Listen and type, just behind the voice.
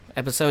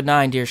Episode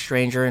 9, dear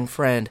stranger and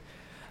friend.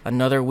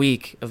 Another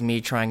week of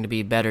me trying to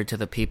be better to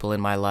the people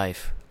in my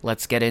life.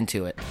 Let's get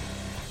into it.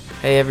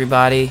 Hey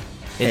everybody,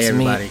 it's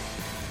me.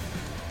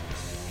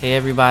 Hey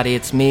everybody,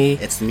 it's me.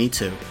 It's me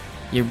too.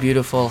 Your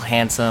beautiful,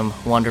 handsome,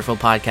 wonderful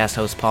podcast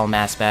host Paul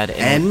Masbad.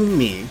 And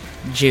me.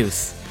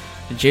 Juice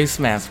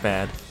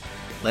Masbad.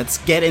 Let's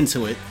get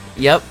into it.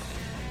 Yep.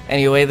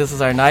 Anyway, this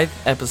is our 9th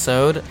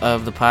episode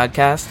of the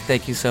podcast.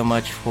 Thank you so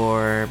much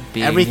for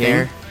being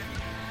here.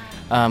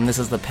 This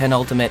is the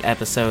penultimate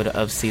episode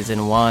of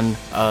Season 1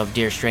 of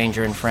Dear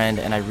Stranger and Friend,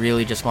 and I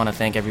really just want to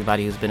thank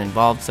everybody who's been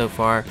involved so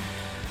far.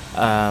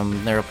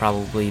 There will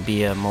probably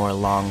be a more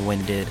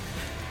long-winded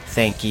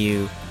thank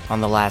you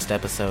on the last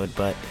episode,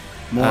 but...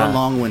 More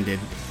long-winded.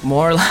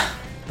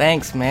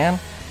 Thanks, man.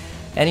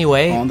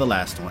 Anyway... On the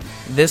last one.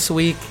 This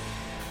week,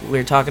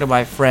 we're talking to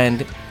my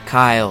friend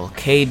Kyle,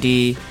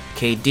 KD,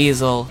 K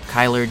Diesel,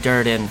 Kyler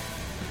Durden,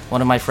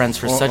 one of my friends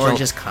for such a... Or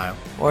just Kyle.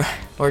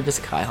 Or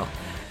just Kyle.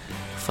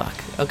 Fuck.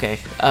 Okay.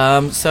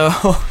 So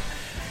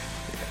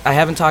I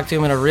haven't talked to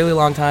him in a really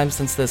long time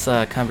since this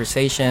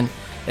conversation.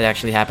 It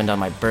actually happened on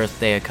my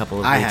birthday a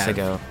couple of weeks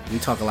ago. We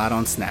talk a lot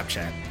on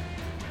Snapchat.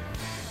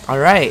 All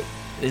right.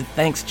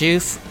 Thanks,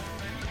 Juice.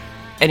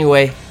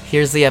 Anyway,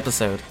 here's the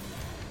episode.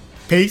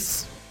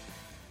 Peace.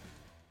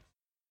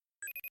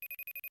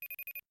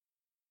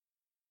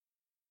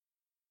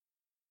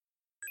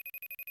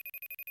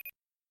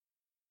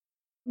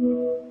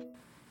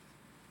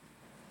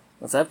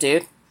 What's up,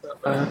 dude?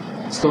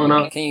 What's going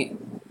on?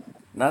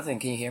 Nothing.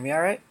 Can you hear me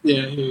all right?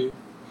 Yeah, I hear you.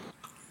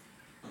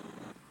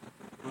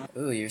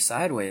 Ooh, you're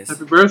sideways.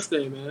 Happy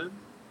birthday, man.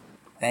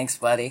 Thanks,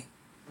 buddy.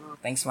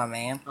 Thanks, my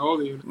man. How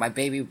old are you? My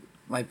baby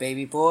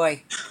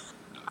boy.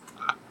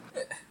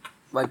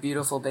 My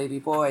beautiful baby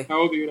boy.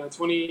 How old are you now?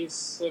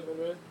 27,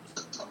 right?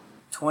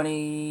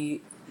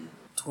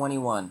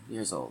 21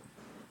 years old.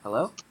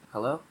 Hello?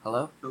 Hello?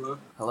 Hello? Hello?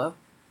 Hello?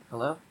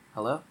 Hello?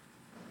 Hello?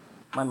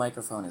 My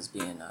microphone is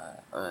being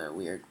a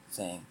weird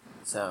thing,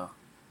 so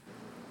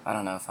I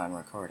don't know if I'm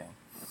recording.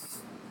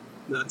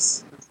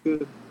 Nice. That's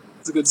good.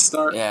 It's a good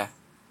start. Yeah.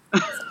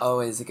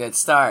 Always a good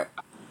start.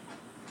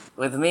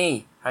 With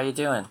me. How you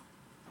doing?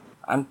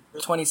 I'm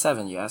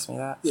 27. You asked me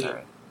that? Yeah.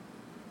 Sorry.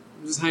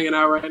 I'm just hanging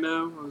out right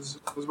now. I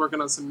was working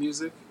on some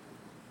music.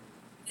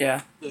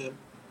 Yeah. Yeah.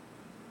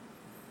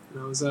 And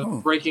I was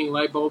breaking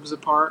light bulbs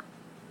apart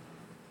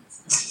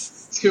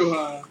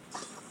to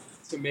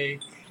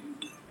make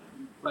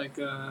like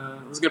I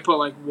was gonna put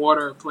like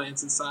water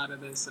plants inside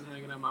of this and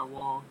hang it on my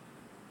wall.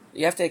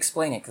 You have to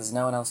explain it because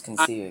no one else can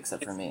see you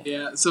except for me.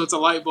 Yeah, so it's a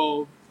light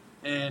bulb,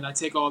 and I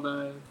take all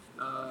the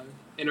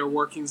inner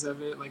workings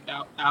of it, like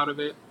out of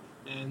it,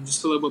 and just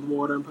fill it with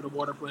water and put a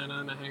water plant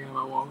on and hang it on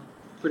my wall.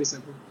 Pretty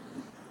simple.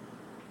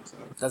 So,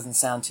 Doesn't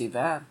sound too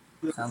bad.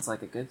 Sounds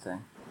like a good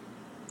thing.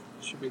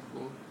 should be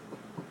cool.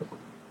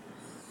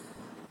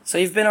 So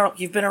you've been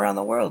around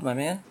the world, my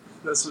man.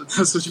 That's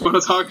what you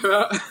want to talk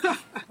about?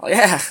 Oh,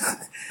 yeah.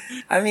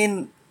 I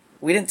mean,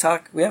 we haven't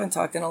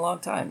talked in a long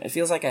time. It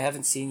feels like I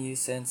haven't seen you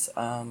since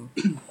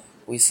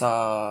we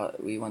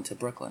went to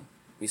Brooklyn.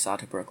 We saw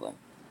to Brooklyn.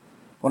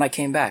 When I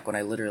came back, when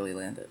I literally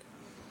landed.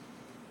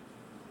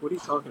 What are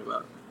you talking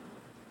about?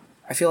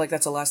 I feel like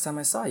that's the last time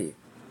I saw you.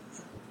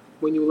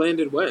 When you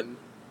landed when?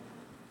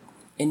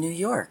 In New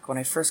York, when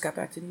I first got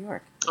back to New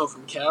York. Oh,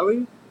 from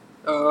Cali?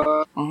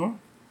 Mm-hmm.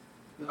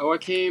 No, I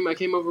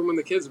came over when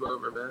the kids were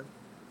over, man.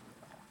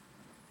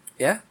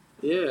 Yeah?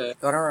 Yeah.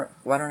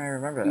 Why don't I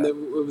remember And that?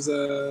 it was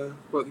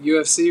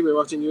UFC? We were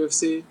watching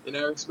UFC in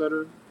Eric's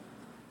bedroom.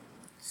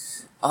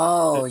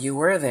 Oh, you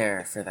were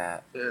there for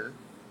that. Yeah.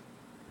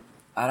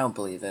 I don't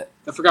believe it.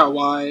 I forgot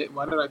why.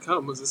 Why did I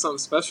come? Was it something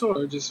special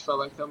or just felt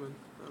like coming?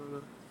 I don't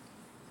know.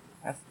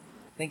 I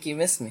think you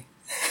missed me.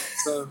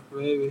 So,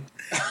 maybe.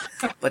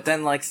 But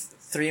then, like,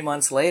 3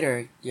 months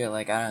later, you're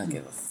like, I don't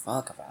give a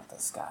fuck about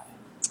this guy.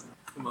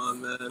 Come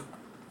on, man.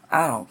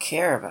 I don't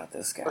care about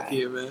this guy. Fuck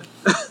you, man.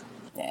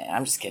 Yeah,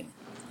 I'm just kidding.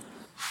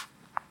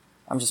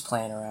 I'm just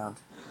playing around.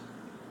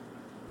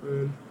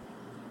 Mm.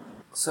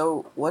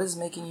 So, what is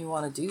making you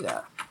want to do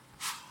that?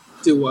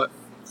 Do what?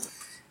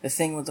 The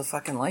thing with the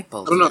fucking light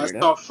bulbs. I don't know. I weirdo.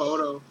 saw a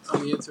photo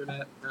on the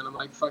internet, and I'm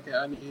like, fuck it,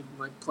 I need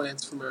like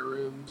plants for my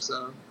room,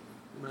 so...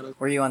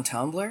 Were you on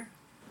Tumblr?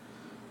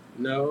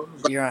 No.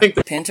 But You're on I think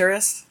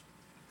Pinterest?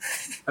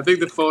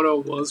 the photo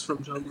was from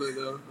Tumblr,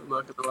 though. I'm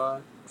not gonna lie.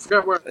 I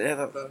forgot where...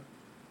 Yeah,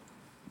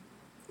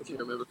 I can't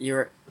remember.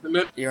 you're on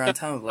on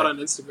Tumblr.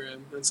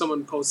 Instagram, and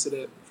someone posted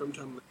it from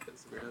Tumblr to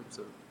Instagram,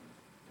 so...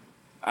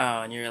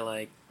 Oh, and you're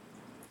like,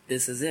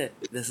 this is it.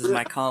 This is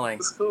my calling.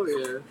 It's cool,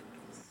 yeah.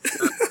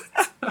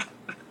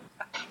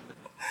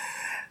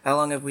 How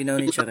long have we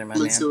known each other, my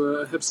Went man? to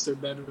a hipster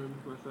bedroom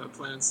with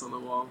plants on the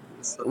wall.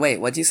 Wait,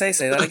 what'd you say?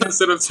 Say that again?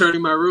 Instead of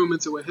turning my room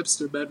into a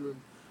hipster bedroom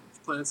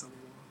with plants on the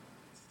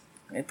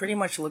wall. It pretty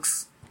much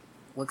looks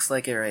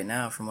like it right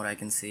now, from what I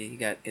can see.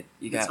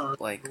 You got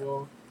like,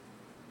 Wall.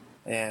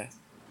 yeah,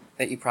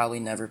 that you probably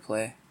never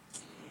play.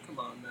 Come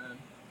on, man.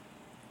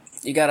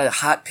 You got a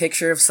hot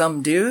picture of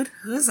some dude?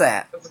 Who's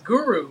that? That's a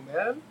guru,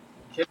 man.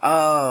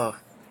 Oh,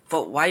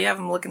 But why you have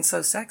him looking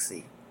so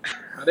sexy?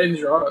 I didn't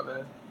draw it,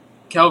 man.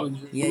 Calvin,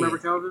 you Yeah, remember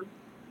yeah. Calvin?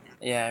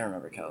 Yeah, I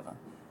remember Kelvin.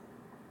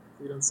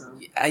 You don't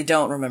sound. I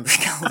don't remember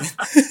Kelvin.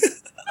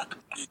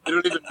 You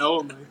don't even know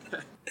him like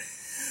that.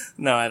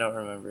 No, I don't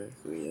remember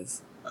who he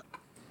is.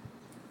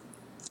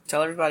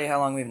 Tell everybody how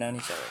long we've known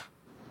each other.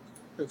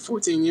 Like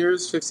 14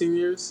 years, 15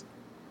 years.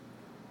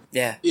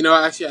 Yeah. You know,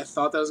 actually, I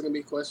thought that was gonna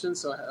be a question,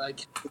 so I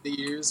like counted the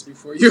years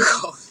before you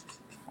called.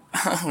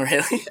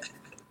 Really?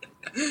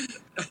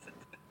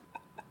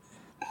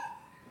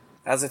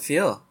 How's it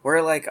feel?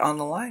 We're like on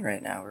the line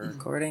right now. We're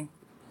recording.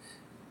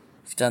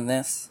 We've done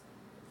this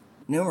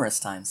numerous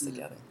times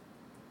together.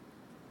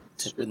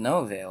 With no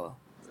avail.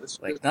 That's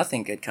true. Like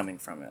nothing good coming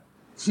from it.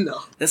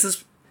 No. This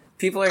is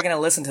people are gonna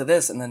listen to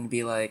this and then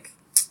be like,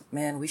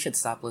 man, we should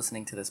stop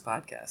listening to this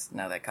podcast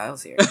now that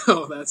Kyle's here.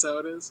 Oh, that's how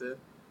it is. Yeah.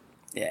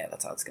 Yeah,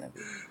 that's how it's gonna be.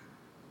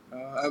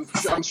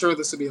 I'm sure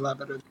this will be a lot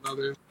better than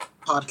other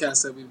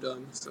podcasts that we've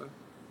done. So.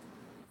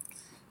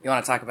 You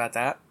want to talk about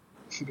that?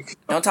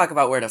 Don't talk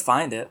about where to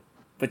find it,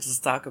 but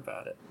just talk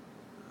about it.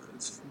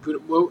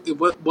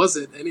 What was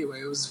it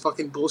anyway? It was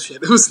fucking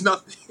bullshit. It was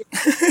nothing.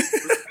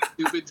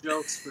 Stupid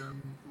jokes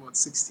from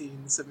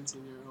 16,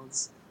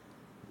 17-year-olds.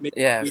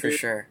 Yeah, for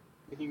sure.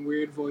 Making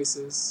weird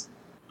voices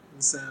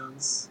and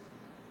sounds.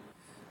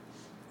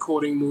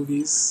 Quoting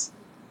movies.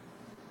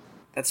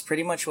 That's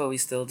pretty much what we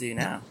still do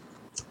now.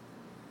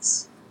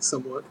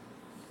 Somewhat.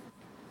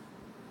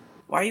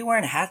 Why are you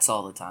wearing hats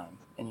all the time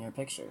in your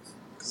pictures?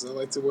 Because I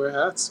like to wear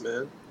hats,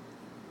 man.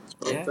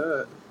 What's wrong with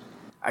that?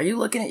 Are you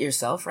looking at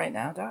yourself right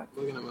now, Doc?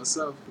 Looking at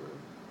myself, man.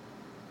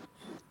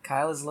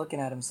 Kyle is looking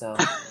at himself.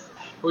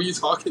 Who are you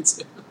talking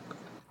to?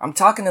 I'm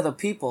talking to the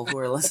people who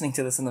are listening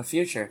to this in the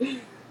future.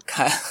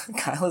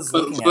 Kyle is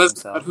looking at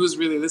himself. But who's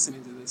really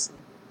listening to this?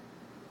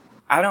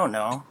 I don't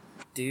know,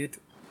 dude.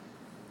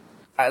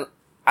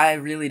 I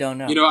really don't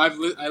know. You know,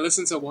 I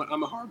listened to one.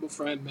 I'm a horrible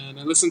friend, man.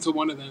 I listened to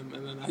one of them,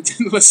 and then I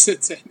didn't listen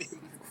to any more.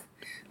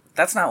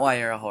 That's not why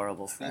you're a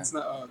horrible friend. That's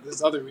not. Oh,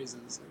 there's other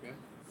reasons. Okay.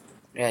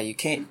 Yeah, you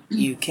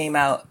came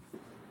out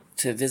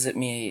to visit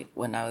me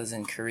when I was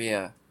in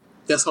Korea.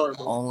 That's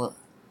horrible.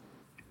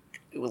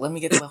 Well, let me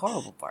get to the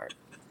horrible part.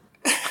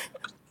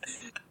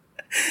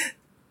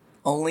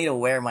 Only to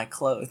wear my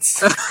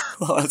clothes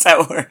while I was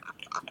at work.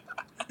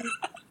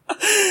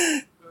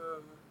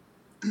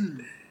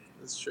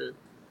 That's true.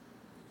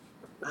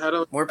 How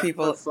do more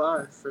people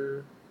fly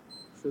for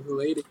the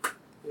lady?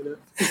 You know.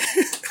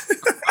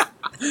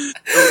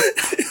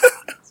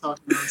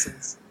 Talking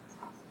nonsense.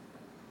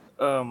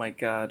 Oh my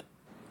god.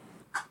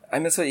 I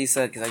miss what you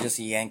said because I just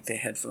yanked the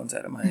headphones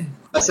out of my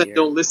I said, ear.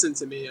 don't listen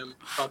to me. I'm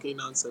talking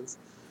nonsense.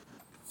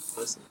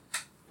 Listen.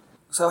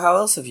 So how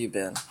else have you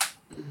been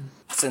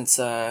since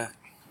that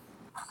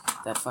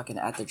fucking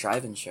At the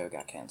Drive-In show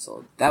got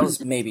canceled? That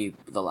was maybe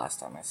the last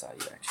time I saw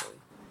you, actually.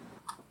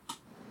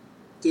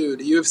 Dude,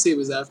 UFC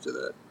was after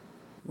that.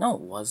 No,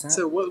 it wasn't.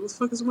 So what the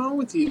fuck is wrong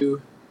with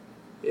you?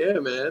 Yeah,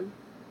 man.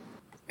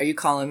 Are you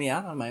calling me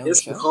out on my own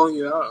Yes, show? I'm calling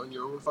you out on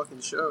your own fucking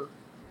show.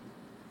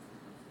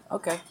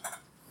 Okay.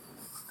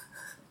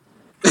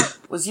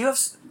 Was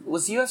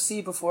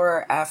UFC before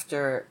or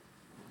after?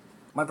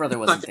 My brother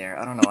wasn't there.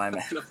 I don't know why I'm.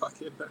 I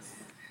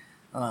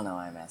don't know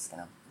why I'm asking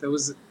him. There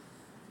was,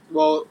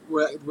 well,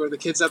 were the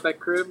kids at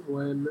that crib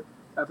when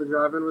At the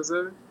Drive-In was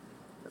there?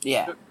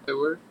 Yeah. They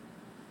were.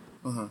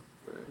 Mhm.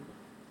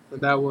 And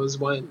that was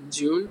when,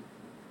 June.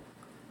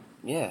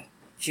 Yeah,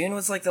 June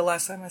was like the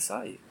last time I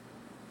saw you.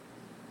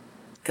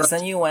 Cause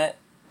then you went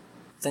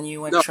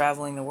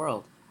traveling the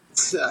world.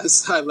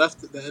 I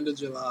left at the end of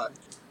July,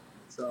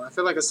 so I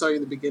feel like I saw you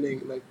the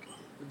beginning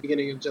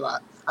of July.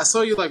 I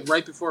saw you like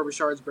right before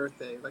Richard's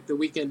birthday, like the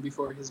weekend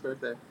before his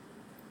birthday.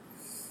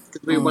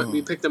 Cause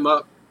we picked him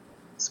up,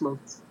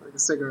 smoked like a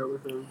cigarette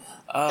with him.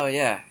 Oh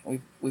yeah,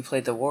 we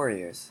played the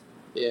Warriors.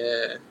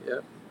 Yeah.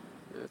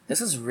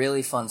 This is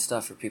really fun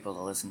stuff for people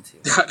to listen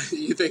to.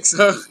 You think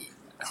so?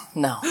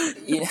 No,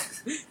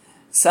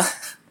 some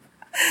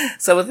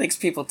of the things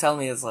people tell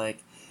me is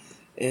like,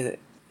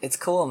 it's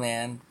cool,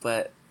 man,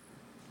 but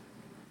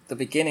the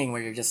beginning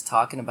where you're just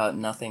talking about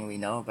nothing we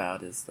know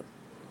about is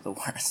the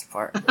worst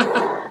part.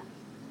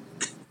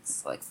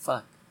 It's like,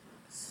 fuck.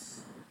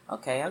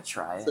 Okay, I'll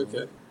try. It's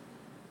okay.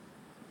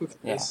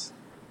 Yeah.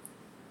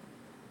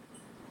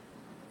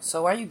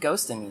 So why are you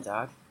ghosting me,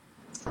 dog?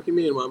 What do you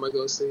mean? Why am I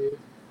ghosting you?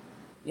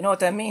 You know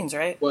what that means,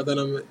 right? Well, then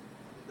I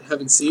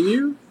haven't seen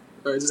you,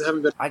 or just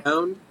haven't been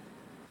around.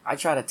 I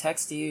try to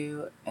text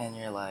you, and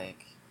you're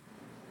like,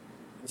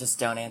 just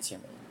don't answer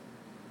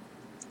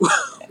me.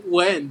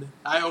 When?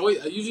 I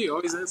usually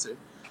always answer,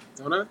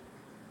 don't I?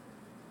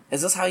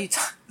 Is this how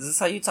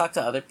you talk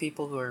to other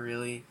people who are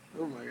really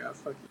Oh my god,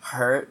 fuck you.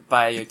 hurt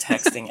by your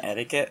texting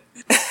etiquette?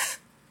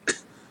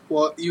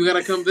 Well, you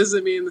gotta come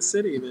visit me in the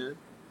city, man.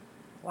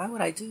 Why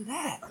would I do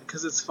that?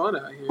 Because it's fun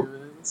out here,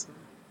 man. That's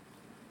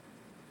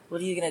all.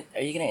 Are you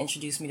gonna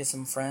introduce me to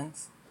some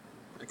friends?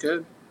 I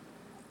could.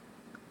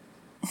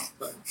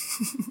 But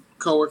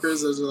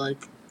coworkers, those are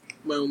like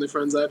my only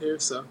friends out here,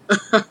 so.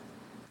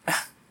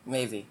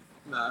 Maybe.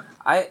 Nah.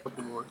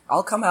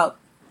 I'll come out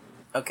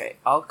Okay,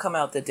 I'll come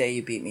out the day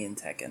you beat me in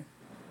Tekken.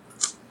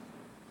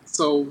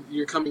 So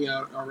you're coming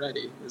out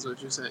already, is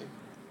what you're saying?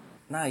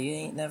 Nah, you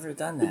ain't never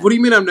done that. What do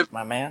you mean I'm never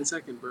my man? in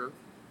Tekken, bro?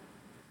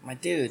 My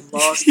dude.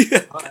 Lost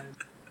time.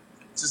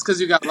 Just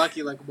because you got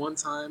lucky like one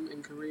time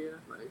in Korea,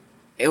 like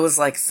it was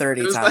like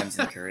 30 times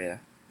in Korea.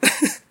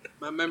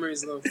 My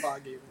memory's a little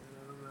foggy, man.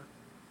 I don't know.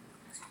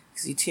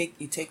 Cause you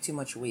take too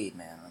much weed,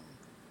 man.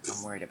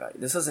 I'm worried about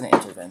you. This is an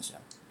intervention.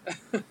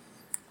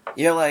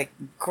 You're like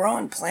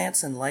growing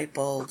plants and light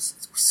bulbs.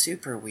 It's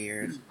super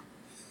weird.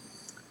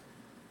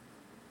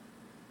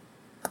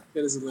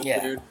 It is a little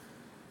weird.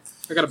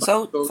 I got a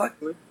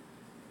bicycle.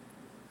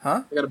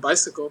 Huh? I got a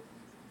bicycle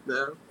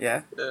now.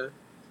 Yeah? Yeah.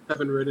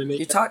 Haven't ridden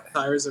it.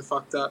 Tires are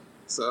fucked up.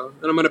 So,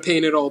 and I'm gonna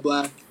paint it all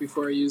black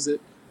before I use it.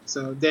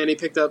 So Danny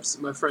picked up,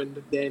 my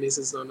friend Danny,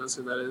 since no one knows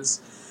who that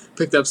is,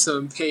 picked up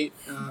some paint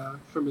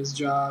from his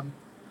job.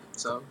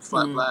 So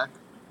flat black.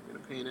 I'm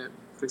gonna paint it,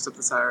 fix up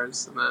the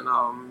tires, and then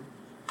I'm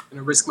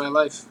gonna risk my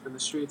life in the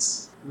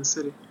streets in the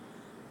city.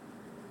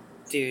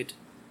 Dude,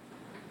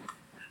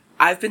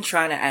 I've been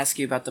trying to ask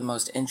you about the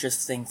most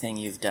interesting thing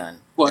you've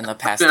done in the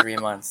past 3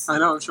 months. I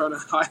know, I'm trying to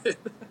hide it.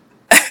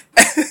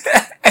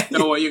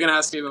 No, what, you're gonna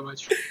ask me about my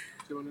trip?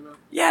 Do you want to know?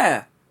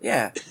 Yeah.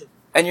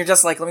 And you're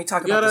just like, let me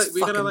talk about this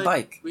fucking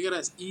bike. We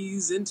gotta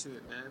ease into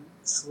it, man.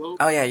 Slow.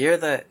 Oh yeah, you're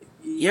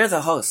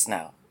the host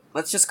now.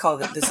 Let's just call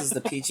it. This is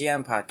the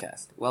PGM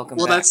podcast. Welcome.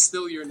 Well, back. That's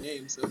still your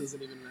name, so it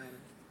doesn't even matter.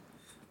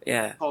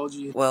 Yeah. Called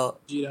you. Well,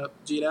 G'd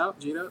up,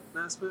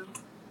 Massman.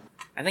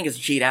 I think it's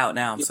G'd out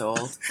now. I'm so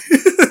old.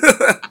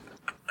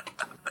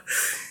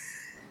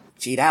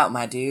 G'd out,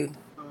 my dude.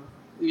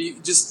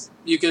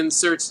 You can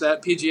search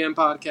that PGM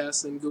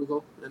podcast in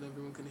Google, and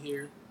everyone can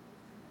hear.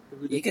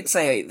 You could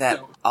say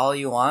that all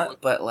you want,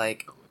 but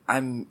like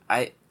I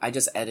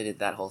just edited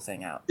that whole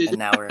thing out, and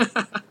now we're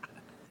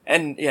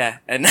and now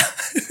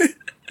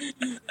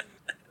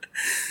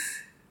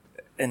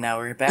and now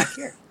we're back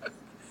here.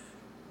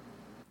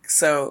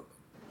 So,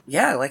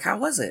 yeah, like how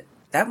was it?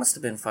 That must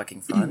have been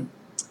fucking fun.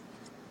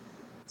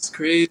 It's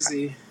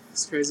crazy.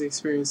 It's a crazy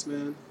experience,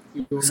 man.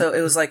 So it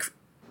was like,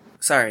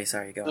 sorry,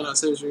 go on. No,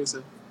 say what you're gonna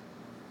say.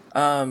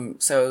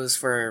 So it was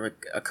for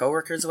a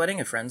coworker's wedding,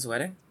 a friend's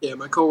wedding? Yeah,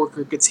 my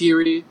coworker,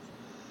 Katiri,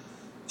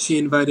 she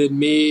invited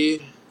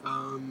me,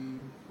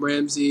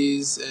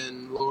 Ramses,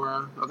 and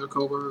Laura, other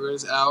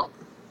coworkers, out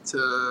to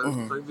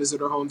like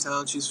visit her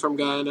hometown. She's from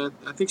Guyana.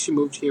 I think she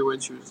moved here when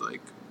she was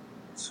like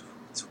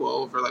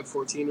 12 or like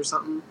 14 or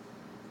something.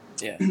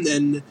 Yeah. And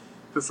then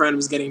her friend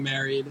was getting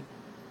married.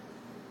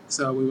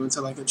 So we went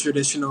to like a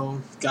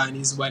traditional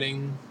Guyanese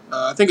wedding.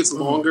 I think it's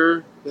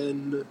longer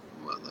than,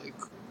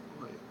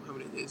 how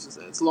many days is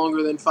that? It's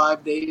longer than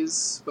 5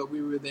 days, but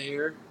we were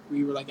there.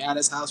 We were like at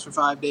his house for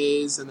 5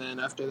 days, and then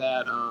after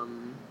that,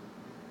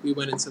 we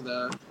went into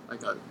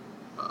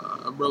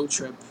a road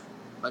trip,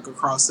 like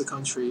across the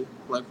country,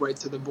 like right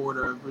to the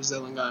border of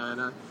Brazil and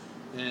Guyana,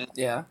 and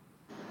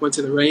went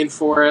to the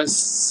rainforest,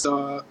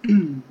 saw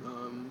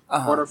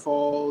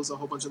waterfalls, a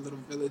whole bunch of little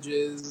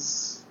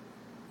villages.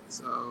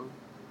 So,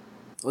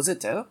 was it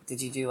dope?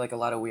 Did you do like a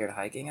lot of weird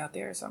hiking out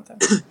there or something?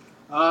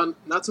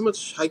 Not so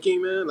much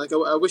hiking, man. Like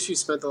I wish we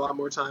spent a lot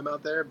more time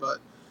out there, but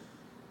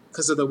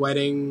because of the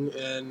wedding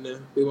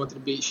and we wanted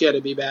to be, she had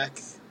to be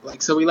back.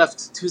 Like, so we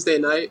left Tuesday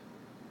night.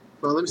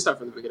 Well, let me start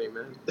from the beginning,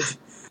 man.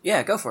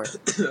 Yeah, go for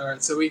it. All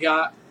right, so we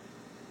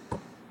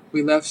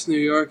left New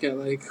York at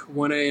like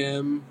 1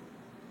 a.m.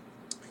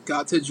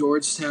 Got to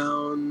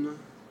Georgetown,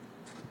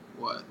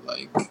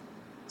 like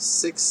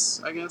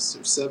 6, I guess,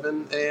 or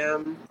 7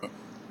 a.m.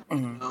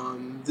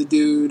 The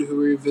dude who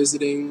we were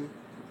visiting,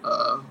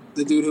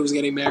 the dude who was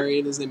getting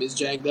married, his name is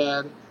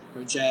Jagdad,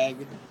 or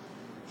Jag.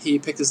 He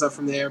picked us up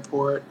from the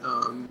airport,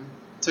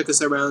 took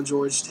us around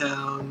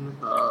Georgetown.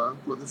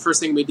 The first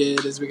thing we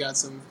did is we got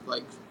some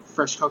like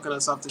fresh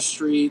coconuts off the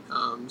street,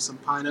 some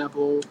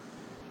pineapple,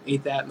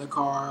 ate that in the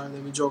car, and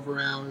then we drove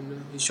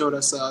around. He showed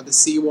us the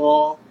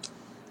seawall.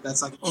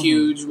 That's like a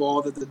huge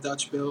wall that the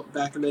Dutch built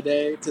back in the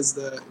day, because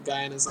the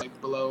Guyana is like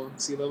below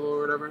sea level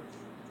or whatever.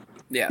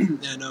 Yeah.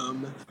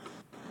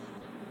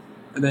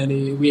 And then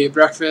we ate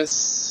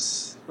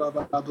breakfast, blah,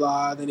 blah, blah,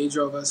 blah. Then he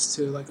drove us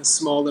to like a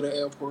small little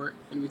airport,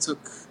 and we took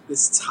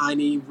this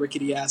tiny,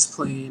 rickety-ass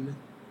plane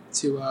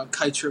to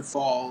Kaitra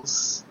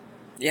Falls.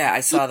 Yeah,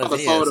 I saw the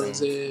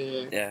photos.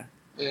 Yeah.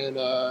 And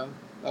that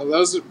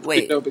was a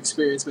pretty dope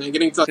experience, man.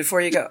 Before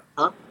you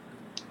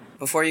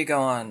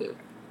go on,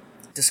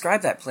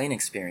 describe that plane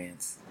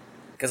experience.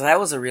 Because that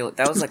was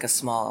like a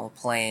small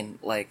plane,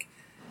 like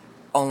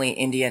only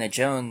Indiana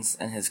Jones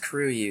and his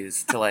crew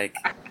used to like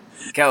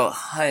go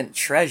hunt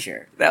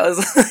treasure. That was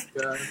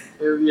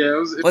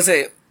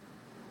like,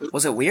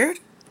 was it weird?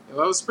 That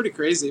was pretty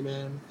crazy,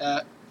 man.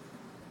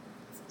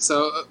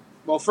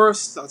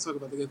 First I'll talk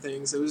about the good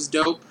things. It was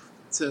dope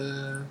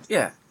to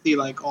see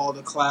like all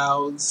the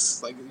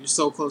clouds. Like you're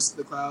so close to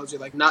the clouds.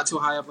 You're like not too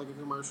high up like a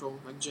commercial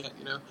like jet,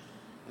 you know.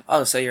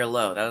 Oh, so you're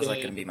low. That was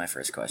going to be my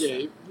first question.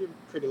 Yeah, you're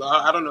pretty low.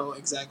 I don't know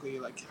exactly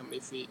like how many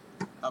feet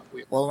up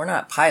we are. Well, we're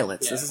not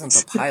pilots. This isn't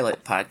the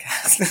pilot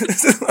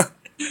podcast.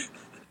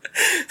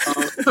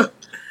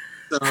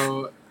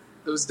 So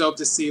it was dope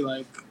to see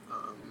like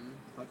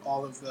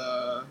all of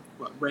the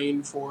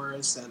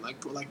rainforest and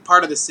like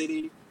part of the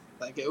city.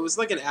 Like it was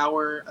like an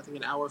hour, I think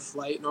an hour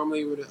flight.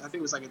 Normally, I think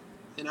it was like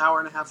an hour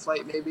and a half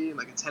flight, maybe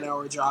like a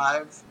 10-hour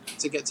drive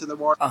to get to the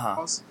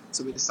waterfalls.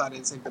 So we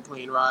decided to take the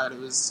plane ride. It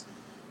was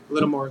a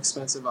little more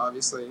expensive,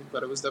 obviously,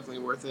 but it was definitely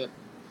worth it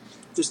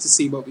just to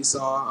see what we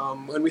saw.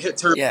 When we hit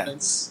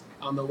turbulence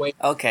on the way to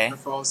the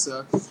waterfall,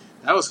 so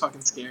that was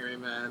fucking scary,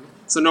 man.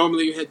 So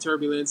normally you hit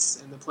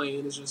turbulence and the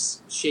plane is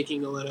just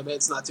shaking a little bit.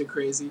 It's not too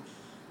crazy,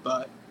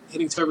 but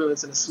hitting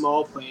turbulence in a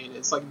small plane,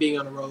 it's like being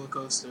on a roller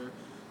coaster.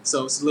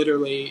 So it's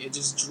literally, it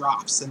just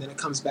drops and then it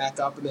comes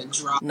back up and then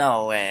drops.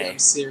 No way. Yeah, I'm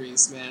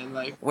serious, man.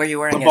 Like, were you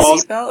wearing a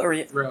seatbelt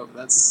or? Bro,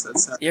 that's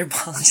how your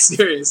balls. I'm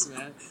serious,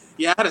 man.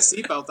 Yeah, I had a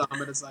seatbelt on,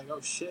 but it's like,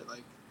 oh shit,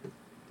 like,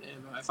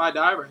 damn, if I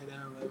die right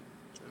now, like,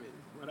 I mean,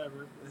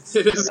 whatever.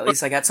 At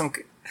least I got some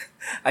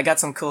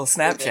cool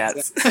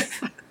Snapchats.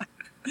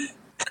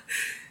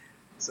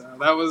 So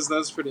that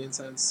was pretty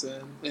intense,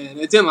 and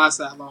it didn't last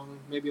that long.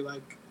 Maybe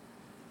like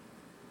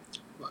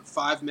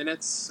 5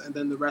 minutes, and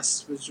then the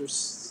rest was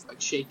just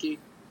like shaky.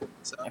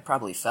 So it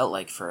probably felt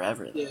like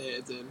forever. Yeah,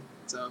 it did.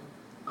 So,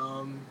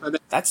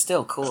 that's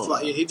still cool.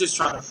 He just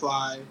tried to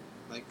fly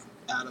like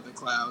out of the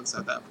clouds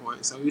at that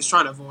point. So he was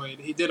trying to avoid.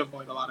 He did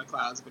avoid a lot of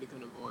clouds, but he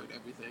couldn't avoid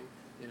everything.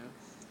 You know.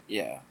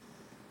 Yeah.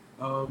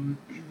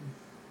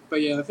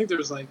 But yeah, I think there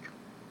was like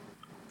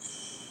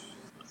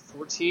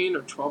 14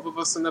 or 12 of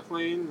us in the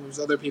plane. There's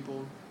other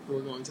people who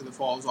were going to the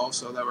falls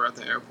also that were at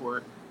the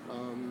airport.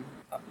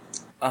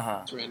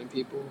 Random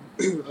people.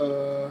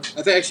 I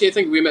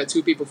think we met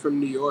 2 people from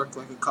New York,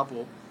 like a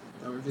couple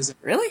that were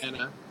visiting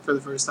Atlanta for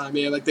the first time.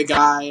 Yeah, like the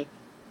guy,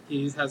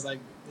 he has like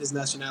his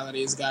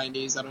nationality is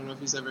Guyanese. I don't know if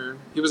he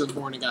wasn't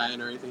born in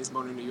Guyana or anything. He's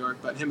born in New York,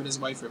 but him and his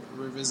wife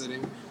were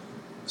visiting.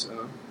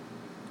 So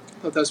I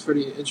thought that was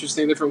pretty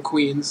interesting. They're from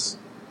Queens.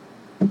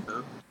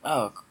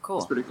 Oh, cool.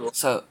 It's pretty cool.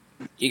 So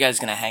you guys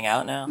gonna hang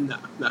out now? No,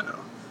 not at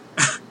all.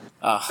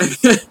 Oh.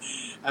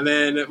 And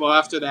then, well,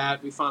 after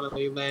that, we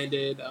finally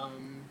landed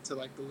to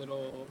like the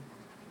little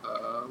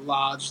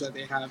lodge that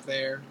they have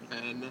there,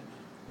 and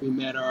we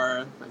met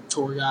our like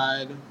tour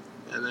guide,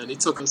 and then he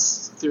took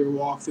us through a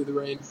walk through the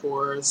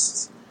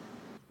rainforest.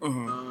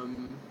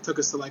 Took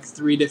us to like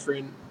 3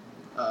 different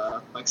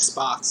like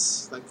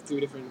spots, like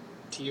 3 different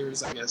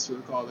tiers, I guess you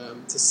would call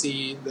them, to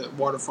see the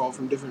waterfall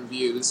from different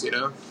views. You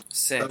know,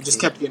 sick. So it just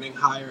kept getting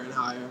higher and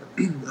higher.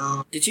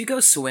 Did you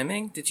go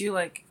swimming? Did you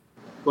like?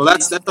 Well,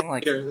 that's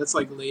later. That's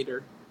like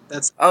later.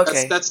 That's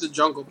okay. That's the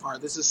jungle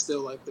part. This is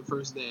still like the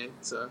first day.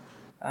 So.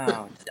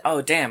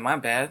 Oh, damn! My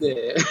bad.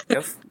 Yeah.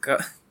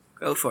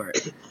 Go for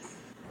it.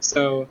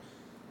 So,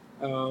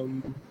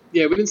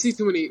 yeah, we didn't see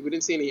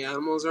any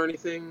animals or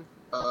anything.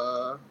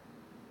 I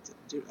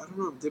don't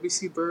know. Did we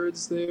see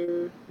birds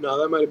there? No,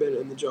 that might have been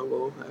in the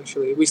jungle.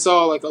 Actually, we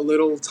saw like a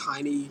little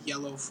tiny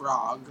yellow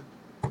frog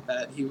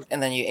that he.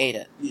 And then you ate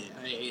it. Yeah,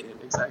 I ate it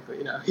exactly.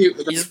 You know, you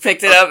just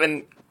picked it up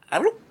and.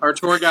 Our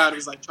tour guide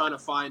was like trying to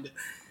find it,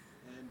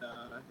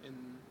 and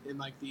in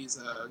like these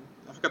I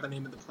forgot the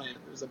name of the plant.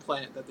 There's a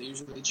plant that they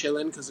usually chill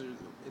in because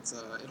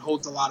it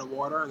holds a lot of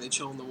water, and they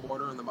chill in the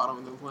water in the bottom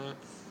of the plant.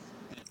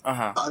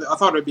 I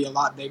thought it would be a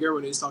lot bigger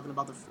when he was talking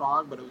about the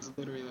frog, but it was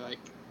literally like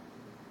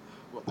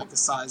the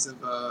size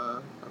of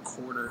a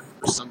quarter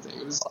or something.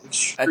 It was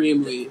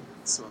extremely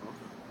small.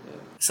 Yeah.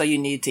 So you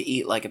need to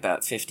eat like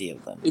about 50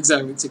 of them.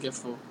 Exactly, to get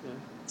full.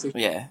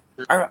 Yeah.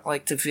 I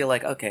like to feel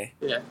like okay.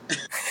 Yeah.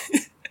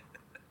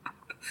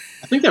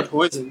 I think they're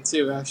poisoned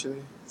too,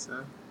 actually.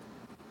 So,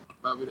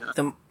 probably not.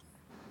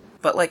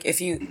 But like, if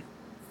you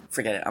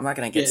forget it, I'm not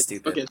gonna get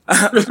stupid. Okay.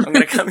 I'm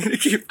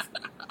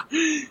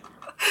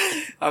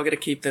gonna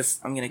keep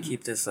this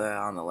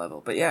on the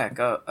level. But yeah,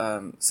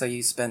 go. So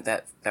you spent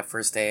that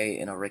first day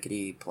in a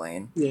rickety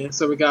plane. Yeah.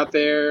 So we got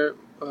there. It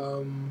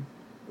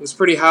was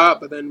pretty hot,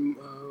 but then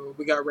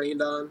we got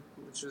rained on,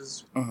 which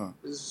is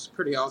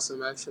pretty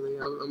awesome, actually.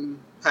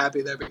 I'm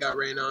happy that we got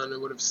rain on. It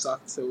would have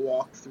sucked to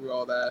walk through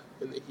all that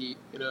in the heat,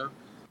 you know?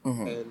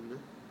 And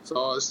so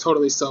I was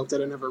totally soaked. I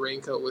didn't have a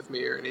raincoat with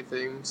me or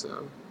anything,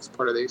 so it's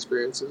part of the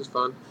experience. It was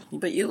fun.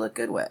 But you look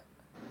good wet.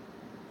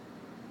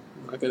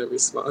 I'm not going to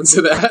respond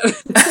to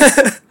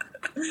that.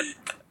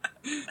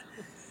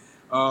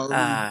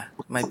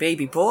 My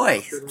baby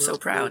boy. I'm so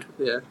proud.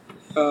 Yeah.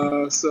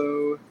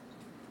 So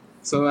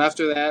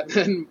after that,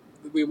 then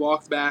we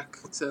walked back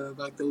to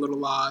like the little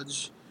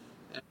lodge,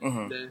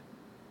 and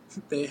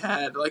they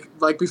had like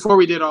before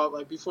we went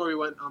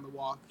on the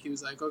walk, he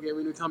was like, okay,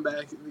 when we come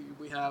back,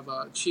 we have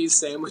cheese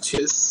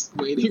sandwiches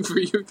waiting for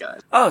you guys.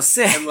 Oh,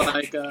 sick. And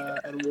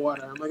and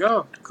water. I'm like,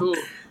 oh, cool.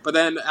 But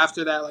then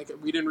after that, like,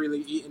 we didn't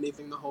really eat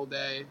anything the whole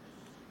day,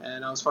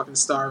 and I was fucking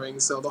starving.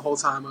 So the whole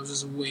time I was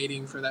just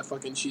waiting for that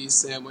fucking cheese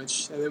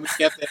sandwich. And then we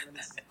get there, and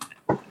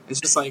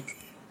it's just like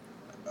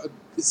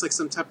it's like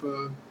some type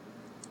of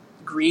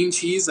green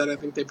cheese that I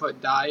think they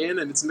put dye in,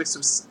 and it's mixed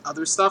with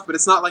other stuff, but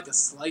it's not like a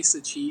slice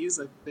of cheese.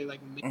 Like they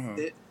like mixed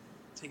it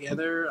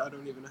together. I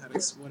don't even know how to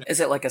explain it. Is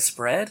it like a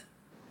spread?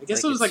 I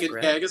guess it was I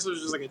guess it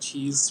was just like a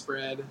cheese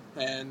spread,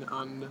 and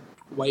on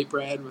white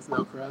bread with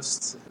no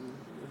crust. And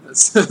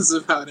that's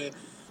about it.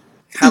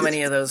 How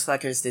many of those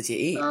fuckers did you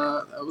eat?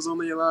 I was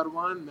only allowed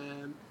one,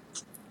 man.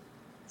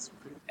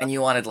 And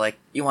you wanted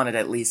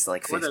at least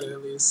like 50. I wanted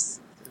at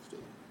least 50.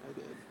 I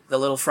did. The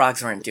little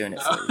frogs weren't doing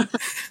it for you.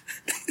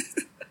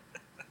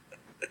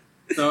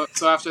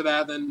 So after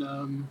that,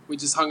 then we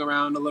just hung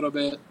around a little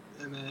bit,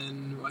 and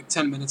then like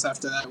 10 minutes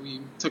after that, we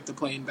took the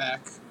plane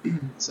back.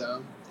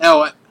 So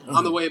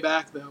on the way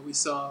back though, I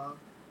saw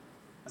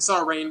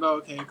a rainbow.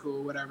 Okay,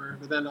 cool, whatever.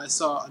 But then I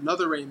saw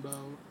another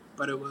rainbow,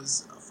 but it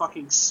was a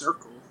fucking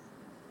circle.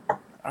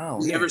 Oh,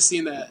 I've never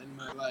seen that in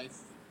my life.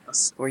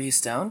 Were you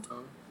stoned?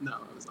 No,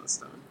 I was not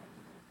stoned.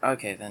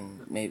 Okay,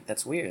 then maybe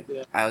that's weird.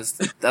 Yeah. I was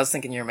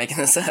thinking you were making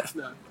this up.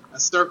 No, a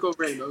circle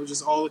rainbow.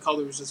 Just all the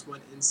colors just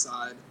went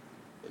inside.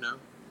 You know,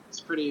 it's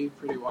pretty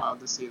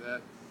wild to see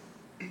that.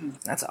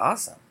 That's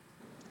awesome.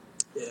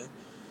 Yeah.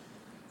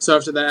 So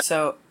after that.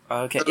 So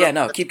okay, yeah,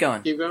 no, keep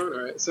going. Keep going.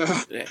 All right. So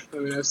yeah. I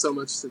mean, I have so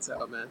much to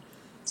tell, man.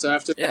 So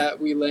after that,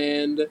 we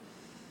land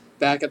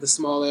back at the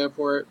small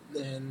airport,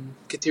 and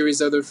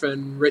Katiri's other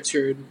friend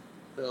Richard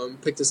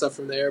picked us up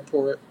from the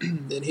airport,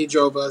 and he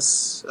drove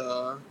us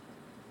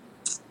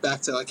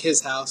back to like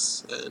his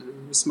house,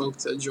 and we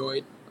smoked a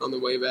joint on the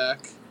way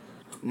back.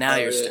 Now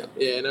you're stoned.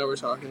 Yeah, now we're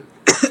talking.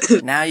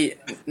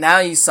 now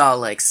you saw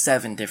like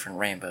 7 different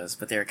rainbows,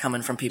 but they were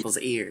coming from people's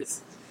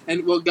ears.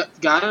 And well,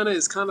 Guyana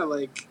is kind of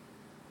like,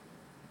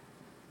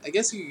 I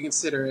guess you could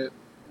consider it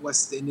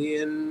West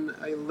Indian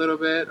a little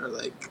bit, or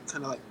like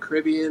kind of like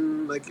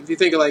Caribbean. Like if you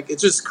think of like,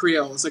 it's just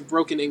Creole. It's like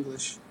broken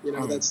English. You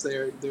know, that's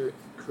their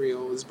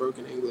Creole is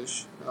broken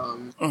English.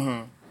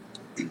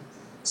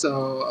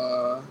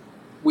 So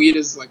weed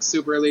is like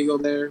super illegal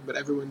there, but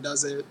everyone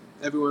does it.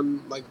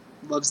 Everyone like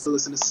loves to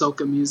listen to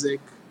soca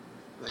music,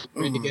 like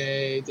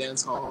reggae,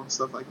 dancehall,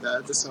 stuff like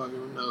that. Just so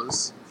everyone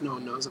knows, if no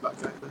one knows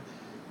about Guyana.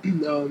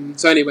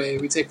 So anyway,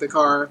 we take the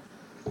car.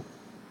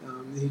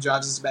 He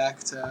drives us back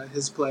to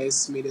his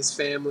place, meet his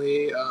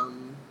family,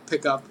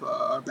 pick up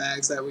our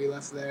bags that we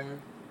left there.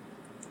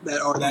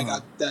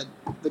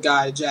 The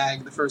guy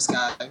Jag, the first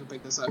guy who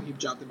picked us up, he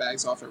dropped the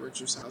bags off at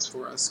Richard's house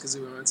for us because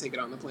he wanted to take it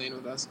on the plane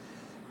with us.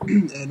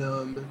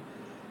 And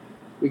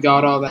we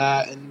got all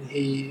that,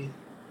 and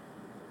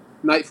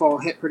nightfall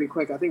hit pretty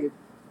quick. I think it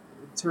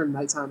turned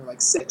nighttime at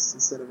like 6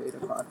 instead of 8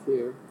 o'clock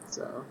here.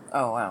 So.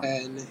 Oh wow!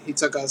 And he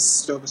drove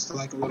us to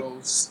like a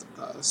little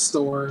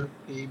store.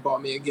 He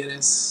bought me a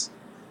Guinness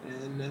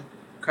and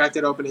cracked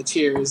it open and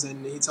cheers.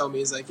 And he told me,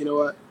 he's like, you know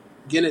what,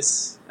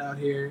 Guinness out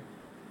here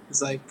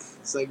is like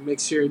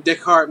makes your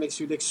dick hard, makes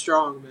your dick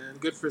strong, man.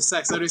 Good for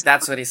sex.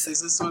 That's what he said.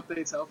 Is this what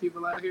they tell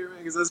people out here,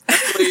 man? Because that's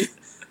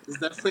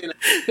definitely.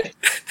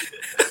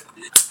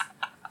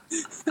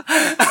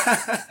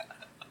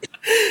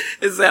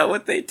 Is that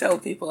what they tell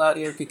people out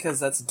here? Because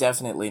that's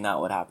definitely not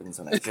what happens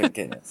when I drink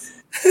Guinness.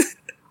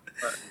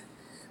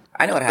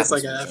 I know what happens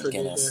when you drink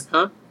Guinness.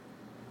 Huh?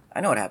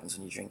 I know what happens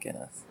when you drink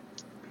Guinness.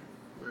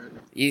 Right.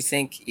 You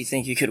think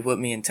you could whoop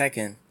me in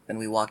Tekken, then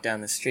we walk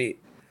down the street.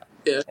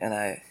 Yeah. And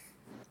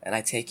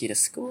I take you to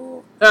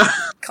school.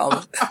 Call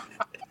me.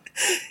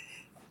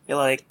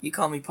 You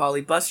call me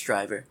Polly bus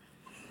driver.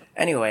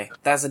 Anyway,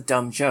 that's a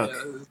dumb joke.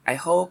 Yeah, I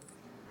hope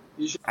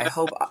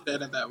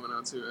edit that one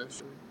out too,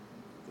 actually.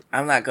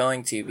 I'm not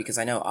going to, because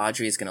I know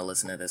Audrey's going to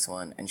listen to this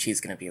one, and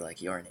she's going to be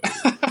like, you're an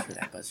idiot for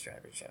that bus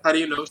driver joke. How do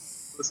you know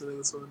she's listening to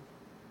this one?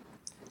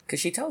 Because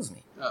she tells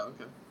me. Oh,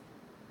 okay.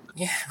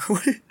 Yeah.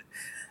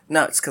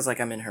 No, it's because, like,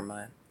 I'm in her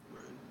mind.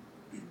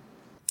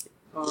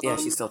 Yeah,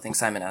 she still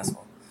thinks I'm an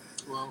asshole.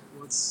 Well,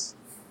 let's...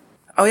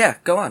 Oh, yeah,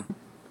 go on.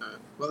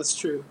 Well, it's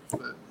true,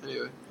 but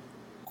anyway.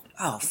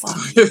 Oh, fuck.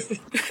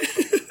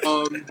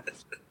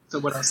 So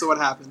what else? So what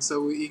happened?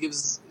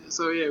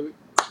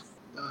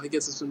 He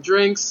gets us some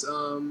drinks.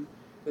 Then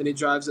he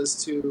drives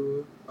us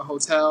to a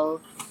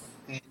hotel,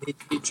 and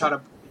he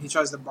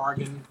tries to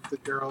bargain with the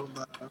girl,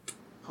 the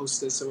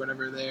hostess or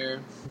whatever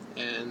there,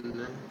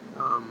 and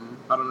I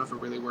don't know if it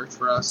really worked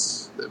for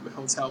us. The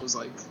hotel was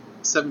like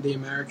 $70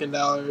 American.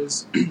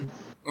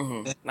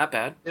 Not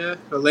bad. Yeah,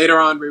 but later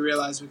on we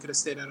realized we could have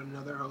stayed at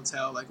another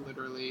hotel, like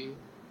literally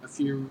a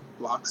few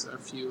blocks or a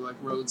few like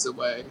roads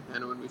away,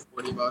 and it would be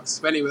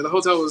 $40. But anyway, the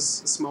hotel was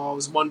small. It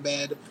was one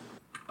bed.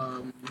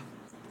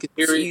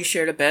 So you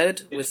shared a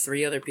bed with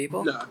 3 other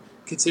people? No,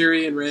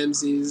 Kateri and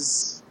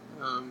Ramses,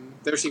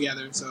 they're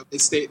together. So they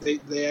stayed.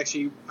 They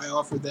actually, we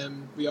offered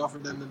them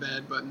the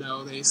bed, but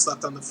no, they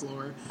slept on the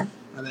floor.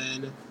 And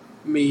then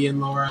me and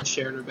Laura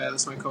shared a bed.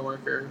 That's my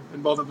coworker,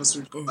 and both of us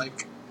were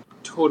like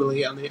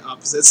totally on the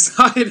opposite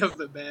side of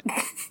the bed.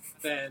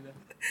 Then,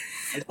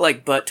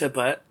 like butt to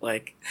butt,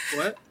 like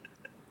what?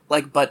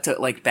 Like butt to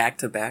like back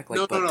to back,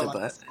 like butt to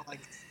butt. Like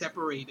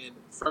separated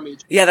from each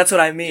other. Yeah, that's what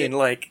I mean. Yeah.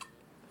 Like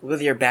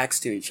with your backs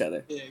to each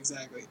other. Yeah,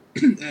 exactly.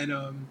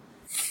 And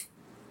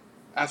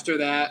after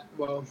that,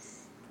 well,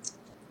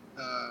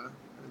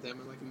 damn,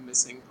 I'm like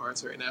missing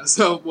parts right now.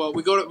 So, well,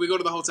 we go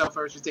to the hotel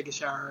first. We take a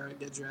shower,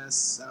 get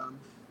dressed.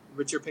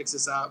 Richard picks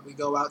us up. We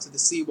go out to the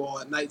seawall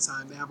at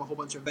nighttime. They have a whole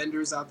bunch of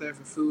vendors out there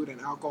for food and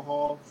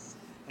alcohol,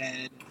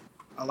 and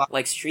a lot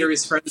Like of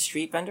Katiri's friends.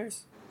 street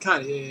vendors?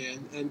 Kind of, yeah.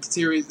 And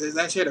Katiri, there's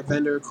actually had a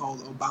vendor called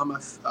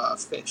Obama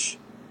Fish.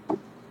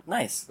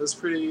 Nice. It was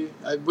pretty.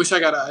 I wish I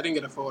didn't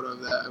get a photo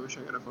of that. I wish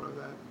I got a photo of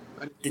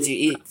that. Did you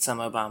eat some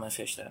Obama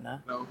fish though?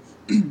 No.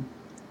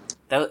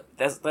 No.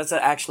 That's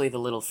actually the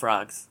little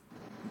frogs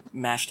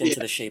mashed into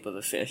the shape of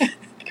a fish.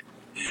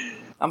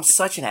 I'm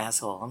such an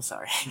asshole. I'm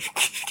sorry.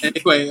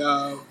 Anyway,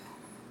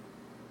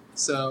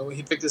 so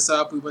he picked us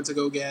up. We went to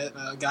go get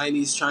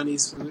Guyanese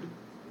Chinese food.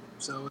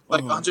 So it's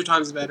like 100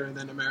 times better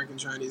than American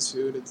Chinese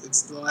food.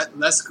 It's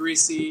less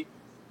greasy.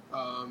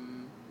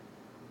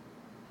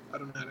 I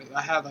don't know.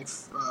 I had like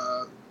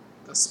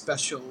a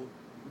special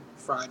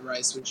fried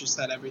rice, which just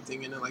had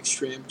everything in it, like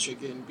shrimp,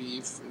 chicken,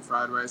 beef, and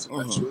fried rice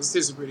with vegetables. It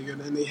tasted pretty good,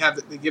 and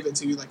they give it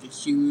to you like a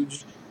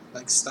huge,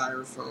 like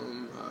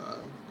styrofoam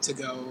to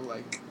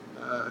go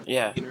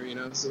container, you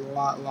know. It's a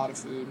lot of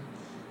food.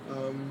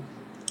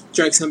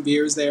 Drank some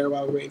beers there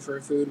while we were waiting for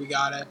our food. We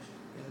got it,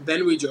 and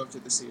then we drove to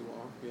the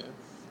seawall. Yeah,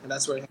 and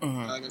that's where, like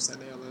I said,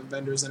 they had all the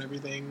vendors and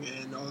everything,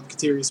 and all of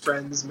Katiri's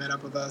friends met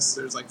up with us.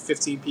 There's like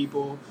 15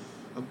 people.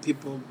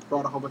 People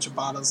brought a whole bunch of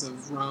bottles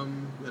of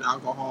rum and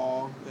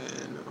alcohol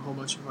and a whole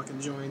bunch of fucking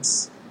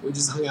joints. We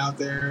just hung out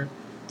there,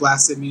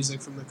 blasted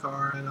music from the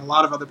car, and a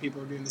lot of other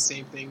people were doing the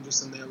same thing,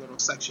 just in their little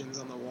sections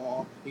on the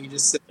wall. You can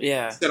just sit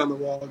on the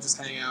wall,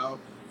 just hang out,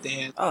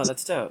 dance. Oh,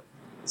 that's dope.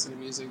 Listen to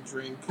music,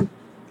 drink, get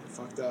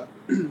fucked up.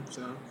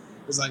 So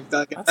it's like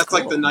that. That's cool.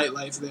 Like the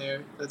nightlife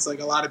there. That's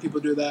like a lot of people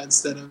do that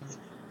instead of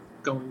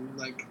going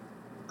like.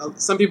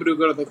 Some people do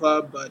go to the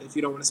club, but if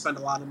you don't want to spend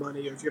a lot of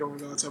money, or if you don't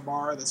want to go to a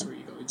bar, that's where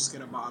you go. You just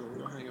get a bottle and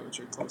go hang out with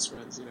your close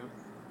friends, you know?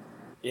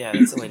 Yeah,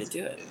 that's the way to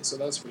do it. Yeah, so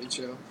that's pretty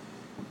chill.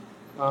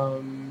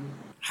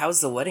 How's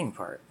the wedding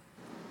part?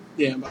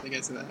 Yeah, I'm about to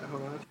get to that.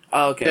 Hold on.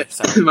 Oh, okay.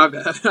 Sorry. My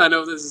bad. I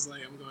know this is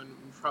like, I'm going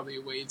probably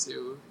way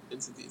too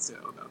into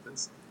detail about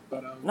this.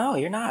 But no,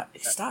 you're not.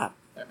 Stop.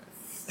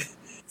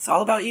 It's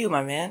all about you,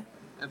 my man.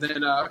 And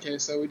then, okay,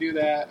 so we do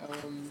that.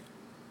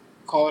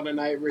 Call it a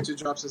night. Richard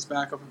drops us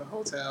back up at the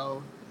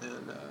hotel,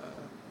 and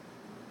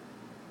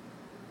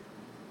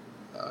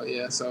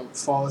so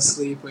fall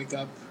asleep, wake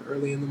up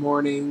early in the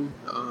morning,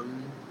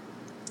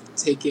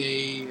 take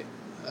a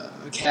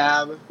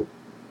cab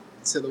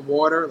to the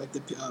water, like the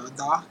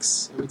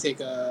docks, and we take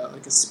a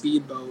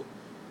speedboat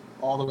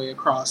all the way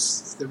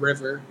across the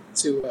river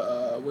to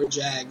where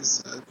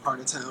Jags part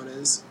of town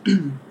is.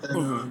 And,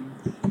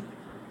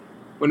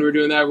 when we were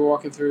doing that, we were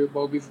walking through.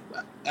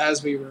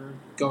 As we were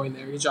going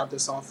there, he dropped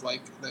us off.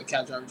 Like the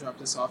cab driver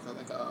dropped us off at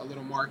like a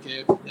little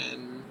market,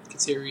 and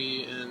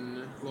Katiri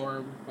and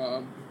Laura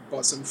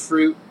bought some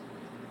fruit.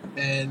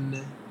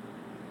 And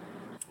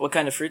what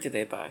kind of fruit did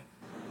they buy?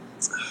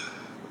 I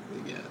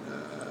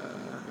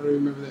don't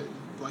remember that.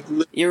 Like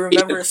you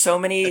remember so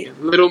many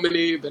little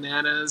mini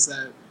bananas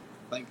that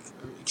like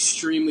are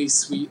extremely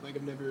sweet. Like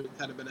I've never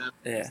had a banana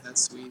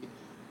that's sweet.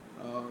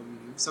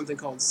 Something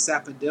called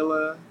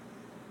sapadilla.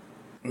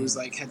 It was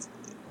like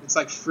it's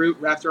like fruit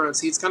wrapped around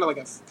seeds, kind of like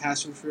a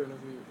passion fruit. I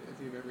don't know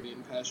if you've ever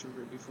eaten passion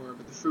fruit before,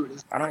 but the fruit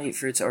is. I don't eat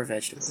fruits or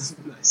vegetables.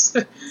 Nice.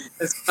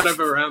 It's kind of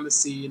around the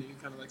seed, and you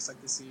kind of like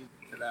suck the seed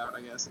it out,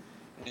 I guess.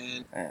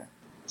 And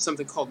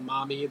something called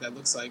mommy that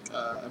looks like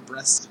a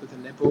breast with a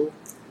nipple,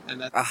 and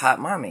that's a hot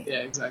mommy. Yeah,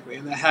 exactly.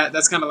 And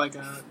that's kind of like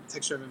a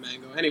texture of a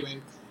mango. Anyway,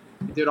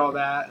 we did all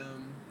that.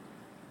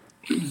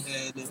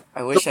 And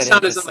I wish I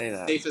didn't is say like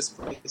that. The safest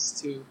place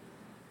to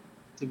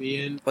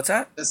be in. What's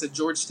that? That's a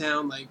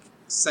Georgetown like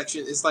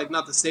section. It's like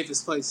not the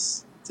safest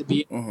place to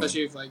be in,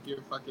 especially if like you're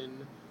a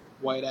fucking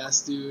white ass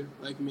dude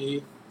like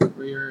me,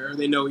 or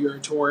they know you're a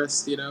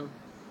tourist. You know,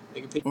 they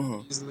can pick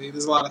you easily.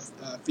 There's a lot of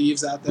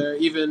thieves out there.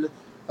 Even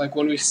like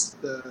when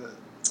the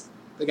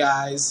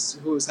guys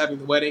who was having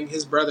the wedding,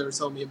 his brother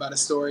told me about a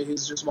story. He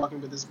was just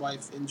walking with his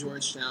wife in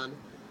Georgetown,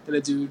 and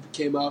a dude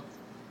came up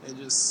and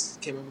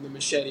just came up with a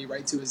machete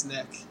right to his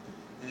neck,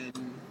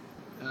 and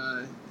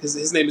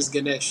his name is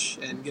Ganesh,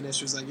 and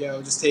Ganesh was like,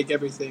 "Yo, just take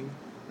everything.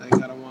 Like,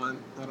 I don't want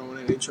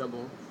any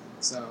trouble."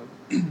 So,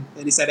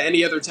 and he said,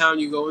 any other town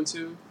you go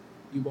into,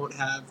 you won't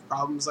have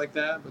problems like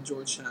that, but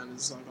Georgetown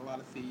is like a lot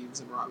of thieves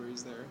and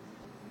robberies there.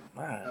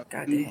 Wow,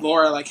 goddamn.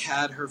 Laura like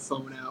had her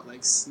phone out,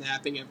 like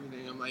snapping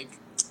everything. I'm like,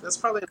 that's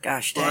probably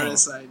the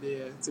smartest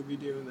idea to be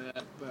doing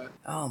that, but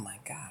oh my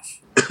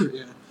gosh.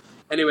 Yeah.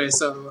 Anyway,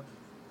 so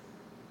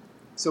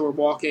we're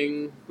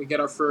walking, we get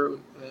our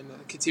fruit, and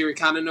Katiri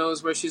kind of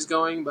knows where she's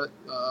going, but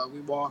we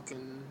walk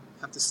and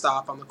have to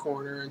stop on the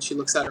corner, and she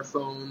looks at her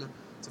phone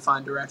to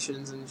find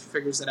directions, and she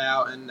figures it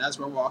out, and as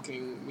we're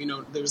walking, we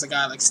know there was a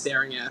guy, like,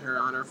 staring at her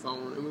on her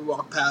phone, and we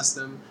walk past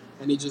him,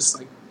 and he just,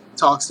 like,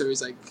 talks to her,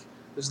 he's like,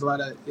 there's a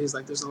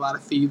lot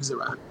of thieves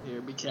around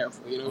here, be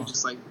careful, you know,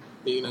 just, like,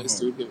 being a nice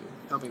dude,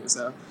 helping us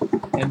out,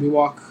 and we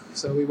walk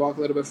a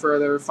little bit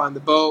further, find the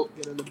boat,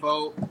 get in the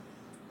boat,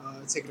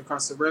 take it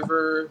across the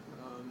river,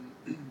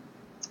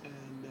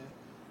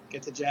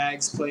 get to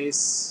Jag's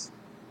place,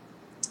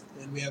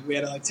 and we had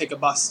to like take a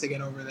bus to get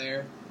over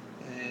there,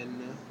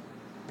 and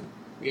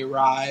we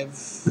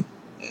arrive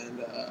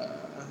and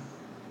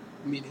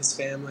meet his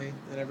family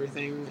and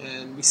everything,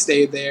 and we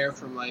stayed there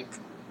from like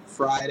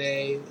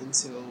Friday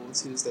until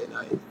Tuesday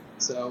night.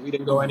 So we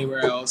didn't go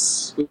anywhere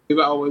else. We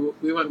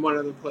went one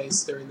other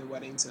place during the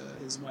wedding to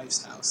his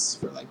wife's house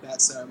for like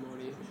that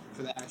ceremony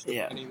for the actual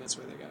wedding. That's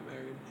where they got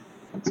married.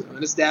 So, and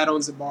his dad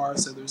owns a bar,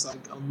 so there's like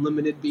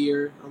unlimited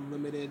beer,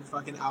 unlimited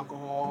fucking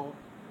alcohol.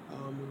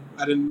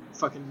 I didn't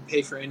fucking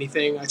pay for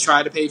anything. I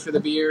tried to pay for the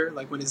beer,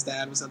 like when his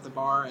dad was at the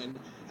bar, and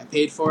I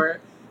paid for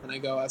it. And I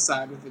go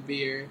outside with the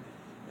beer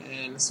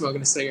and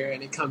smoking a cigarette,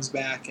 and he comes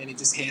back and he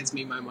just hands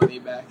me my money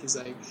back. He's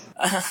like,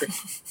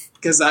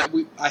 because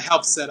I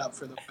helped set up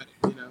for the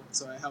wedding, you know,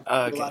 so I helped do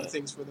a lot of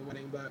things for the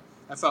wedding, but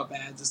I felt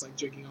bad just like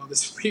drinking all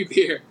this free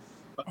beer.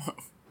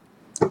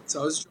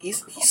 So I was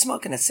he's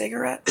smoking a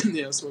cigarette?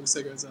 Yeah, I was smoking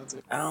cigarettes out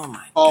too. Oh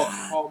my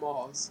god. Paul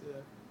Malls,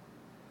 yeah.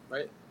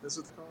 Right? That's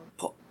what they're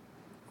called?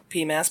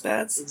 PMAS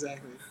pads?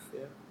 Exactly,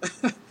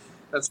 yeah.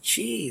 That's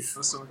jeez. I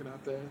was smoking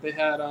out there. They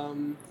had,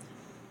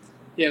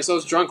 so I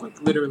was drunk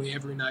like literally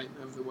every night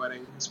of the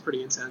wedding. It was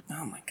pretty intense.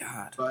 Oh my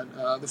god.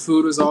 But the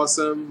food was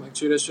awesome, like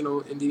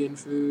traditional Indian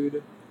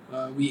food.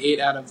 We ate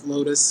out of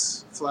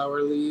lotus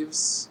flower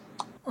leaves.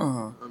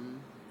 Uh-huh.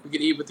 You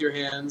could eat with your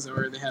hands,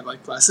 or they had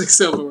like plastic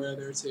silverware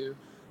there too.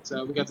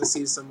 So we got to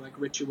see some like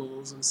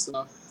rituals and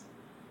stuff.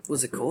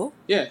 Was it cool?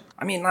 Yeah.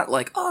 I mean, not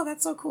like, oh,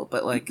 that's so cool,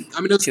 but like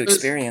to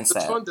experience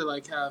that. It's fun to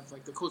like have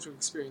like the cultural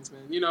experience,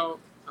 man. You know,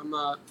 I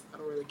don't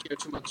really care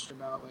too much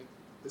about like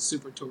the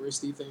super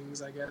touristy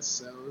things, I guess.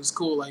 So it was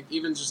cool, like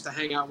even just to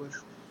hang out with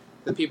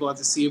the people at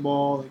the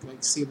Seaball,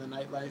 like see the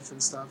nightlife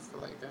and stuff.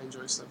 Like I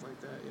enjoy stuff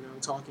like that, you know,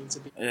 talking to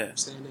people,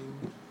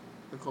 understanding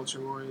the culture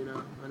more, you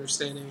know,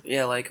 understanding.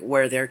 Yeah, like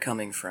where they're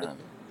coming from.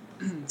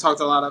 Talked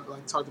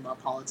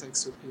about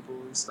politics with people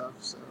and stuff.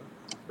 So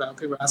about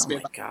people ask me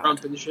about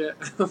Trump and shit,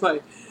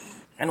 like,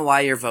 and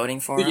why you're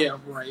voting for him. Yeah,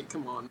 right.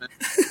 Come on, man.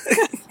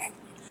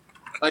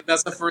 Like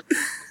that's the first thing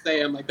I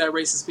say. I'm like that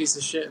racist piece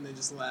of shit, and they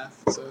just laugh.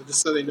 So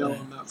just so they know,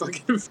 I'm not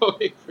fucking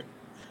voting for him.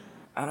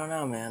 I don't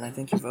know, man. I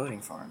think you're voting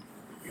for him.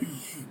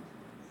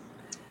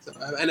 So,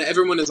 and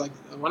everyone is like,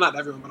 well, not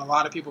everyone, but a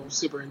lot of people are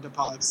super into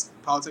politics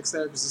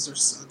there because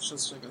it's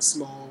just like a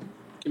small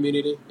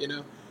community, you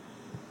know.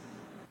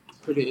 It's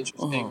pretty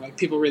interesting. Like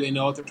people really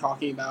know what they're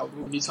talking about.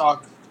 When you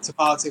talk to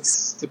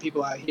politics to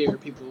people out here,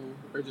 people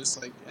are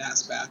just like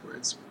ass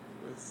backwards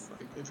with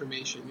like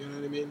information. You know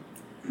what I mean?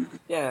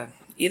 Yeah,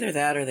 either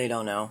that or they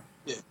don't know.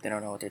 Yeah, they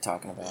don't know what they're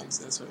talking about.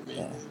 That's what I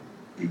mean.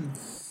 Yeah.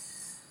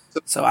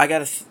 So I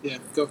gotta.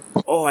 Go.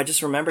 Oh, I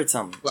just remembered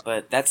something,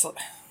 but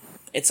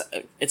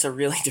it's a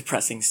really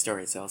depressing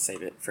story, so I'll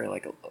save it for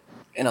like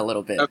in a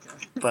little bit. Okay.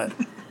 But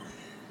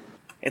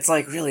it's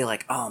like really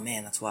like, oh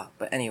man, that's wild.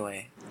 But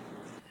anyway,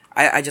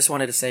 I just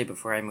wanted to say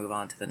before I move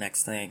on to the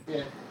next thing.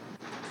 Yeah.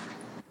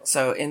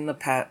 So in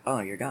the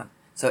you're gone.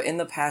 So in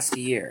the past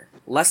year,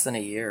 less than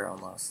a year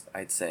almost,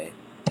 I'd say,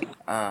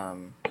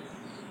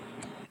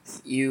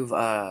 you've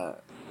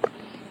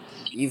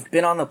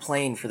been on the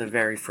plane for the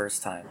very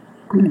first time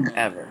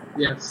ever.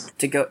 Yes.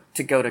 To go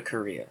to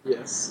Korea.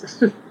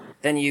 Yes.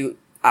 Then you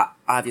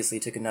obviously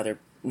took another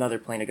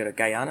plane to go to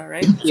Guyana,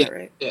 right? Is that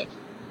right? Yeah.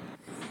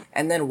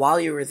 And then while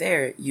you were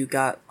there, you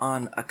got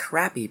on a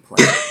crappy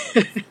plane.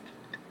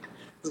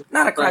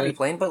 Not a crappy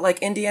plane, but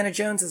like Indiana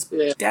Jones's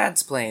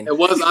dad's plane. It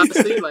was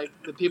honestly like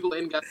the people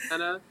in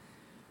Guyana.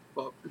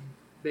 Well,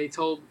 they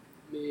told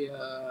me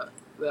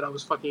that I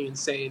was fucking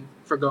insane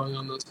for going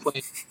on those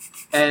planes,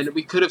 and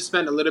we could have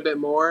spent a little bit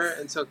more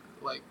and took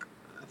like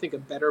I think a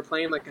better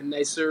plane, like a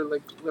nicer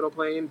like little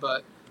plane,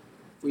 but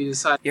we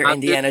decided. You're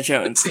Indiana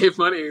Jones. Save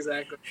money,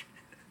 exactly.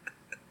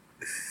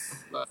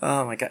 But,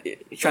 oh my god!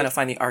 You're trying to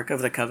find the Ark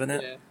of the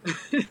Covenant.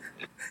 Yeah.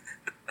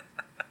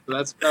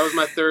 That was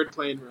my third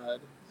plane ride.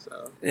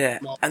 So yeah,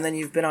 and then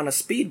you've been on a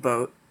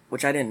speedboat,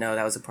 which I didn't know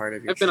that was a part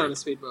of your. I've been on a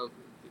speedboat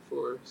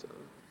before, so.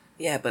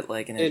 Yeah, but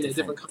like in a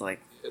different country. Like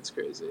it's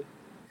crazy.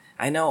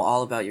 I know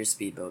all about your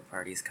speedboat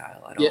parties,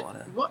 Kyle. I don't want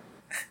to. What?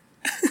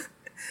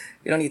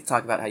 You don't need to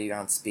talk about how you're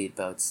on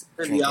speedboats.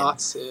 And drinking.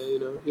 Yachts,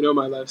 yeah, you know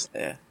my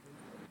lifestyle.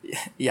 Yeah,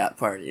 yacht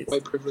parties.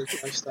 White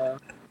privilege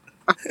lifestyle.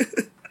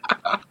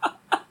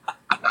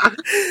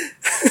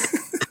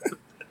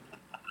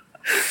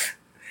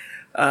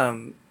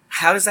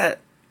 How does that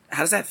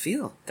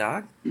feel,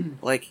 dog?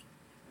 Like,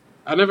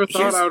 I never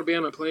thought I would be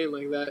on a plane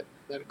like that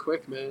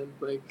quick, man.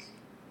 Like,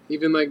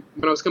 even like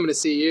when I was coming to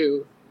see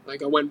you,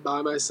 like I went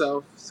by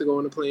myself to go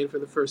on a plane for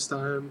the first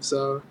time.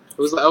 So it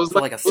was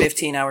like a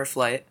 15-hour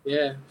flight.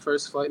 Yeah,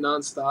 first flight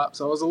nonstop.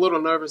 So I was a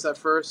little nervous at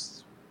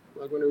first,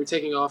 like when we were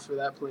taking off for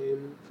that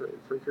plane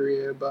for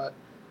Korea. But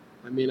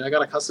I mean, I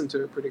got accustomed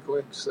to it pretty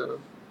quick. So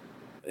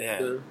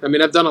yeah. I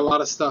mean, I've done a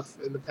lot of stuff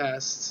in the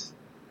past.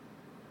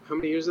 How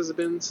many years has it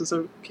been since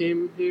I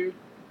came here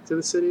to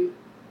the city?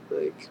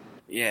 Like,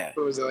 yeah.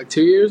 What was it, like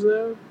 2 years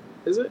now?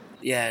 Is it?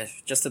 Yeah,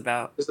 just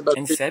about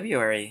in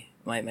February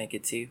might make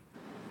it 2.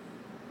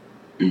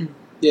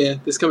 Yeah,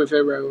 this coming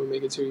February will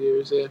make it 2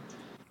 years, yeah.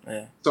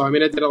 Yeah. So, I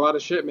mean, I did a lot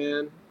of shit,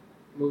 man.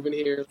 Moving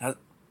here,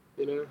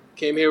 you know,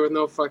 came here with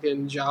no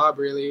fucking job,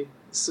 really.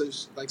 So,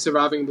 like,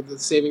 surviving with the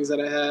savings that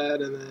I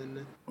had, and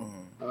then,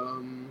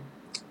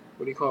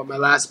 what do you call it? My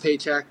last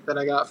paycheck that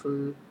I got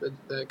from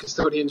the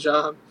custodian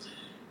job,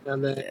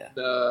 and then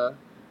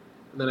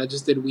I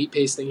just did wheat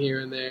pasting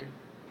here and there.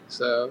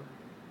 So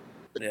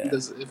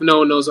if no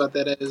one knows what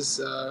that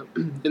is,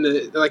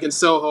 in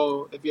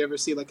Soho, if you ever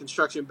see like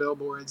construction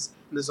billboards,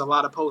 and there's a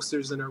lot of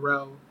posters in a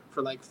row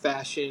for like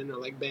fashion or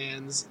like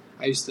bands.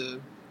 I used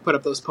to put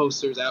up those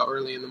posters out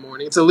early in the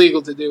morning. It's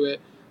illegal to do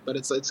it, but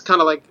it's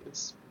kind of like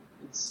it's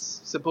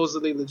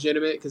supposedly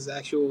legitimate because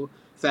actual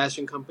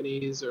fashion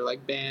companies or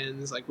like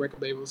bands, like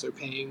record labels, are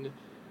paying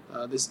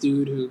this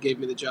dude who gave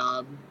me the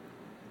job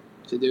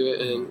to do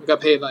it, and we got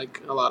paid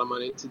like a lot of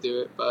money to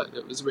do it, but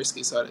it was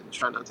risky, so I didn't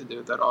try not to do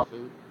it that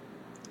often.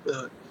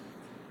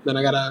 Then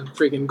I got a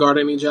freaking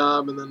gardening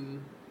job, and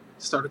then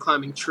started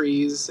climbing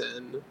trees,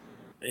 and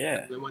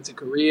then went to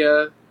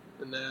Korea,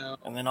 and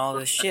then all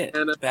this shit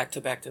back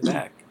to back to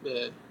back.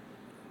 Yeah.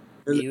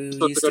 You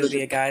used to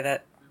be a guy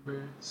that.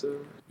 So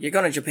you're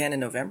going to Japan in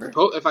November?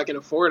 If I can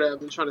afford it, I've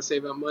been trying to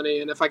save up money,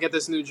 and if I get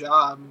this new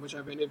job, which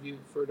I've interviewed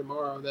for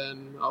tomorrow,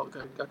 then I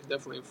can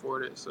definitely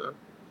afford it. So.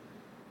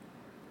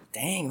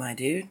 Dang, my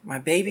dude, my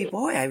baby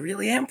boy, I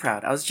really am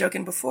proud. I was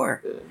joking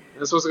before. Yeah.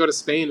 I'm supposed to go to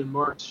Spain in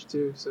March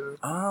too. So.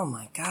 Oh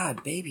my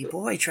god, baby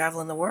boy,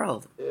 traveling the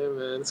world. Yeah,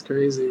 man, it's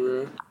crazy,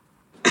 bro.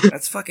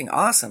 That's fucking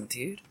awesome,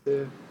 dude.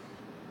 Yeah.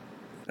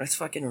 That's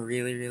fucking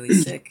really, really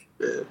sick.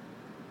 Yeah.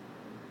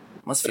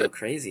 Must feel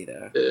crazy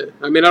though. Yeah.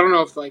 I mean, I don't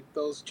know if like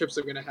those trips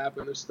are gonna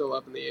happen. They're still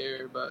up in the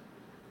air, but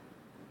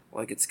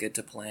like it's good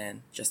to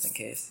plan just in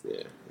case.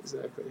 Yeah,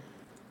 exactly.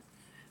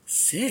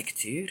 Sick,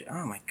 dude.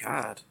 Oh my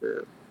god. Yeah.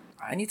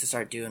 I need to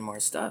start doing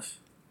more stuff.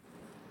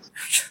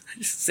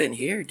 Just sitting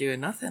here doing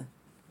nothing.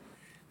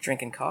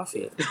 Drinking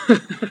coffee.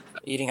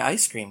 Eating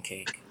ice cream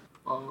cake.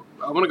 Well,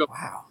 I want to go.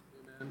 Wow.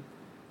 Man.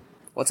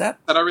 What's that?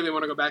 I don't really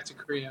want to go back to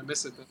Korea. I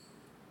miss it though.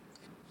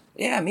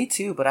 Yeah, me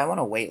too, but I want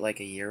to wait like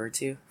a year or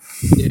two.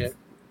 Yeah.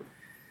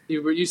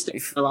 You stayed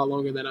a lot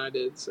longer than I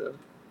did, so.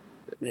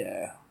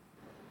 Yeah.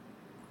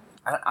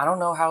 I don't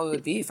know how it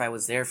would be if I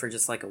was there for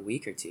just like a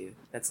week or two.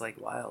 That's like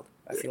wild.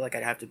 I feel like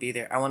I'd have to be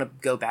there. I want to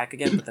go back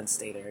again, but then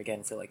stay there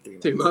again for like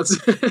 3 months.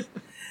 3 months.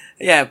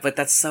 Yeah, but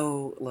that's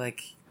so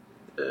like.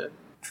 Yeah.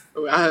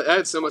 I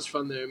had so much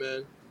fun there,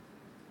 man.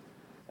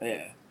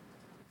 Yeah,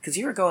 because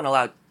you were going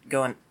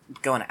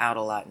out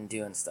a lot and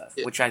doing stuff,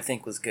 which I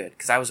think was good.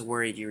 Because I was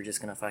worried you were just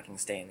gonna fucking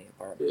stay in the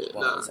apartment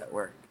while I was at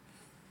work.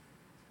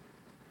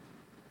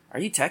 Are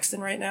you texting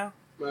right now?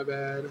 My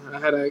bad.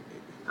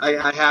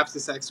 I have to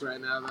text right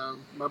now though.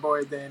 My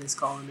boy Danny's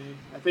calling me.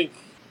 I think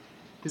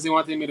because he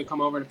wanted me to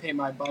come over to paint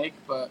my bike,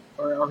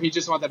 or he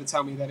just wanted to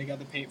tell me that he got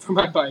the paint for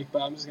my bike.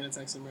 But I'm just gonna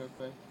text him real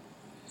quick.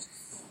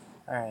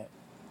 All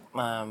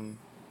right.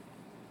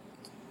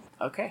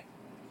 Okay.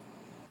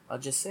 I'll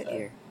just sit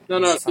here.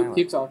 No,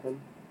 keep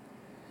talking.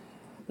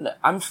 No,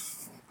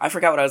 I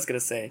forgot what I was gonna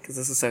say because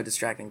this is so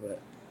distracting.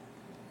 But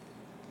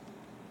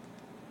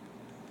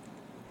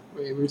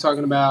wait, we were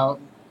talking about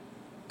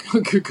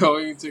going to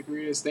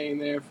Korea, staying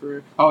there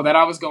for. Oh, that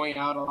I was going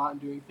out a lot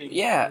and doing things.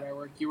 Yeah. At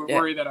work. You were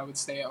worried that I would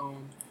stay at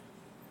home.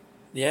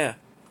 Yeah.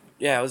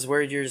 Yeah, I was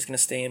worried you were just gonna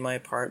stay in my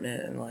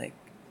apartment and like,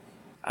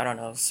 I don't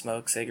know,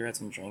 smoke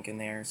cigarettes and drink in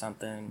there or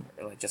something,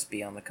 or like just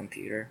be on the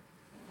computer.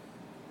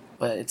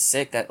 But it's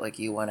sick that like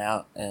you went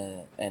out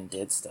and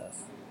did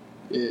stuff.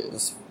 Yeah. It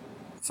was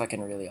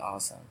fucking really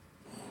awesome.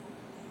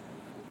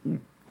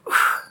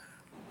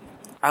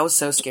 I was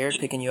so scared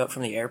picking you up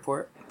from the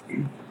airport.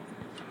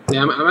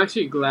 Yeah, I'm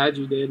actually glad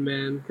you did,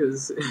 man,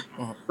 because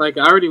like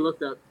I already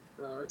looked up,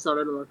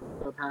 started to look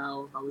up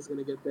how I was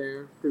gonna get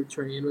there through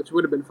train, which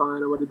would have been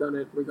fine. I would have done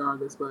it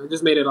regardless, but it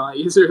just made it a lot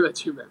easier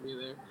that you met me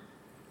there.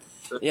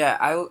 So.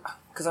 Yeah,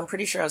 because I'm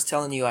pretty sure I was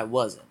telling you I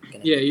wasn't.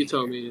 Yeah, you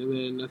told me, and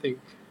then I think.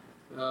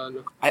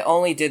 No. I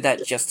only did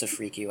that just to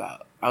freak you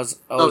out. I was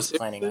always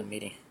planning on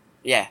meeting.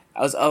 Yeah, I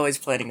was always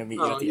planning to meet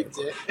you at the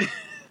airport.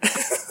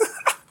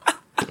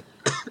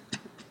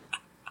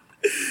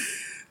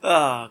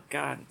 Oh,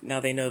 God. Now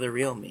they know the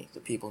real me.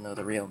 The people know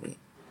the real me.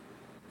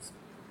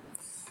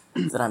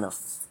 That I'm a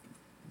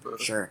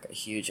jerk, a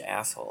huge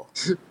asshole.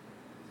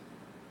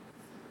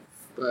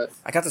 But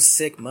I got the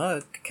sick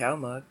mug, cacao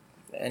mug.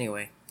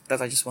 Anyway,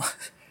 I just want...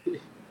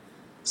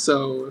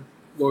 So,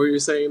 what were you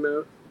saying,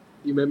 though?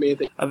 You met me at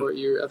the airport.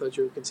 I thought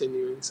you were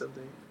continuing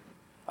something.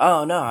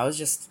 Oh, no, I was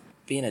just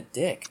being a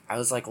dick. I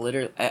was like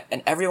literally...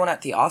 And everyone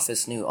at the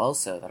office knew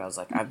also that I was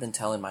like, I've been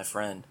telling my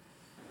friend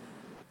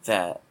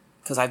that...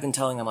 Because I've been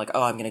telling them, like,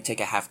 oh, I'm going to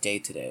take a half day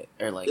today.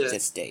 Or, like,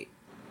 this date.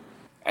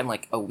 And,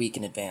 like, a week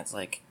in advance.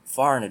 Like,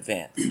 far in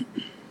advance.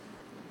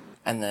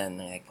 And then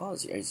they're like, oh,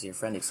 is your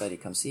friend excited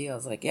to come see you? I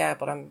was like, yeah,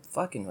 but I'm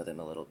fucking with him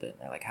a little bit. And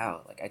they're like,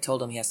 how? Like, I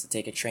told him he has to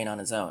take a train on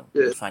his own.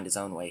 And find his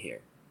own way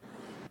here.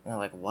 And they're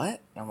like,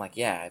 what? And I'm like,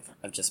 yeah,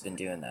 I've just been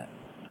doing that.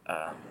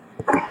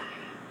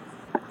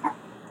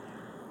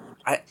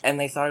 And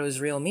they thought it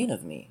was real mean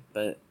of me.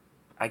 But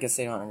I guess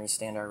they don't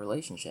understand our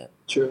relationship.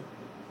 True.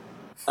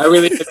 I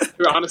really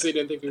honestly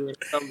didn't think you were going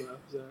to come, though.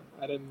 So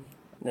I didn't...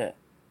 Yeah.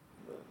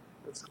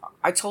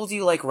 I told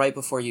you, like, right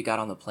before you got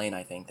on the plane,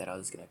 I think, that I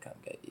was going to come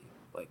get you.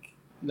 Like...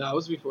 No, it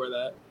was before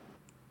that.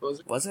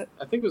 Was it?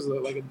 I think it was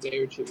like a day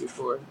or two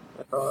before.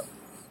 I thought.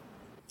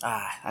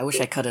 I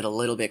wish I cut it a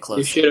little bit closer.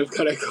 You should have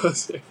cut it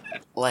closer.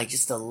 Like,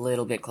 just a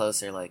little bit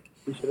closer, like...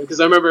 Because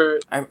I remember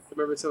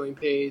telling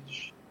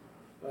Paige,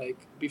 like,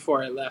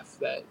 before I left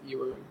that you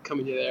were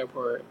coming to the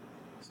airport.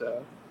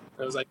 So,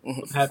 I was like,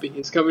 I'm happy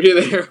he's coming to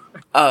the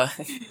airport.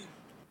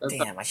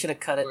 Damn, I should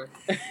have cut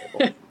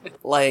it.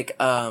 Like,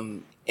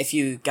 if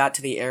you got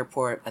to the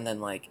airport and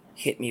then, like,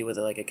 hit me with,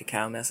 like, a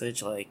cacao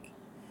message, like,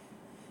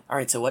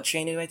 alright, so what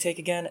train do I take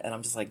again? And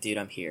I'm just like, dude,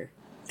 I'm here.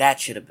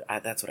 That's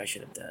what I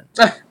should have done.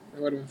 That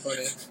would have been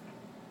funny.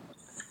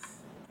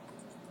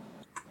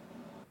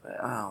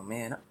 Oh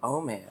man.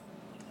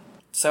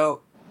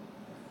 So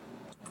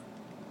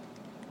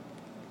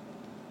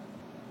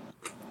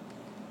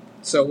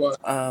what?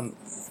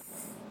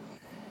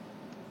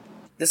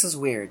 This is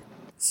weird.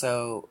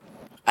 So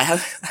I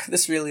have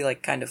this really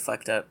like kind of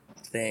fucked up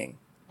thing.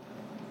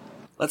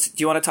 Do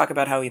you want to talk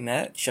about how we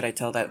met? Should I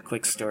tell that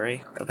quick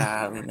story about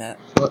how we met?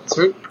 What?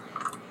 Are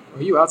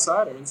you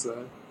outside or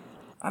inside?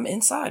 I'm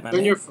inside, man.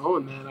 Turn your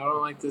phone, man. I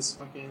don't like this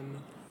fucking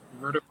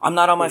vertical. I'm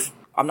not on my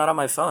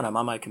phone. I'm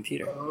on my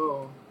computer.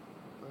 Oh.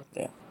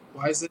 Yeah.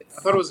 Why is it?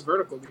 I thought it was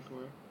vertical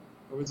before.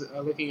 Or was it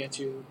looking at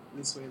you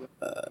this way?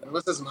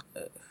 Unless it's my...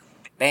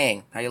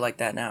 Bang. How you like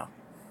that now?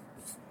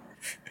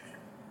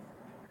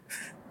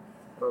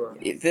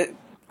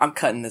 I'm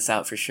cutting this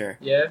out for sure.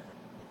 Yeah?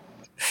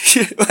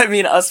 I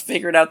mean, us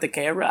figuring out the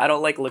camera. I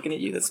don't like looking at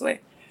you this way.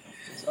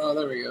 Oh,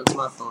 there we go. It's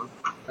my phone.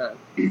 Right.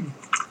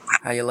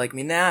 How you like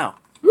me now?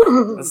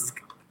 I'm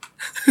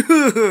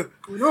an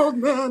old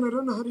man. I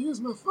don't know how to use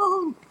my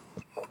phone.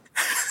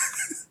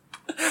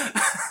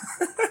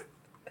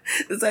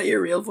 Is that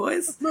your real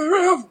voice? My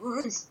real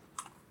voice.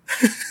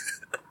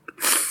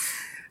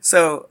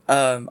 So,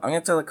 I'm going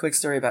to tell a quick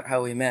story about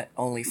how we met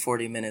only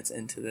 40 minutes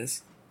into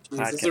this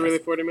podcast. Is it really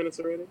 40 minutes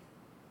already?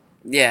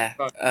 Yeah,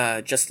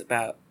 just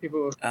about.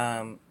 People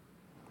don't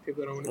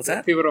want What's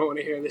that? People don't want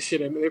to hear this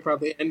shit. I mean, they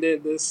probably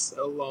ended this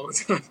a long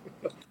time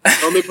ago.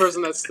 The only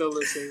person that's still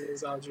listening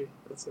is Audrey.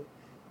 That's it.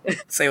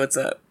 Say what's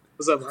up.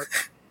 What's up,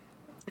 Mark?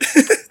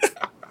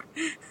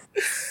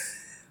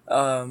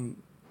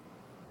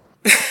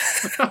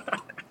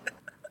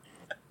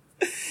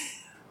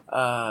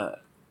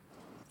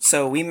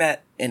 So we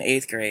met in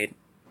 8th grade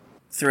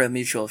through a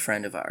mutual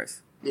friend of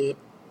ours. Yeah.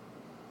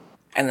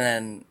 And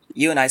then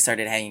you and I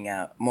started hanging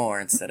out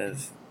more instead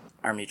of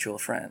our mutual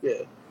friend.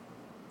 Yeah.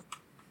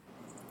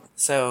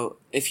 So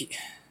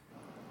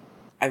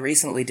I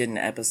recently did an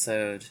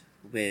episode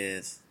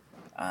with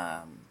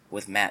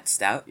Matt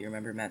Stout. You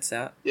remember Matt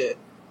Stout? Yeah.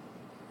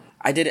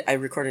 I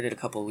recorded it a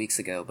couple of weeks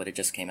ago, but it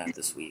just came out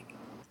this past week.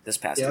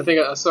 Yeah, I think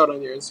I saw it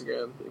on your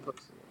Instagram. You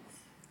posted it.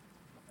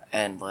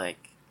 And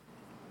like,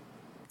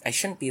 I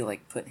shouldn't be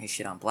like putting his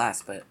shit on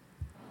blast, but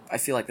I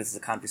feel like this is a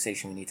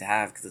conversation we need to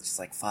have because it's just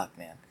like, fuck,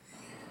 man.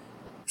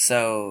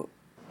 So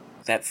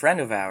that friend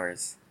of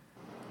ours,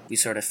 we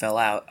sort of fell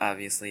out,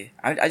 obviously.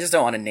 I just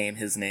don't want to name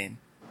his name.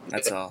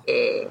 That's all.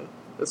 Yeah.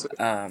 That's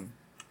okay.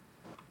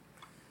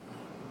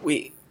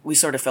 We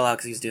sort of fell out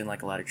because he was doing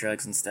like a lot of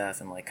drugs and stuff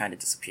and like kind of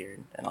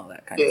disappeared and all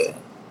that kind of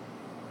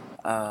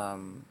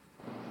thing.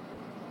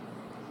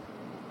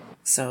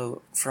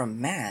 So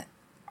from Matt,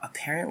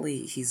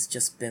 apparently he's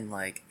just been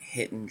like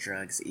hitting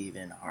drugs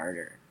even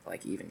harder,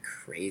 like even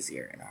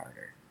crazier and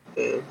harder.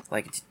 Yeah.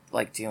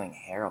 Like doing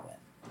heroin.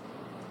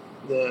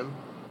 Damn.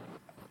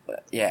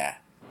 But yeah.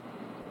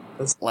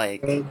 That's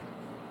like, bad.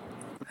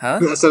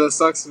 huh? So that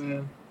sucks,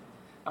 man.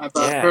 I've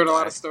Yeah, heard a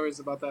lot of stories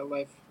about that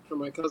life from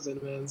my cousin,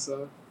 man.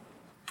 So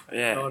I know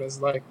Yeah. what it's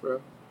like,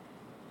 bro.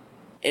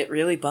 It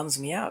really bums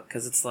me out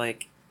because it's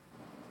like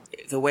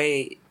the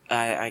way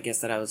I guess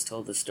that I was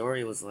told the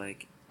story was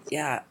like,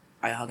 yeah,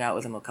 I hung out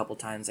with him a couple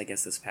times, I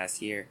guess, this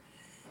past year,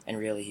 and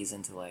really he's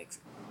into like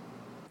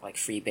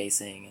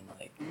freebasing and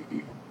like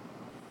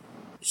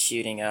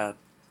shooting up,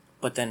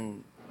 but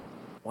then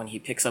when he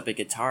picks up a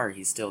guitar,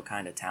 he's still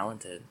kind of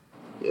talented.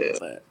 Yeah.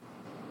 But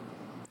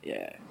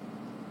yeah,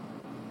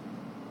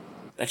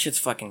 that shit's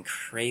fucking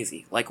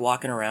crazy. Like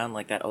walking around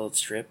like that old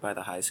strip by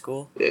the high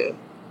school, Yeah.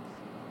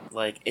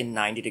 like in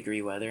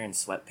 90-degree weather in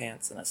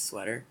sweatpants and a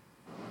sweater.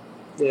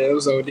 Yeah, it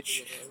was OD.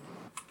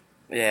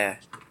 Yeah.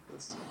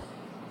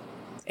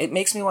 It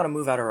makes me want to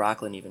move out of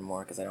Rockland even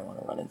more because I don't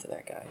want to run into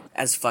that guy.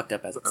 As fucked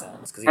up as it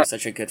sounds, because he was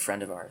such a good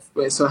friend of ours.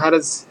 Wait, so how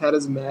does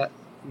Matt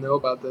know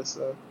about this?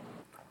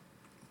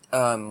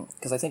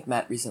 Because I think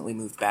Matt recently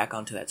moved back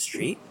onto that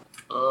street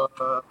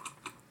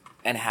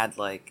and had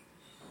like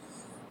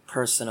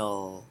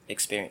personal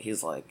experience. He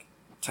was like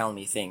telling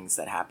me things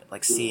that happened,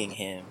 like seeing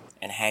him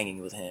and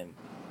hanging with him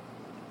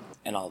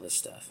and all this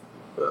stuff.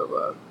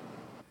 Wow.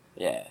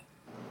 Yeah.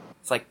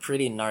 It's like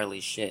pretty gnarly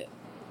shit.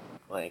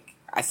 Like,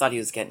 I thought he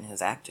was getting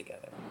his act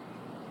together.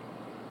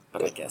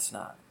 But I guess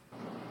not.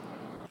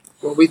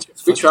 Well, we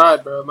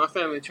tried, bro. My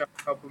family tried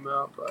to help him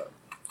out, but...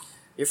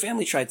 Your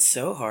family tried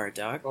so hard,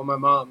 dog. Well, my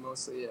mom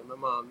mostly, yeah. My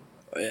mom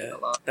did Yeah, a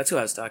lot. that's who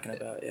I was talking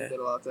about, yeah. Did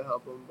a lot to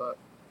help him, but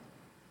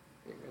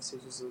I guess he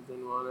just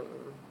didn't want it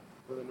or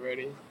wasn't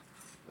ready.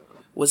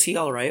 Was he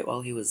all right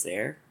while he was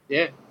there?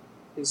 Yeah,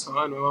 he was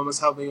fine. My mom was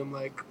helping him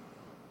like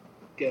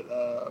get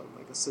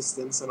like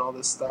assistance and all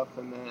this stuff,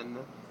 and then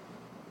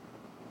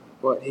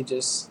he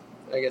just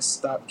I guess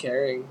stopped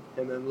caring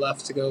and then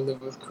left to go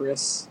live with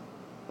Chris.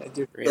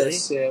 Really?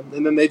 Chris, yeah.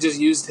 And then they just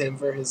used him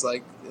for his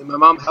like. And my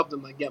mom helped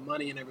him like get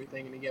money and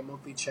everything, and to get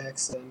monthly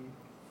checks and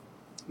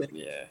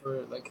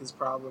for like his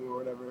problem or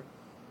whatever,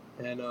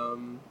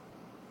 and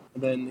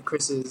then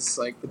Chris's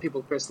like the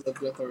people Chris lived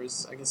with, or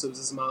I guess it was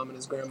his mom and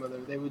his grandmother.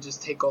 They would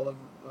just take all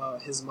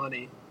of his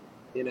money,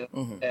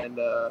 and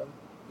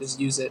just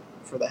use it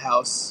for the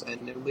house,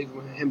 and it would leave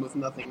him with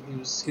nothing. He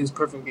was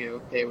perfectly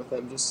okay with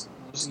them just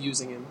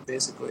using him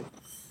basically.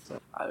 So,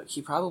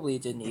 he probably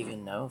didn't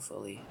even know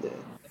fully. yeah.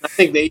 I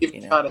think they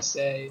even try to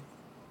say.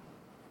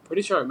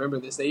 Pretty sure I remember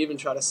this. They even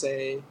try to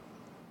say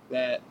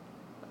that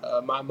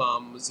my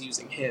mom was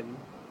using him,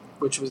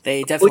 which was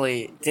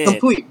definitely did.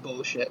 Complete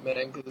bullshit,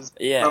 man. Because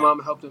my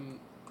mom helped him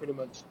pretty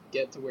much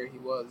get to where he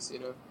was,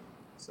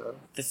 So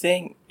the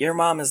thing, your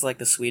mom is like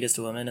the sweetest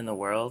woman in the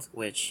world,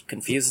 which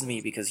confuses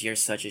me because you're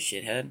such a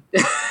shithead.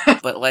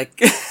 But like,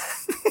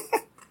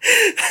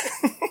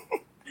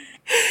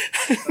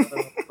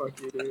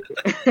 fuck you, dude.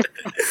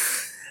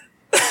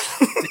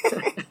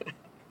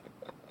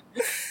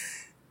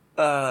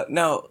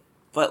 No,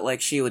 but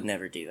like she would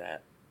never do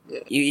that.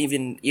 Yeah.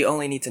 You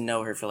only need to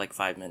know her for like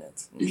 5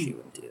 minutes, and she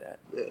wouldn't do that.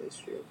 Yeah, it's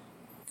true.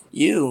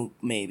 You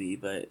maybe,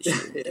 but she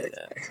wouldn't do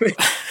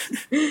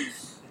that.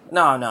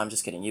 No, I'm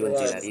just kidding. You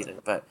wouldn't do that either.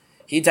 But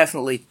he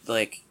definitely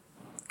like,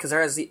 because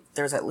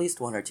there's at least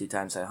 1 or 2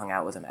 times I hung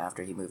out with him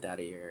after he moved out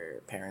of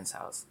your parents'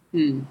 house,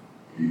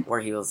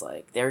 where he was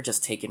like, they were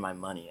just taking my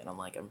money, and I'm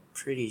like, I'm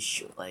pretty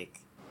sure,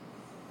 like,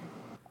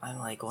 I'm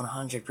like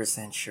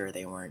 100% sure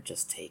they weren't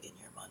just taking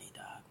your money,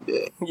 dog.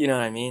 Yeah. You know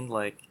what I mean?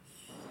 Like,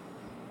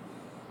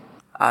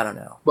 I don't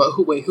know. But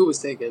who was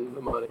taking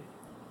the money?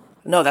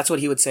 No, that's what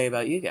he would say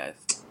about you guys.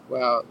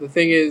 Wow. The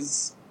thing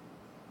is,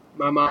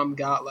 my mom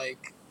got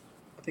like,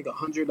 I think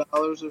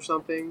 $100 or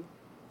something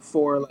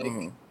for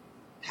like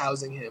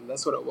housing him.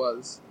 That's what it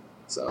was.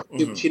 So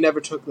she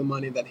never took the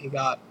money that he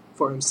got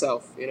for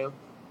himself. I think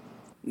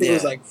it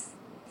was like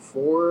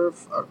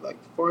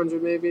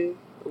 400 maybe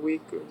a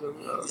week or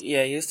something.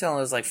 Yeah, he was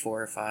telling us like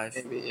 4 or 5.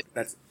 Maybe.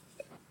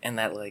 And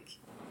that like,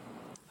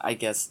 I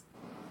guess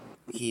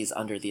he's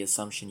under the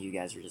assumption you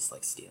guys are just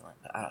like stealing.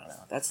 I don't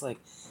know. That's like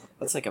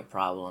a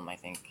problem. I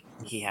think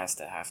he have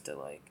to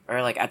like,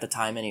 or like at the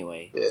time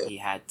anyway, he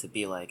had to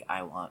be like,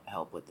 I want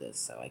help with this,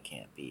 so I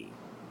can't be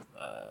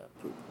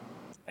poop.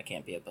 I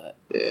can't be a butt.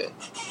 Yeah.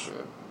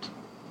 Sure.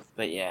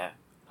 But yeah,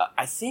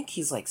 I think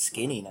he's like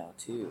skinny now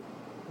too.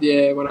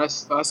 Yeah, when I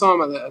saw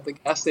him at the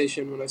gas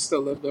station when I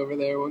still lived over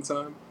there one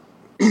time,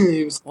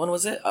 he was. When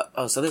was it?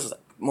 So this was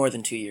more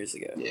than 2 years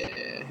ago. Yeah,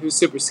 he was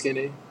super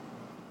skinny.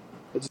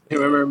 I just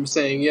remember him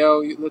saying,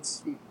 "Yo,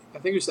 let's." I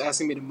think he was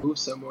asking me to move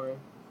somewhere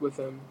with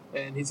him,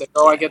 and he's like,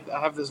 "Oh, I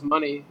have this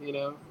money,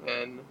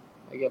 and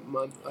I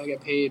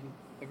get paid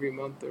every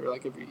month or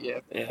like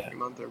every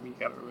month or week.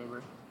 I don't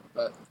remember,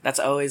 but that's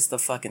always the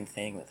fucking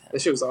thing with him.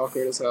 That shit was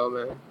awkward as hell,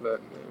 man.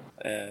 But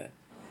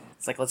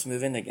it's like, let's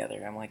move in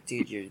together. I'm like,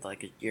 dude, you're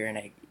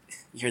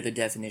the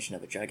definition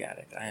of a drug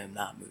addict. I am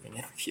not moving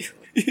in with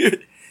you.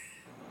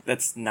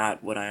 That's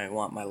not what I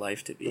want my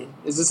life to be.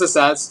 Is this a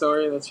sad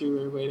story that you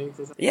were waiting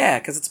to say? Yeah,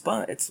 because it's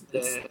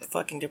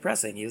fucking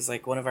depressing. He was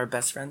like one of our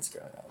best friends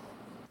growing up,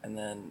 and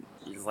then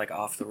he's like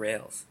off the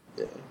rails.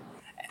 Yeah.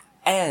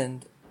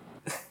 And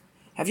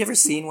have you ever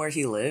seen where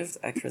he lived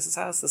at Chris's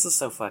house? This is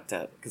so fucked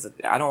up because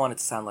I don't want it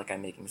to sound like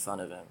I'm making fun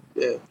of him.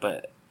 Yeah.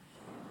 But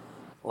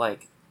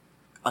like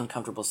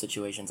uncomfortable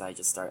situations, I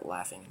just start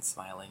laughing and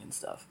smiling and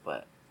stuff.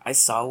 But I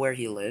saw where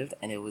he lived,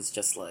 and it was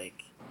just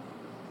like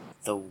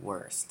the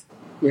worst.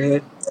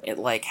 Really? It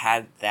like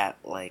had that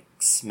like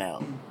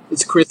smell.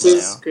 It's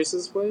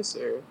Chris's place,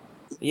 or?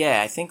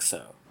 Yeah, I think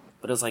so.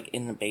 But it was like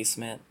in the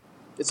basement.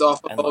 It's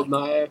off of Old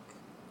Nyack.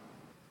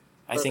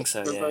 I think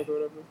so. Yeah. Or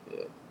whatever.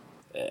 Yeah.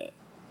 Yeah.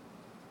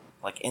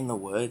 Like in the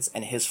woods,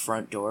 and his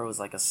front door was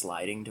like a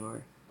sliding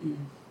door.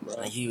 Right.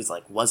 And he was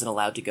like wasn't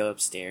allowed to go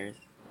upstairs.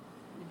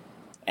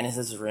 And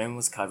his room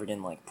was covered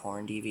in like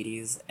porn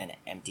DVDs and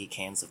empty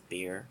cans of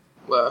beer.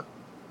 Wow.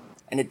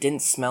 And it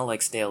didn't smell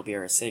like stale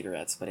beer or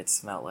cigarettes, but it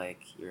smelled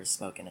like you were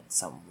smoking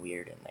something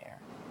weird in there.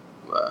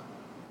 Wow.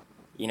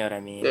 You know what I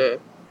mean? Yeah.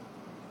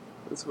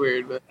 It's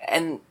weird,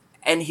 man.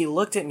 And he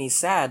looked at me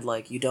sad,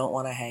 like, you don't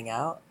want to hang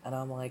out? And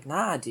I'm like,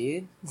 nah,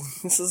 dude.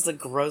 This is the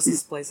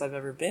grossest place I've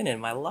ever been in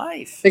my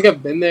life. I think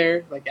I've been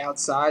there, like,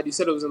 outside. You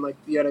said it was in, like,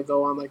 you had to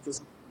go on, like,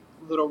 this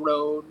little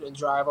road and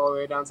drive all the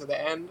way down to the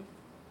end.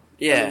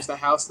 Yeah. And there's the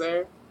house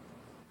there.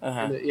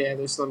 Uh-huh.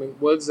 There's some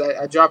woods.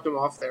 I dropped him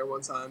off there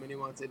one time, and he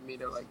wanted me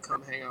to, like,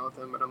 come hang out with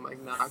him. But I'm like,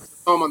 nah. I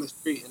saw him on the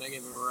street, and I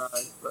gave him a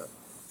ride. But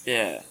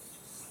yeah.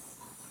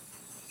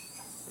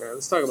 All right,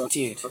 let's talk about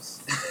dude.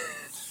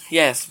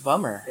 Yes,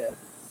 bummer. Yeah.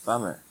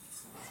 Bummer.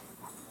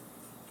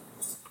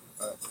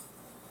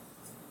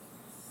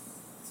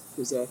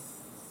 Who's that?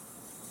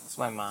 It's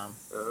my mom.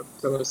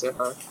 Someone say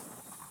hi.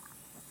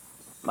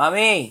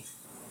 Mommy!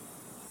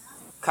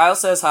 Kyle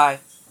says hi.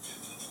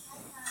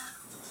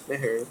 I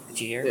heard. Did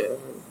you hear?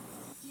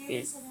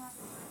 Yeah.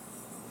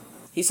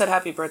 He said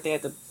happy birthday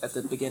at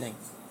the beginning.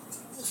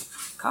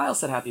 Kyle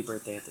said happy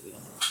birthday at the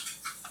beginning.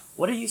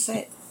 What did you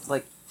say?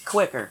 Like,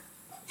 quicker.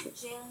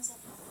 Jalen said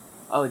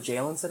Oh,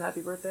 Jalen said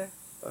happy birthday?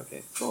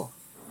 Okay, cool.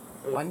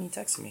 Why didn't you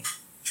text me?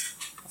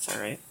 That's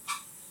alright.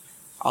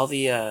 All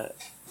the,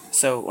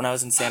 so when I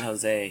was in San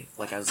Jose,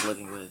 like, I was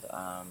living with,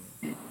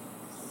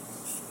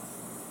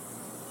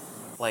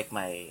 like,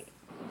 my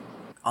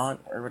aunt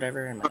or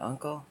whatever and my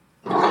uncle.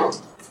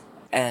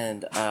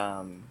 And,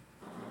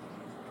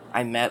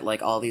 I met,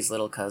 like, all these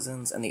little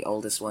cousins, and the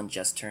oldest one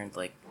just turned,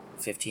 like,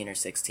 15 or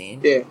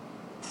 16. Yeah.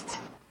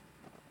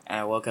 And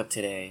I woke up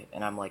today,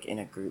 and I'm, like, in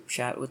a group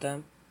chat with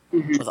them,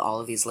 Mm-hmm. with all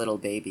of these little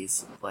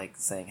babies, like,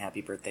 saying happy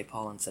birthday,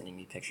 Paul, and sending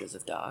me pictures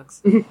of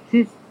dogs.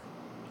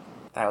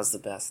 That was the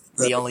best.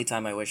 The only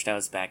time I wished I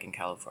was back in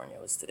California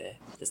was today.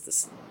 Just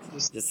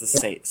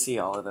to see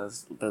all of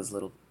those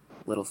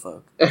little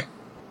folk.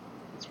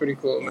 It's pretty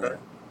cool, man.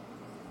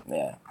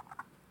 Yeah.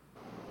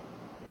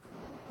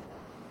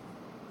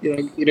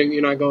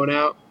 You're not going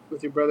out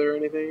with your brother or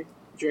anything?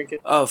 Drinking?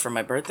 Oh, for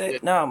my birthday? Yeah.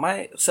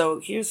 No,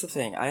 so here's the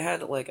thing. I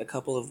had, like, a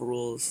couple of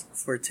rules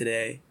for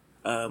today,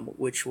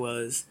 which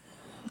was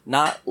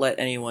not let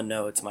anyone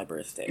know it's my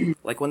birthday.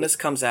 Like, when this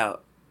comes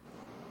out,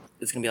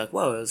 it's gonna be like,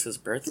 whoa, it was his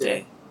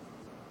birthday. Yeah.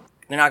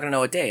 They're not gonna know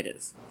what day it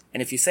is.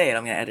 And if you say it,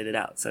 I'm gonna edit it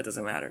out, so it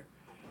doesn't matter.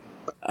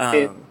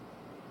 Done.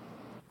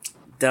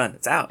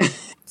 It's out.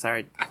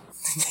 Sorry.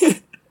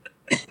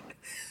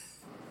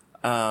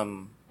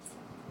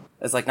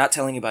 It's like not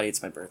telling anybody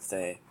it's my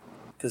birthday,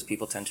 because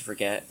people tend to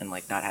forget and,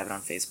 like, not have it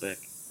on Facebook.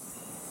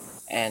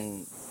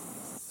 And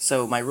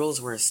so my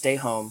rules were stay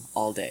home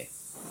all day.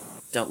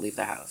 Don't leave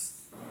the house.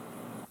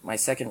 My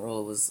second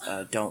rule was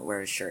don't wear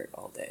a shirt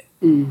all day.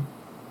 Mm.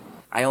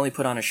 I only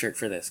put on a shirt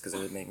for this because it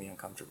would make me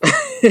uncomfortable.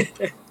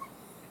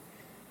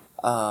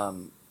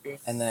 And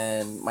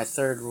then my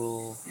third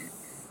rule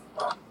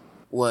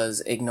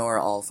was ignore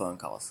all phone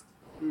calls.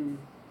 Mm.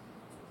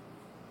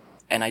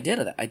 And I did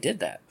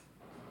that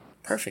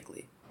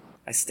perfectly.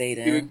 I stayed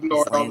in. You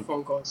ignored all the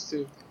phone calls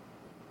too.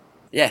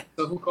 Yeah.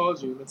 So who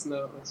called you? Let's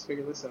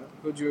figure this out.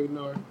 Who'd you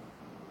ignore?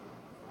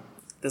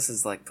 This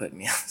is, like, putting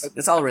me off.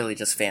 It's all really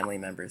just family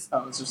members.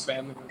 Oh, it's just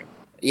family.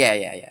 Yeah.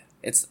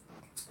 It's,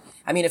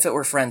 I mean, if it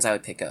were friends, I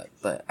would pick up.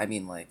 But, I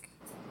mean, like,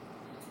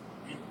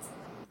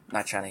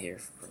 not trying to hear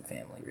from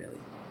family, really.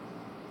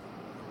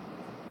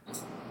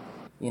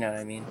 You know what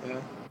I mean? Yeah.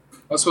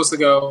 I was supposed to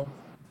go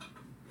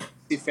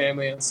see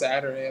family on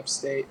Saturday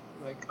upstate.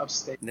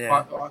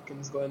 Yeah.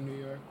 Watkins Glen, New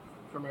York,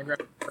 for my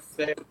grandma's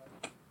birthday.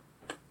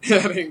 I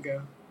didn't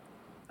go.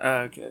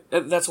 Okay.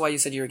 That's why you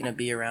said you were going to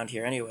be around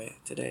here anyway,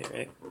 today,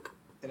 right?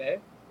 Today?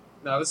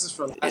 No, this is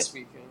for last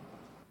weekend.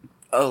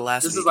 Oh,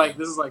 last This weekend.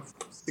 is like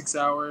 6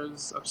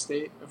 hours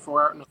upstate, or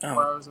 4 hours, no,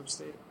 4 hours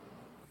upstate.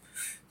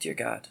 Dear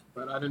God.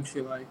 But I didn't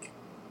feel like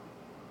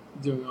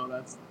doing all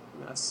that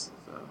mess,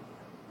 so.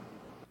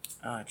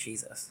 Oh,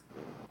 Jesus.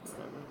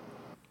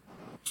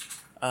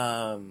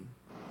 Whatever.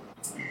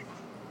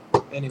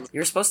 Anyway.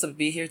 You were supposed to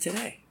be here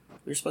today.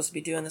 We were supposed to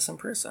be doing this in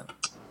person.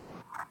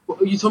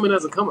 Well, you told me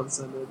not to come on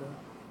Sunday, though.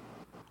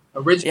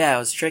 Originally. Yeah, I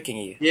was tricking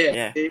you.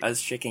 Yeah. I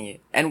was tricking you.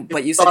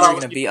 But you said you were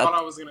going to be I up. thought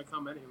I was going to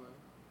come anyway.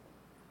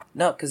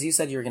 No, because you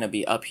said you were going to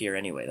be up here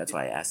anyway. That's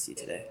why I asked you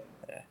today.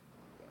 Yeah.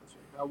 Gotcha.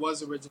 I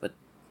was originally. But-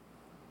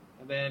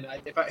 And then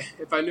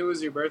if I knew it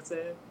was your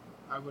birthday,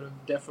 I would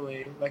have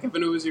definitely, like, if I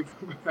knew it was your,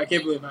 I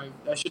can't believe I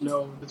should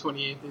know the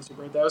 28th is your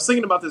birthday. I was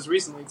thinking about this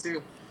recently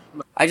too.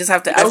 I just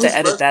have to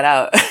edit that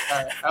out.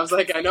 I was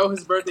like, I know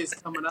his birthday's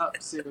coming up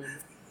soon,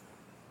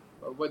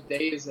 but what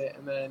day is it?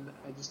 And then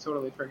I just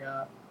totally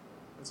forgot.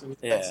 That's when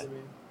he texted me.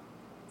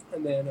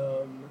 And then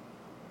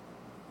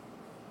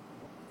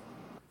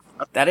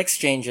That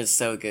exchange is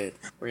so good.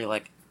 Where you're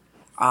like,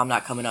 oh, I'm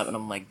not coming up, and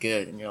I'm like,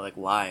 good, and you're like,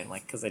 why? And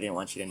like, because I didn't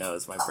want you to know it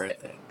was my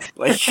birthday.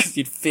 Like,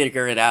 you'd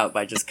figure it out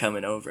by just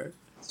coming over.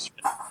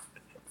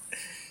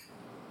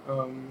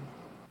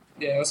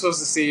 Yeah, I was supposed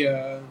to see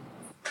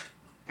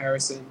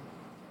Harrison.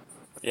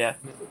 Yeah.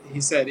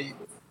 He said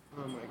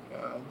oh my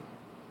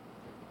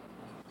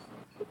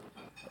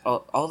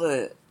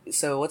god.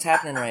 So what's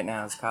happening right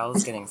now is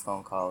Kyle's getting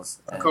phone calls.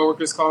 Our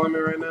coworker's calling me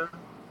right now.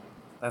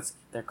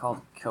 They're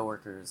called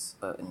coworkers,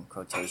 but in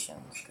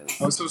quotations.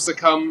 Cause I was supposed to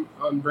come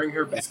and bring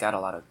her back. he's got a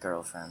lot of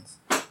girlfriends.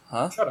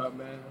 Huh? Shut up,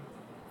 man.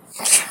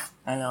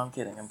 I know, I'm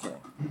kidding.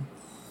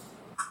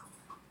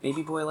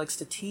 Baby boy likes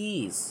to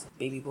tease.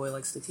 I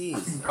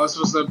was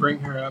supposed to bring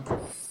her up.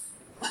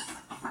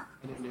 I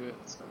didn't do it,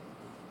 so.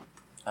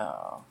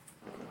 Oh.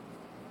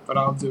 But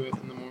I'll do it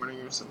in the morning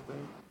or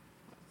something.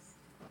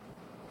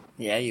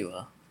 Yeah, you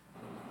will.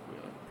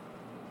 Yeah.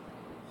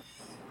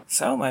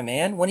 So, my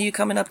man, when are you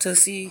coming up to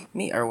see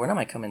me? Or when am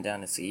I coming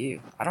down to see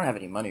you? I don't have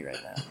any money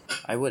right now.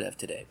 I would have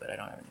today, but I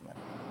don't have any money.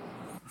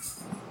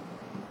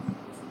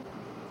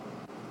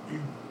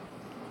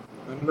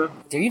 I don't know.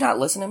 Do you not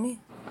listen to me?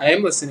 I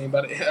am listening,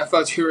 but I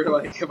thought you were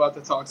like about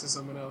to talk to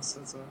someone else.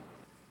 That's all.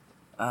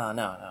 Oh,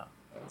 no.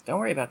 Don't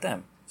worry about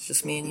them. It's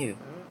just me and you.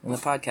 Alright. in the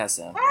podcast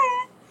zone.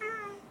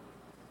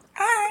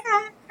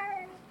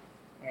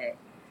 Alright.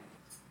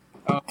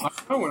 I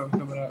don't know when I'm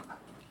coming up.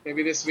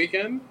 Maybe this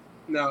weekend?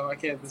 No, I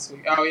can't this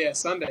week. Oh, yeah,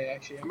 Sunday,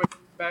 actually. I might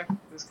come back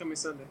this coming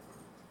Sunday.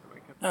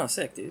 Oh,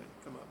 sick, dude.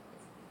 Come up.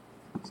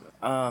 So,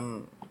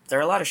 there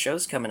are a lot of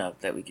shows coming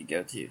up that we could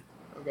go to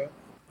okay.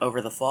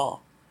 over the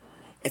fall.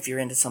 If you're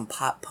into some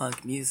pop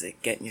punk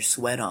music, getting your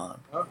sweat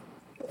on. Oh.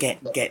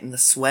 Getting the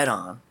sweat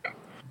on.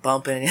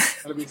 Bumping.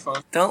 That'll be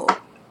fun.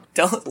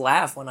 Don't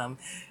laugh when I'm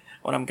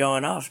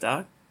going off,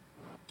 dog.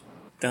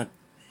 Don't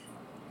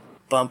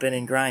bump in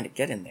and grind it.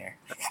 Get in there.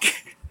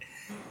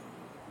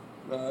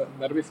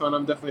 That'll be fun.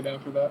 I'm definitely down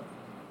for that.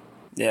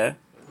 Yeah.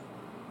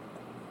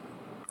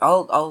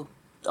 I'll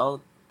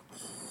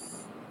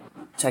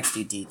text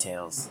you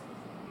details.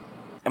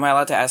 Am I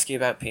allowed to ask you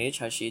about Paige?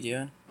 How's she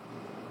doing?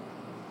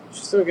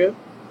 She's doing good.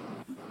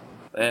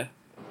 Yeah.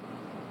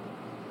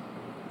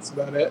 That's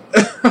about it.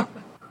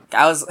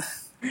 I was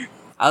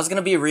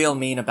gonna be real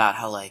mean about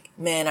how, like,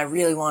 man, I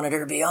really wanted her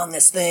to be on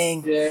this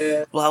thing.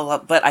 Yeah. Blah blah,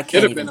 but I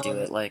can't even do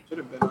it. Like, should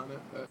have been on it,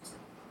 but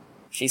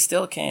she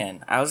still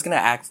can. I was gonna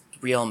act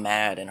real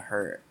mad and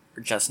hurt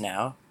just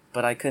now,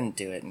 but I couldn't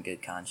do it in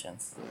good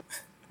conscience.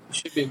 you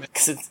should be mad.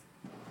 'Cause it's,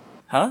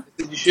 huh?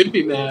 You should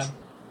be mad.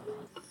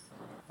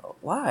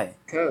 Why?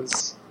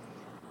 Because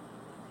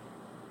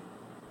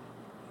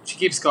she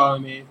keeps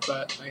calling me,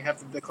 but I have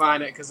to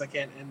decline it because I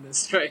can't end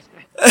this right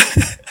now.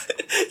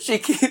 She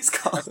keeps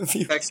calling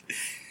me. Text.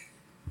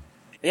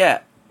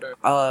 Yeah.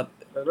 What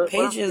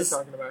Paige else are we is.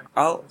 talking about?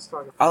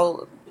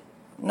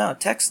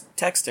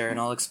 Text her and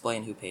I'll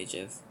explain who Paige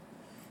is.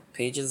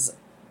 Paige is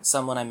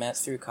someone I met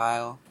through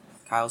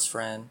Kyle's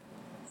friend.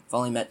 I've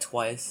only met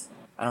twice.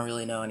 I don't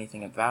really know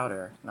anything about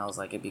her, and I was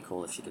like, it'd be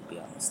cool if she could be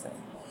on this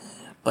thing.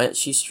 But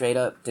she straight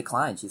up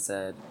declined. She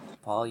said,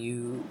 Paul,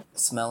 you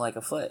smell like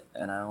a foot,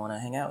 and I don't want to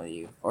hang out with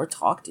you or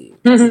talk to you.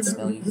 I can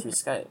smell you through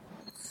Skype.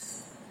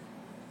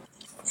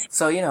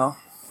 So, you know,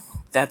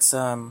 that's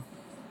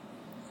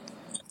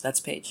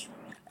Paige.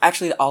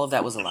 Actually, all of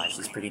that was a lie.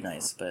 She's pretty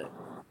nice, but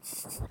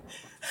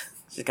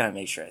just gotta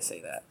make sure I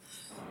say that.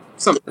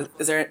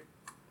 Is there?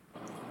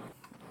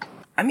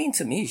 I mean,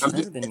 to me, she's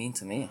never been mean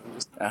to me.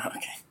 Oh,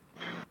 okay.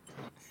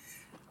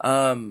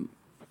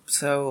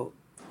 So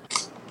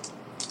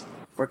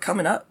we're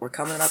coming up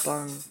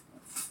on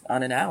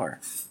an hour.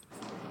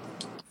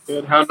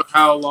 Good.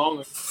 How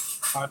long?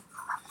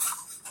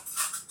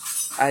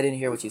 I didn't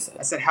hear what you said.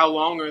 I said, how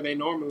long are they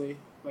normally?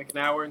 Like an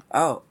hour?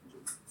 Oh.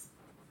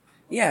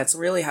 Yeah, it's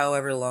really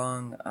however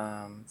long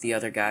the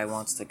other guy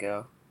wants to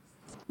go.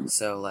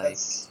 So, like...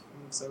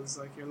 Sounds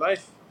like your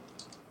life.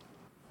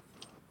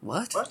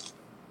 What? What?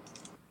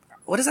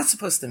 What is that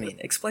supposed to mean?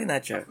 Explain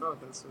that joke. No,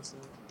 that's supposed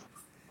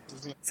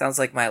to... Sounds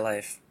like my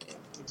life.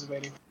 I'm just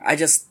waiting. I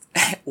just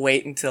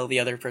wait until the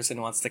other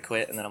person wants to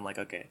quit, and then I'm like,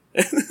 okay.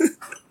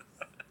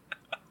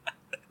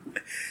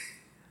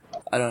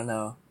 I don't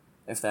know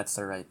if that's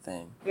the right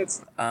thing.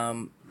 It's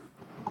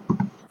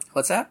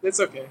what's that? It's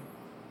okay.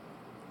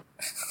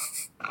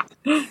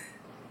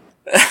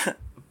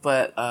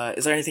 But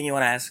is there anything you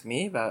want to ask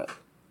me about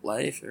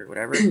life or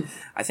whatever?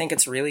 I think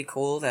it's really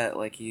cool that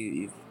like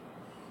you've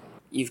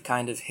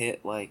kind of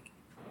hit like,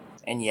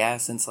 and yeah,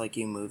 since like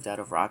you moved out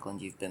of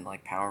Rockland, you've been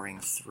like powering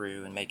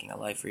through and making a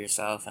life for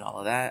yourself and all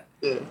of that.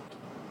 Yeah.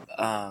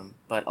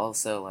 But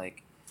also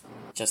like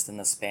just in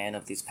the span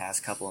of these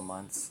past couple of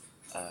months,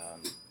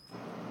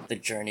 the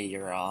journey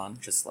you're on,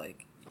 just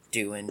like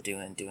doing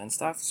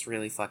stuff, is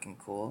really fucking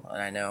cool. And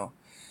I know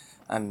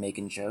I'm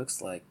making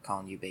jokes like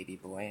calling you baby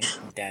boy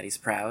and daddy's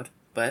proud,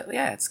 but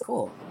yeah, it's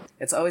cool.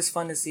 It's always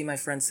fun to see my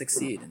friends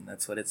succeed, and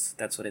that's what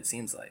it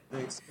seems like.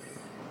 Thanks.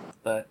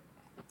 But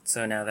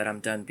so now that I'm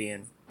done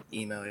being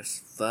emo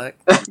as fuck,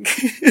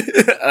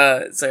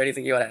 is there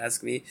anything you want to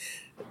ask me?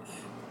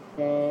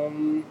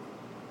 No.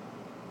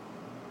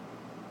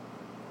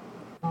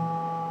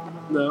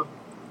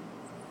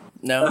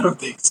 No? I don't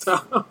think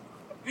so.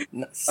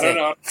 No, I don't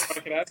know if I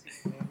could ask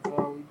you.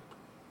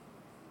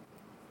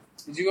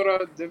 Did you go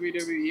to a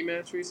WWE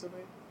match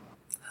recently?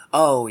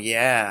 Oh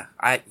yeah,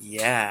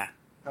 yeah.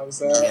 How was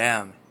that?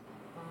 Yeah.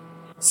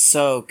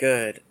 So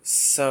good.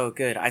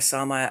 I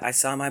saw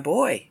my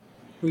boy.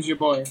 Who's your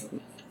boy?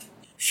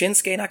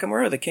 Shinsuke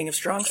Nakamura, the king of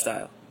strong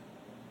style.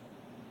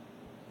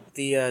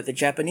 The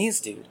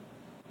Japanese dude.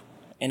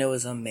 And it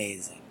was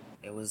amazing.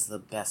 It was the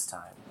best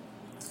time.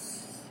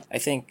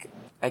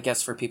 I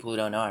guess for people who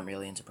don't know, I'm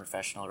really into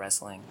professional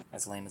wrestling.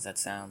 As lame as that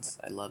sounds,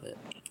 I love it.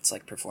 It's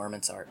like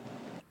performance art.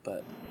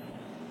 But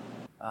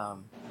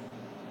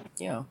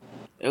you know,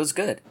 it was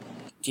good.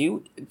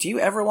 Do you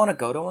ever want to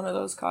go to one of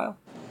those, Kyle?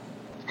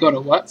 Go to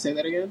what? Say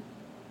that again.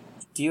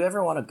 Do you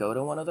ever want to go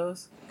to one of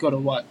those? Go to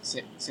what?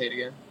 Say it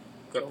again.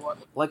 Go to what?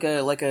 Like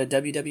a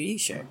WWE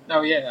show.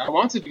 Oh yeah, I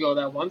wanted to go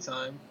that one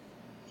time.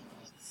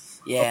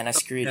 Yeah, and I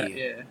screwed you.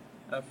 Yeah,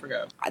 I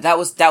forgot. That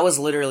was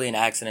literally an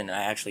accident, and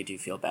I actually do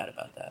feel bad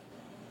about that.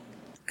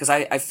 Because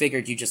I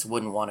figured you just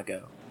wouldn't want to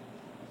go.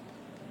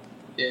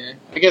 Yeah,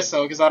 I guess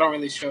so, because I don't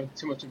really show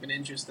too much of an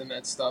interest in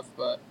that stuff,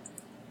 but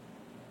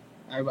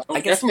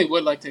I definitely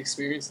would like to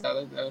experience that.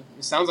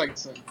 It sounds like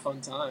it's a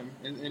fun time.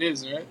 It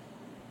is, right?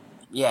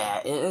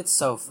 Yeah, it's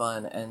so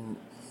fun, and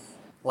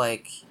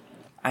like,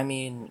 I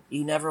mean,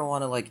 you never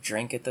want to like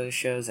drink at those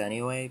shows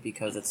anyway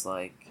because it's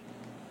like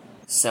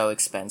so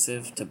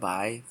expensive to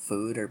buy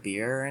food or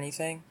beer or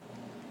anything.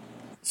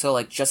 So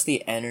like, just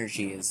the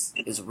energy is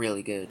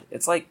really good.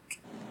 It's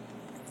like,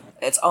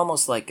 it's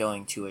almost like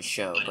going to a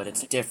show, but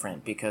it's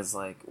different because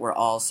like we're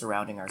all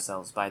surrounding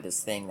ourselves by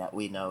this thing that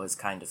we know is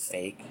kind of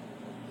fake,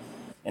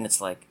 and it's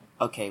like,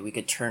 okay, we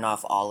could turn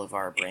off all of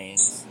our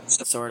brains,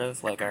 sort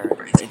of, like our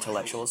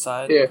intellectual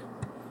side, Yeah.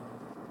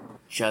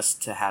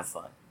 just to have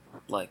fun.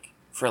 Like,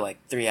 for like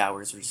 3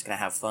 hours, we're just gonna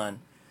have fun,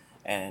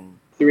 and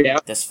 3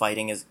 hours. this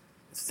fighting is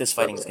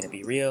gonna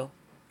be real.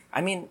 I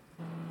mean,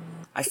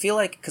 I feel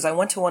like, because I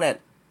went to one at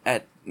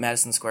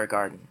Madison Square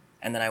Garden,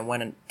 and then I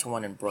went to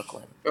one in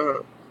Brooklyn,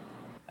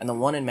 and the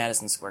one in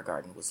Madison Square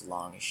Garden was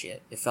long as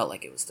shit. It felt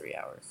like it was 3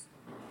 hours.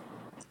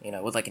 You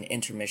know, with like an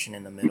intermission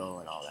in the middle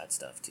and all that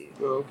stuff too.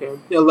 Oh, okay.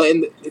 Yeah,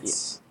 and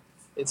it's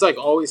like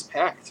always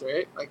packed,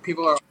 right? Like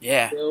people are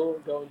still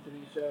going to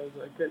these shows.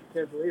 I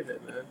can't believe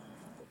it, man.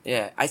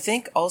 Yeah, I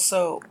think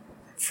also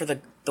for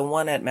the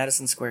one at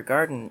Madison Square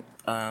Garden,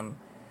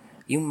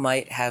 you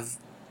might have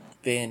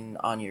been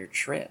on your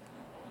trip.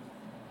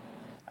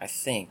 I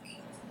think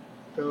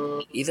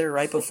either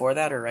right before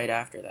that or right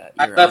after that.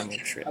 You were on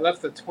your trip. I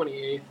left the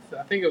 28th.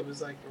 I think it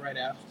was like right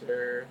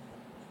after.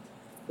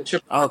 The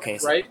trip, okay,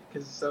 right?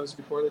 Because that was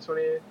before the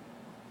 28th?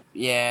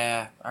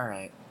 Yeah,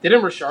 alright.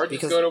 Didn't Richard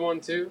just go to one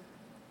too?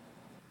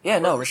 Yeah,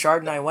 no, Richard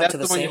and I went to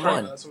the same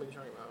one. That's the one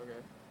you're talking about, okay.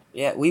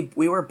 Yeah,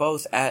 we were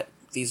both at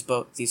these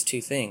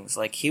two things.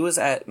 Like, he was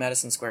at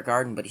Madison Square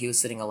Garden, but he was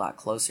sitting a lot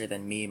closer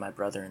than me, my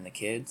brother, and the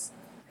kids,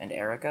 and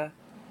Erica.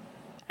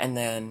 And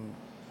then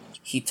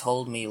he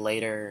told me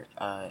later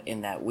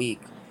in that week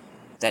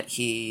that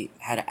he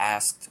had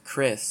asked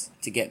Chris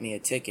to get me a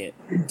ticket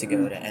to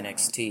go to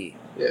NXT.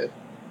 Yeah.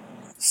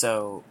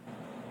 So,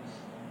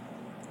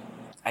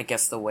 I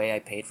guess the way I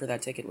paid for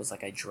that ticket was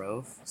like I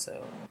drove.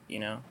 So, you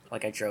know,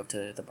 like I drove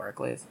to the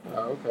Barclays.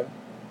 Oh, okay.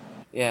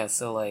 Yeah,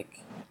 so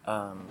like,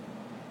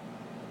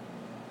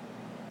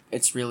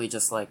 it's really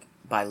just like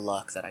by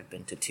luck that I've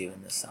been to 2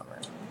 in this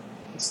summer.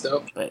 It's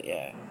dope. But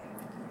yeah,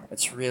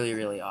 it's really,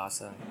 really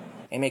awesome.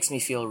 It makes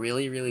me feel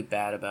really, really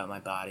bad about my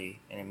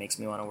body, and it makes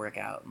me want to work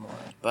out more.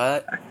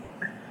 But,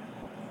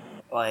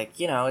 like,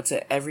 you know,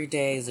 every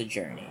day is a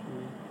journey.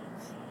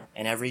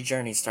 And every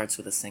journey starts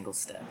with a single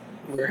step.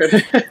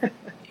 Weird.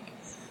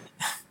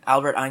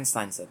 Albert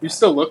Einstein said that. You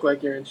still look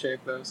like you're in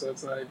shape, though, so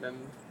it's not even...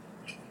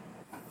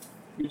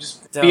 You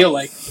just feel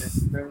like it,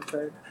 you know what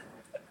I'm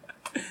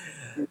saying?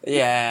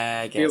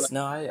 Yeah, I guess.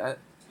 No,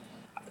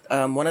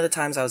 I one of the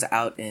times I was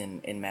out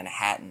in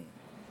Manhattan,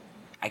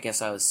 I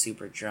guess I was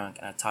super drunk,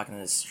 and I was talking to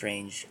this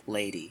strange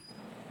lady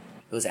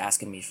who was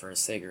asking me for a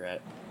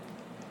cigarette.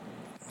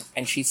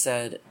 And she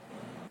said,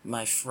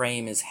 my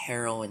frame is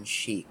heroin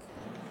chic.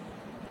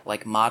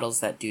 Like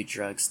models that do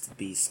drugs to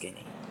be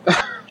skinny.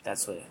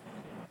 That's what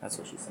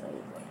she said.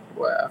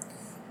 Wow.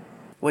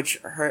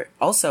 Which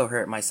also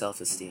hurt my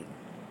self-esteem.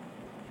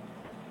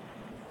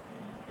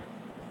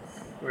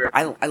 Weird.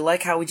 I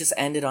like how we just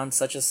ended on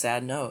such a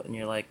sad note, and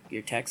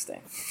you're texting.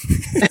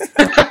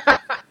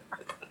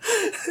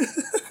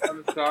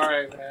 I'm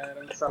sorry, man.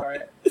 I'm sorry.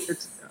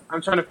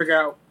 I'm trying to figure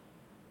out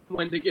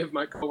when to give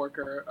my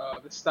coworker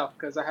the stuff,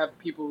 because I have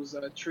people's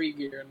tree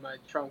gear in my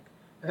trunk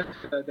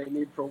that they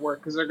need for work,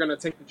 because they're going to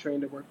take the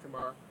train to work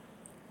tomorrow.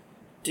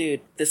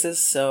 Dude, this is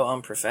so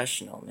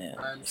unprofessional, man.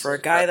 For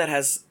a guy that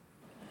has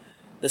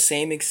the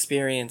same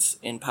experience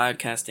in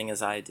podcasting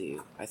as I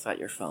do, I thought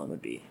your phone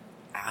would be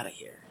out of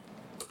here.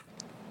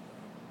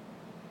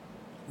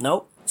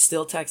 Nope,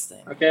 still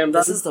texting. Okay, I'm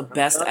done. This is the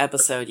best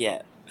episode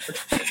yet.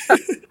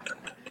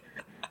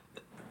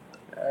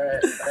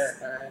 Alright.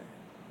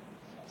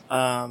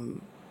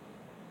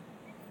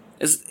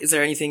 Is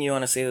there anything you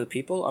want to say to the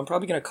people? I'm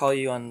probably going to call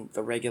you on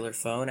the regular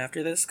phone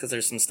after this, because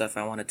there's some stuff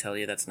I want to tell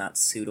you that's not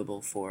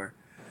suitable for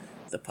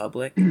the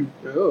public.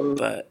 Ooh.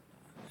 But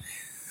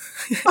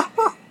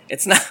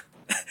it's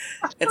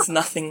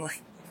nothing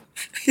like...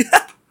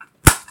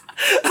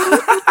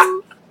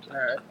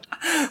 Alright.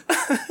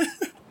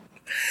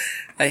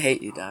 I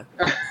hate you, dog.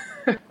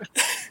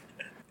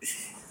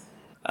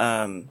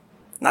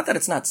 Not that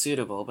it's not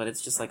suitable, but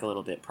it's just like a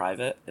little bit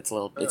private. It's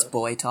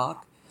boy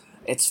talk.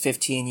 It's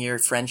 15-year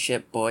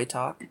friendship boy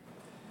talk.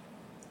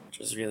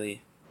 Which is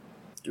really,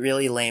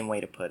 really lame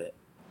way to put it.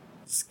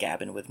 Just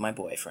gabbing with my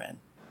boyfriend,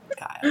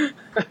 Kyle.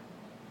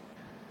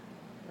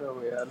 Oh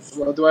my god.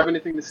 Well, do I have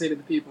anything to say to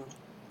the people?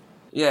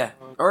 Yeah,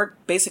 or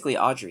basically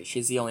Audrey.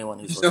 She's the only one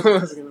who's No listening.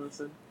 one was going to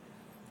listen.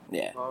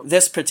 Yeah,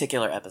 this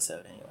particular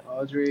episode, anyway.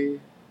 Audrey,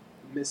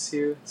 miss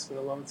you. It's been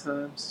a long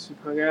time since we've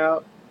hung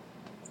out.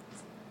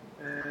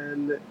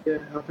 And yeah,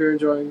 hope you're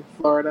enjoying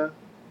Florida.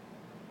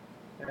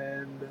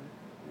 And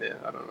yeah,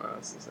 I don't know what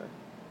else to say.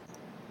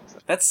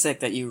 That's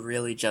sick that you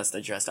really just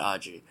addressed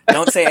Audrey.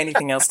 Don't say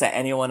anything else to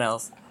anyone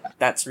else.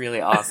 That's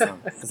really awesome.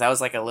 Because that was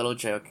like a little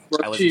joke.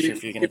 Well, I wasn't sure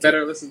if you're going to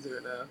better listen to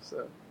it now,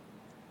 so.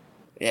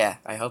 Yeah,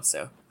 I hope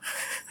so.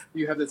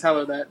 You have to tell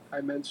her that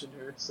I mentioned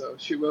her, so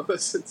she will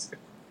listen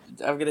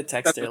to. I'm gonna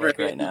text her like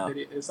right now.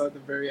 It's at the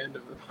very end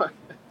of the podcast.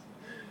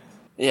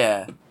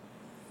 Yeah.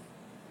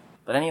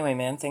 But anyway,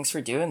 man, thanks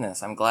for doing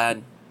this. I'm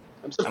glad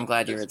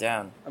you were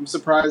down. I'm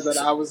surprised that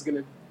I was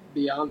gonna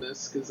be on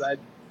this because I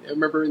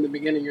remember in the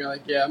beginning you're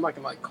like, yeah, I'm not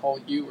gonna like call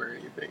you or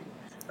anything,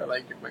 or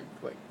like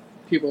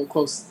people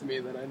close to me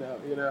that I know,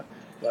 you know.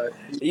 But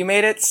you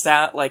made it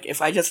sound like if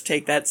I just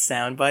take that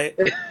sound bite,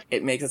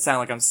 it makes it sound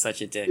like I'm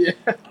such a dick.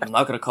 Yeah. I'm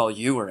not gonna call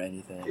you or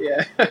anything.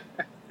 Yeah.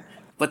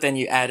 But then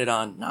you added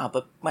on,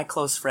 but my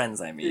close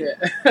friends, I mean.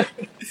 Yeah.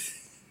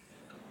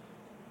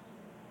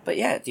 But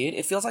yeah, dude,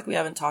 it feels like we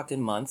haven't talked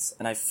in months,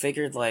 and I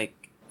figured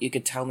like you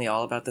could tell me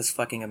all about this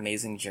fucking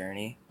amazing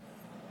journey,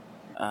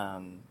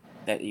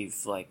 that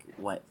you've like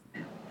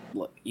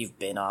you've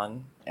been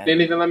on. And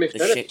didn't even let me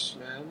finish,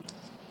 man.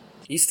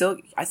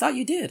 I thought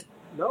you did.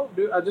 No,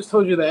 dude, I just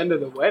told you the end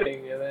of the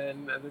wedding, and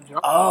then the jump.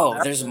 Oh,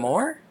 there's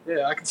more?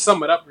 Yeah, I can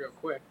sum it up real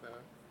quick, though.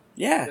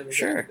 Yeah,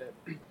 sure.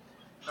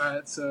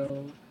 Alright,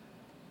 so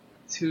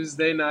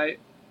Tuesday night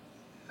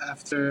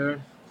after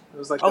it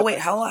was like. Oh wait,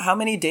 how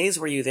many days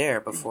were you there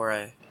before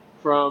I?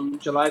 From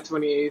July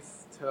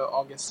 28th to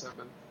August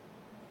 7th.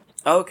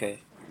 Oh, okay.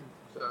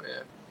 So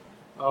yeah,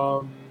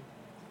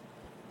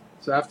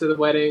 so after the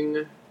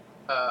wedding,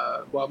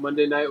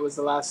 Monday night was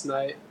the last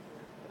night.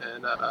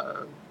 And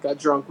got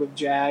drunk with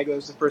Jag. It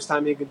was the first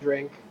time he could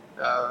drink,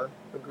 the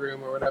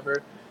groom or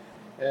whatever.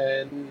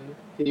 And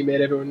he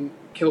made everyone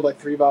killed like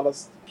 3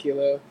 bottles of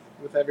tequila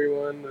with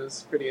everyone. It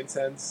was pretty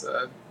intense.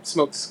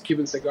 Smoked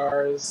Cuban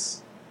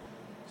cigars.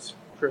 It's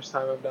the first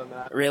time I've done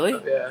that. Really?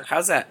 So, yeah.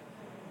 How's that?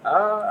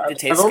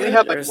 I've only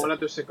had like one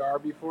other cigar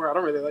before. I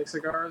don't really like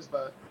cigars,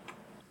 but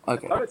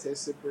okay. I thought it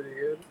tasted pretty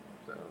good.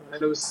 So,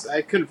 and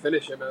I couldn't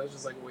finish it, man. It was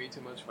just like way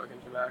too much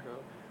fucking tobacco.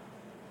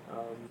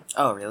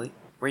 Oh, really?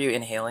 Were you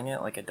inhaling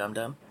it like a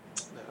dum-dum?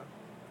 No.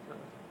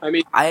 I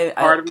mean,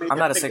 part of me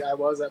I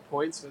was at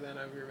points, but then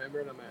I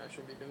remembered I'm like, I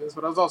shouldn't be doing this.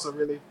 But I was also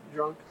really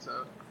drunk,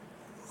 so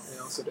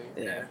also didn't.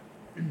 Yeah.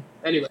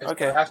 Anyway,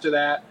 okay. So after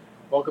that,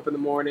 woke up in the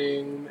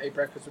morning, ate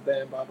breakfast with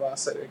them, blah blah,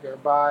 said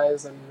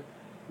goodbyes, and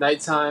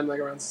nighttime, like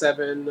around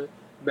 7,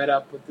 met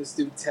up with this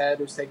dude Ted,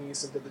 who's taking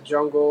us into the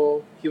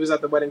jungle. He was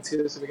at the wedding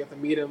too, so we got to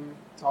meet him,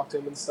 talk to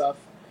him and stuff.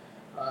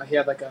 He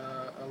had like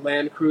a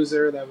Land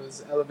Cruiser that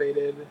was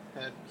elevated,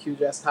 had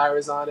huge ass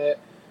tires on it.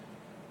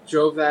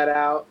 Drove that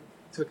out,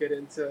 took it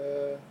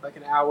into like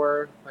an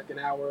hour and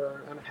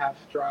a half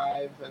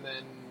drive, and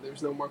then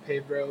there's no more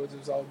paved roads. It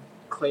was all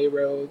clay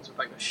roads with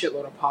like a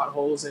shitload of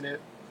potholes in it.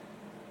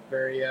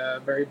 Very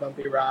very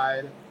bumpy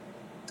ride.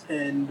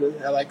 And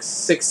at like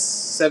 6,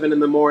 7 in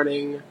the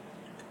morning,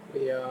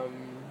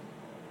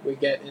 we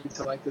get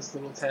into like this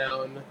little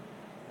town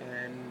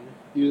and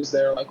use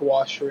their like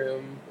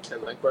washroom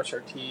and like brush our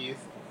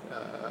teeth,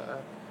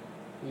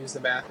 use the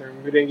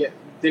bathroom. We didn't get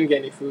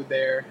any food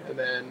there, and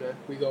then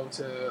we go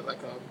to like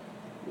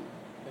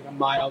a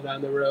mile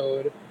down the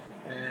road,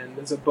 and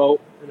there's a boat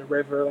in a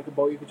river, like a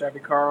boat you could drive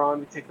your car on.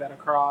 We take that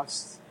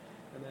across,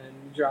 and then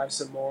we drive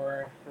some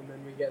more, and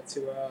then we get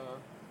to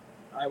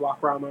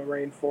Iwakrama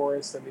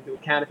rainforest, and we do a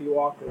canopy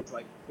walk. There's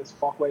like this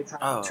walkway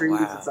type of trees.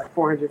 Wow. It's like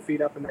 400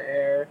 feet up in the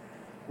air.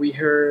 We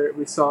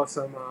saw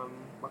some.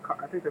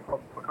 I think they're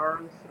called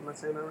macaws. Am I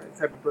saying that right?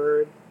 Type of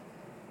bird.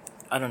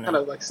 I don't know. Kind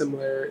of like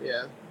similar,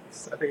 yeah.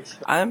 I think it's.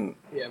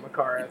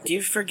 Macaw. Do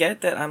you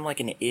forget that I'm like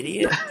an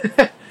idiot?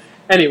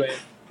 Anyway,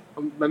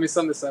 let me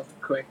sum this up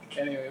quick.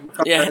 Anyway,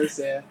 macaws,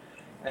 yeah.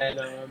 And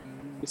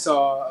we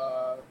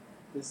saw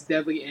this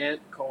deadly ant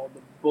called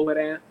the bullet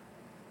ant.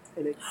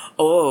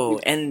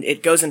 And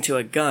it goes into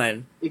a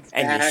gun,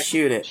 exactly, and you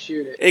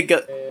shoot it.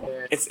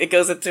 It it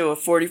goes into a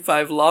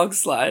 45 long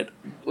slide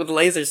with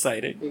laser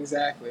sighting.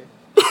 Exactly.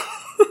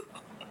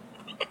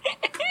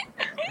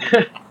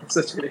 I'm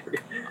such an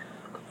idiot.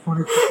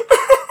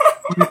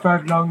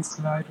 45 long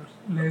slide with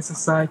laser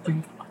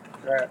sighting.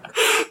 Right.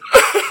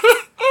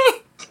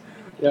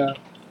 Yeah.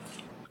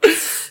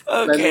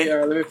 Okay.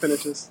 Let me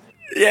finish this.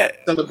 Yeah,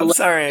 so I'm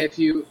sorry.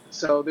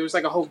 So there was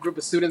like a whole group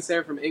of students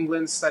there from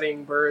England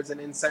studying birds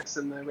and insects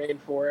in the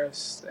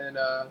rainforest, and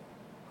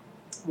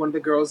one of the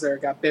girls there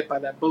got bit by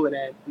that bullet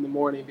ant in the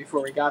morning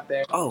before we got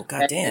there. Oh,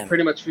 goddamn! It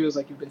pretty much feels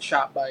like you've been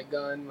shot by a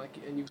gun,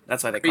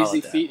 that's why they call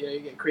it that. You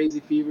get crazy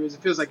fevers.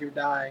 It feels like you're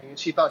dying, and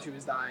she thought she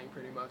was dying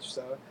pretty much.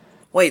 So.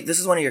 Wait, this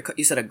is one of your.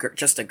 You said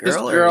just a girl. This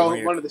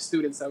girl, one of the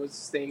students that was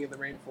staying in the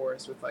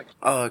rainforest with like.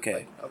 Oh,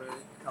 okay. Like, other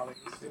college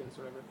students,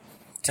 whatever.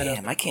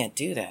 Damn, I can't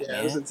do that, man.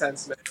 It was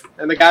intense, man.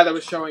 And the guy that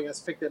was showing us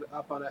picked up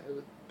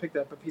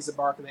a piece of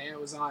bark, and the ant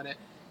was on it.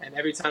 And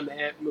every time the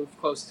ant moved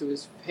close to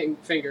his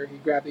finger, he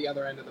grabbed the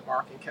other end of the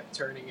bark and kept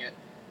turning it,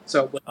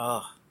 so it would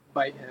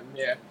bite him.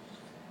 Yeah.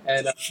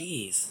 And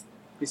jeez,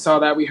 we saw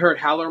that. We heard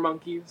howler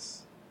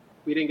monkeys.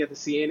 We didn't get to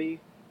see any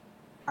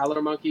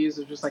howler monkeys.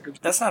 They're just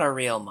like that's not a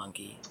real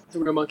monkey. It's a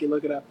real monkey.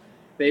 Look it up.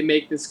 They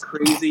make this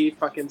crazy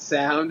fucking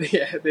sound.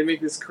 Yeah, they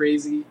make this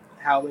crazy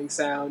howling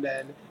sound,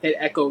 and it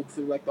echoed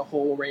through like the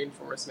whole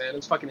rainforest, man. It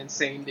was fucking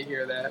insane to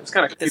hear that. It was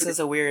kind of creepy. This is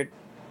a weird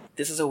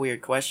This is a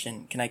weird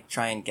question. Can I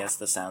try and guess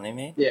the sound they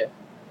made? Yeah.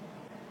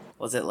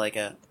 Was it like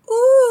a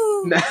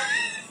ooh?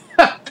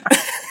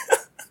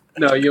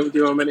 No, do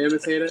you want me to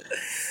imitate it?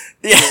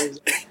 Yeah.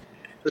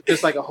 It's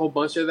just like a whole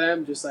bunch of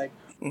them, just like.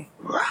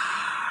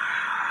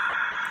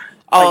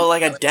 Oh,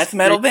 like a death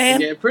metal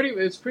band? Yeah,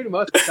 it's pretty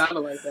much it sounded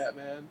like that,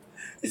 man.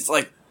 It's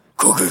like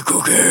cookie.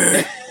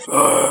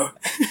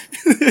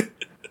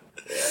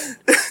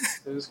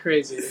 It was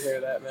crazy to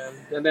hear that, man.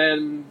 And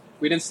then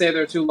we didn't stay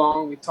there too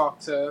long. We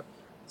talked to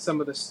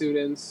some of the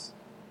students.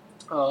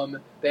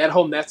 They had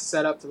whole nets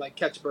set up to like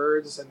catch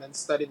birds and then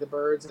study the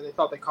birds, and they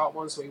thought they caught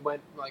one, so we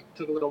went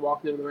took a little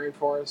walk into the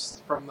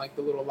rainforest from like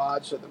the little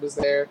lodge that was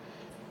there,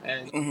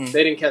 and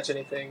they didn't catch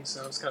anything,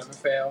 so it was kind of a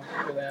fail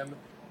for them.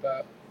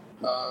 But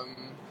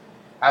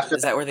after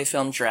is that where they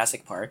filmed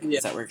Jurassic Park? Yeah,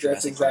 is that where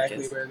Jurassic Park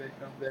is? That's exactly where they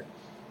filmed it.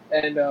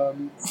 And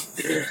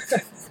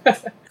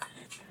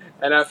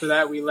and after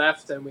that, we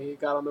left and we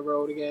got on the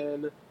road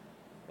again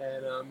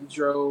and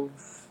drove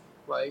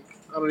like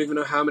I don't even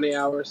know how many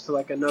hours to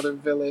like another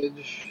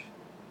village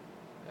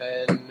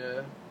and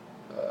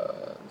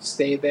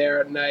stayed there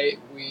at night.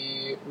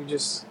 We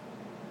just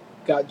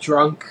got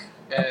drunk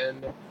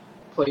and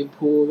played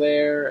pool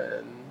there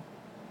and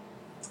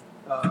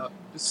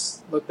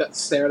just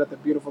stared at the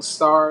beautiful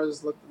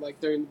stars. Looked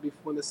like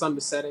when the sun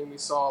was setting, we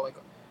saw like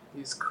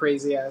these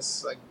crazy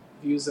ass like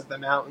views of the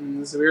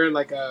mountains. We were in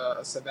like a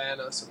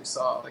savanna, so we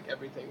saw like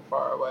everything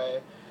far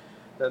away.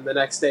 Then the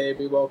next day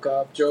we woke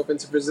up, drove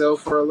into Brazil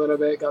for a little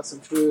bit, got some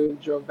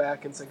food, drove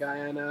back into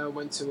Guyana,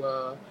 went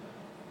to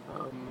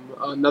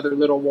another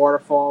little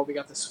waterfall. We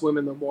got to swim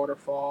in the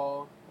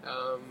waterfall.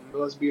 It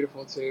was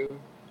beautiful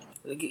too.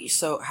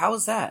 So how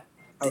was that?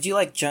 Did you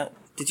like jump?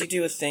 Did you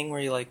do a thing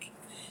where you like?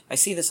 I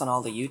see this on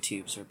all the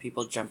YouTubes where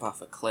people jump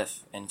off a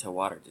cliff into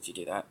water. Did you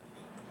do that?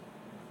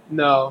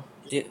 No.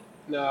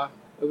 No.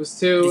 It was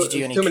too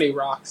many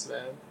rocks,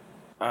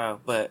 man.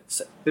 But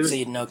so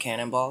you had no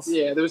cannonballs?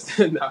 Yeah,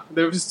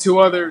 there was two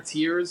other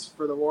tiers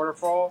for the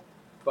waterfall,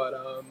 but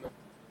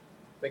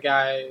the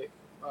guy,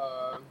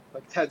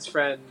 like Ted's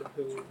friend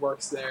who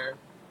works there,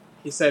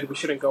 he said we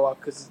shouldn't go up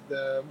because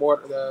the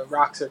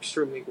rocks are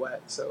extremely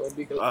wet, so it would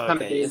be kind of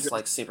dangerous. It's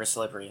like super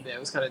slippery. Yeah, it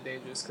was kind of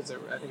dangerous because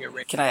I think it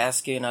rained. Can I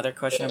ask you another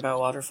question about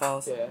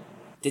waterfalls? Yeah.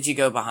 Did you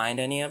go behind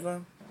any of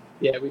them?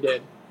 Yeah, we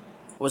did.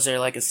 Was there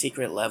like a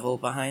secret level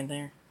behind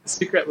there?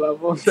 Secret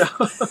level? No.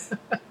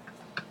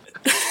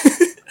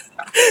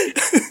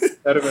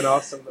 That'd have been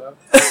awesome, though.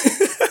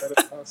 That'd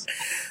have been awesome.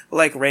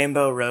 Like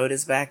Rainbow Road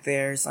is back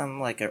there, or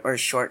something or a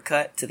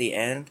shortcut to the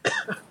end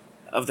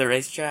of the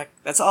racetrack.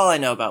 That's all I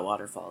know about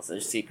waterfalls.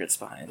 There's secrets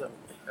behind them.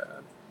 Oh my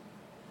God.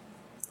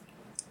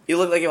 You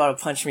look like you want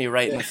to punch me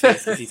right in the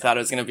face because you thought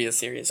it was going to be a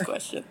serious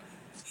question.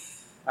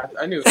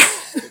 I knew it was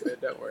stupid.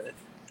 Don't worry.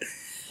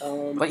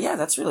 But yeah,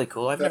 that's really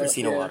cool. I've never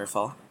seen a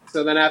waterfall.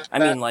 So then after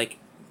that,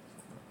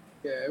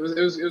 yeah, it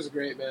was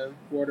great, man.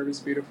 Water was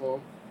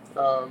beautiful.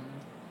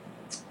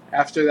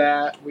 After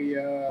that, we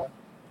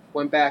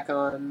went back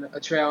on a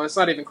trail. It's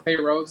not even clay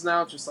roads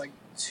now; just like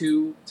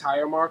 2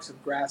 tire marks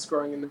of grass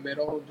growing in the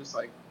middle, just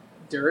like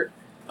dirt.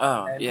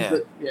 Oh, and yeah.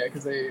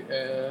 Because they.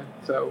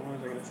 So what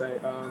was I gonna say?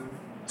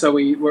 So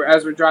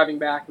as we're driving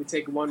back, we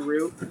take one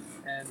route,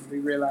 and we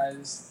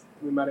realized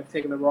we might have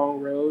taken the wrong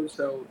road.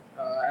 So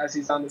as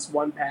he's on this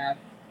one path,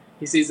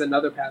 he sees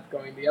another path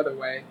going the other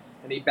way,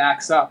 and he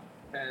backs up,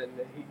 and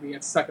we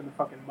get stuck in the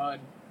fucking mud.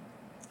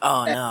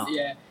 Oh, no.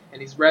 Yeah,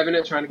 and he's revving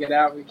it, trying to get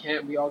out. We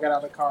can't. We all get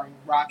out of the car and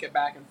rock it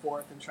back and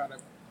forth and try to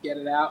get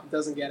it out. It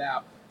doesn't get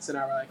out. So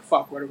now we're like,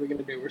 fuck, what are we going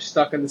to do? We're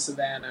stuck in the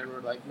savannah, and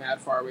we're like mad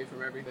far away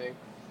from everything.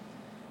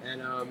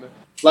 And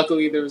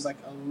luckily there was like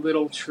a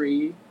little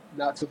tree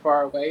not too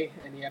far away,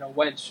 and he had a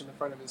winch in the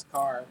front of his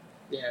car.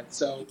 Yeah,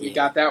 so we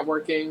got that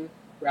working,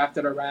 wrapped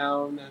it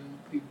around, and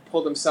he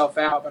pulled himself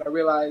out. But I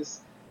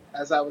realized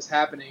as that was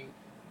happening,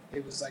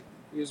 it was like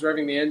he was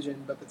revving the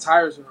engine, but the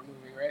tires weren't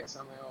moving, right? So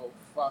I'm like, oh,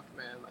 fuck,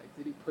 man. Like,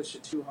 did he push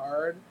it too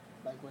hard?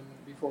 Like,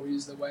 before we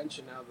used the winch,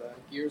 and now the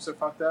gears are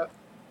fucked up?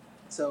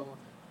 So,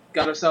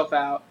 got himself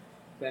out,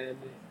 then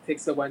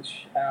takes the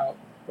winch out,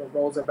 but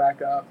rolls it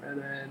back up,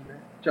 and then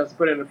just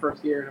put it in the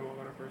first gear, and it won't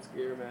go to first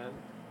gear, man.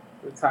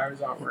 The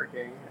tires aren't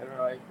working, and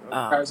we're like, the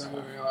tires aren't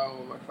moving.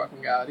 Oh, my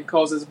fucking God. He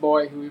calls his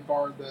boy, who we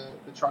borrowed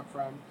the truck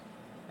from,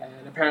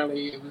 and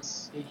apparently it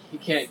was he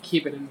can't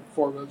keep it in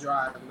 4-wheel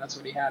drive, and that's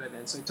what he had it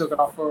in. So he took it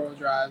off 4-wheel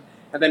drive,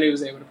 and then he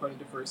was able to put it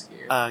into first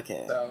gear.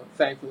 Okay. So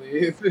thankfully,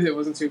 it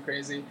wasn't too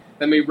crazy.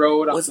 Then we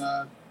rode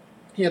on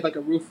he had like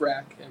a roof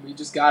rack, and we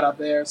just got up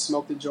there,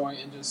 smoked a joint,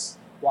 and just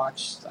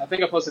watched. I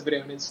think I posted a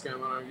video on Instagram. I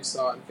don't know if you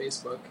saw it on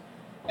Facebook.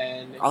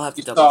 And I'll have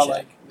to double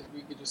check. Like,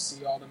 we could just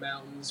see all the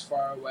mountains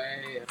far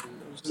away, and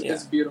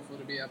it's beautiful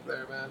to be up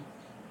there, man.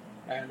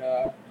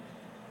 And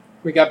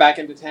we got back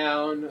into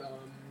town,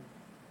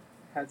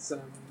 had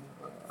some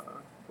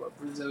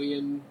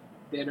Brazilian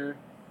dinner.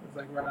 It was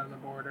like right on the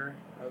border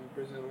of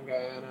Brazil and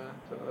Guyana,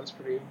 so that was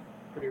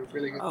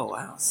really good. Oh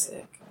wow,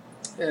 sick.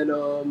 And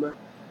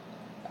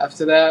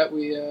after that,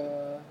 we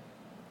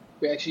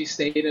actually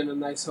stayed in a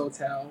nice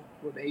hotel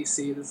with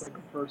AC. This is like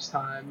the first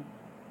time.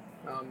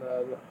 on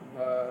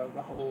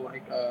the whole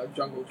like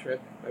jungle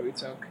trip that we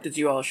took. Did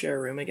you all share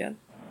a room again?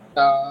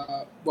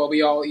 Well,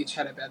 we all each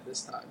had a bed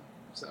this time,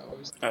 so it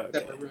was Okay.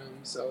 separate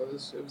rooms. So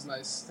it was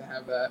nice to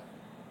have that.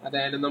 And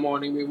then in the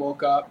morning we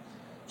woke up,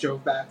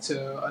 drove back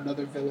to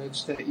another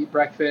village to eat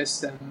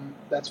breakfast, and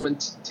that's when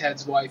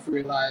Ted's wife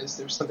realized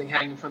there was something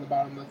hanging from the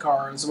bottom of the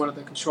car. It was one of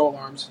the control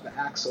arms for the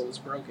axle was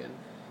broken.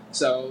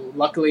 So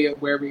luckily,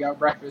 where we got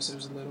breakfast, there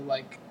was a little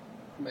like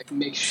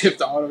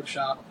makeshift auto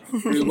shop.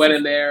 We went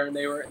in there, and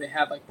they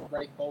had like the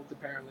right bolt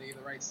apparently,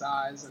 the right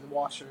size, and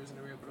washers, and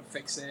they were able to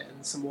fix it,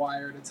 and some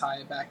wire to tie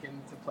it back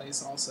into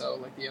place also,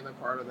 like the other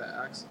part of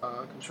the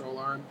control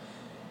arm.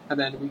 And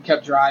then we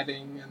kept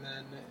driving, and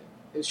then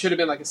it should have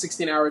been like a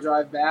 16-hour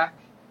drive back,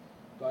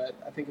 but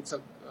I think it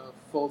took a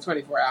full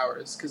 24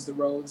 hours because the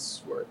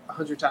roads were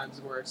 100 times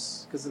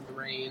worse because of the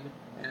rain,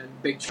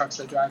 and big trucks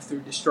that drive through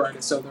destroyed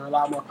it. So there were a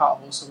lot more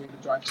potholes, so we had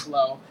to drive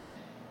slow.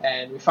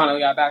 And we finally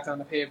got back on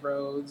the paved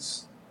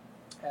roads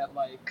at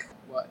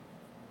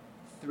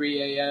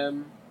 3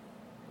 a.m.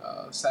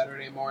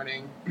 Saturday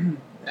morning,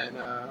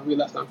 and we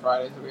left on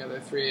Friday, so we got there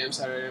 3 a.m.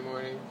 Saturday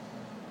morning,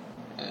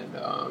 and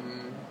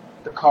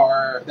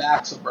the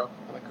axle broke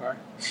on the car.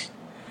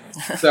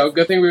 So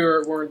good thing we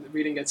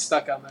didn't get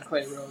stuck on the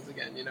clay roads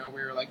again. You know,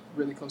 we were like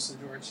really close to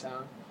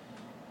Georgetown,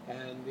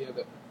 and the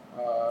other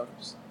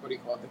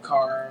the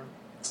car,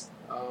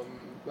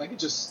 it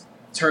just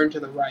turned to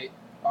the right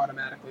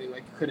automatically.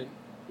 Like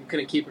you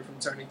couldn't keep it from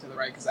turning to the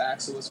right because the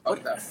axle was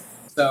fucked up.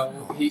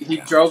 So he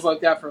drove like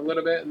that for a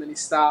little bit, and then he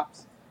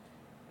stopped,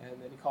 and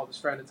then he called his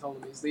friend and told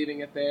him he's leaving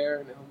it there,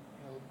 and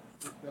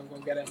he'll go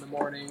get it in the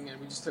morning.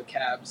 And we just took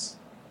cabs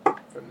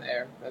from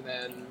there, and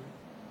then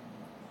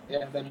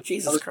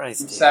Jesus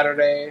Christ,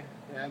 Saturday,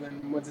 and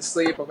then went to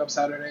sleep. Woke up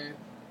Saturday.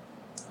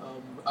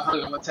 I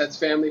hung out with Ted's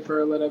family for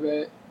a little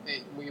bit.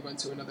 We went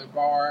to another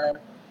bar.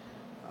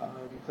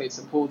 Played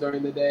some pool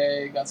during the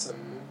day. Got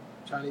some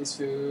Chinese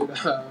food.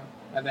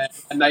 And then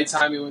at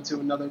nighttime, we went to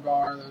another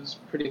bar that was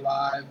pretty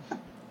live. It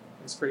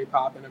was pretty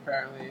popping,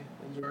 apparently,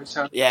 in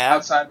Georgetown. Yeah.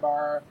 Outside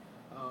bar.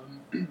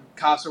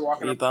 Cops were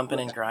walking Were you up bumping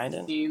with and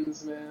grinding?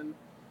 16s, man.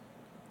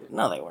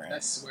 No, they weren't. I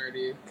swear to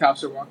you.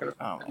 Cops were walking up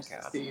Oh, my with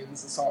God.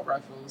 16s, assault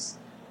rifles.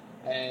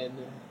 And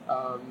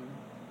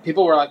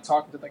people were, like,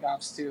 talking to the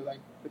cops, too. Like,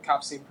 the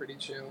cops seemed pretty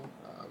chill.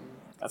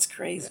 That's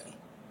crazy. Yeah.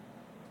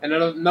 And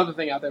another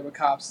thing out there with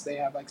cops, they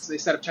have, they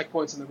set up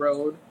checkpoints in the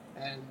road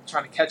and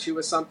trying to catch you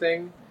with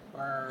something.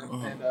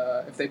 And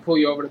if they pull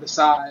you over to the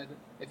side,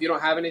 if you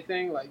don't have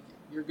anything,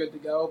 you're good to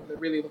go. But they're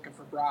really looking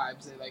for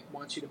bribes. They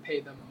want you to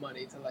pay them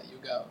money to let you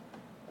go.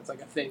 That's a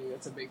thing.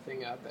 That's a big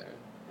thing out there.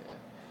 Yeah.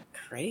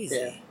 Crazy.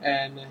 Yeah.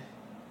 And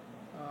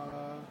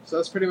so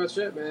that's pretty much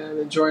it, man.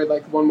 Enjoyed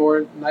one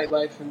more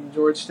nightlife in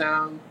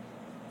Georgetown.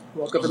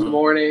 Woke up in the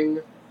morning,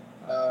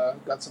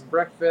 got some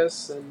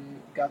breakfast,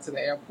 and got to the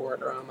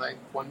airport around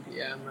 1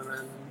 p.m. and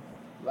then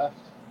left.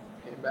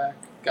 Came back.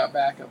 Got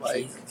back at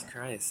Jesus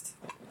Christ.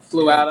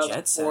 Flew You're out a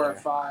at jet 4 or setter.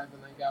 5,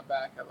 and then got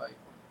back at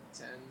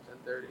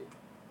 10:30.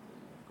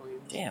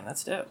 Damn,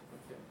 that's dope.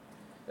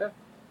 Yeah.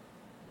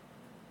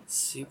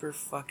 Super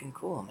fucking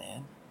cool,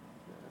 man.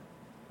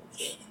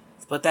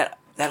 But that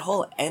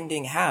whole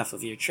ending half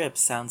of your trip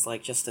sounds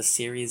like just a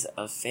series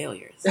of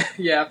failures.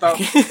 Yeah, I thought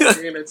we were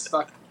gonna get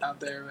stuck out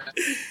there, man.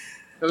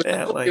 It was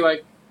Yeah,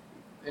 definitely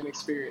an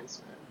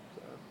experience, man.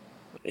 So,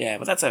 Yeah,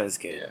 but that's always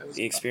good. Yeah, it was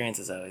The experience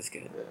is always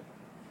good. yeah.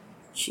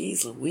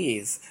 Jeez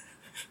Louise.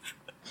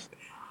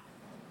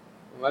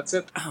 Well, that's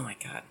it. Oh my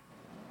god.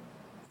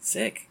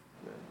 Sick.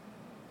 Yeah.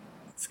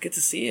 It's good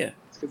to see you.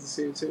 It's good to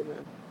see you too,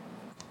 man.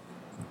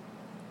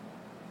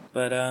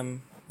 But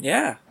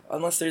yeah.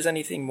 Unless there's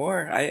anything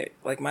more,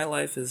 my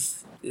life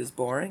is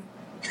boring.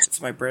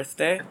 It's my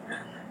birthday.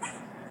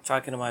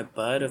 Talking to my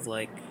bud of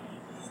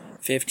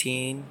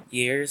 15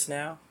 years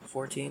now.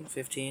 14,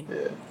 15.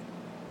 Yeah.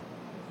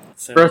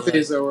 So,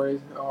 Birthdays are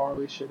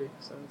always shitty,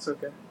 so it's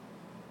okay.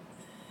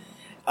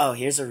 Oh,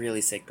 here's a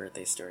really sick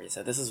birthday story.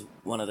 So this is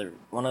one of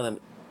the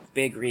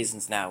big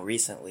reasons now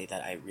recently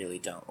that I really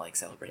don't like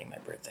celebrating my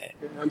birthday.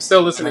 Yeah, I'm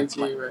still listening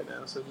to you right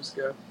now, so just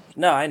go.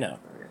 No, I know.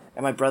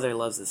 And my brother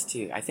loves this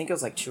too. I think it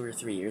was 2 or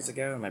 3 years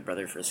ago when my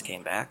brother first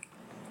came back.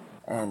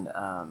 And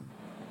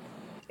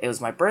it was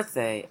my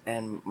birthday,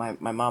 and my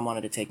mom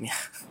wanted to take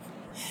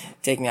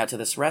me out to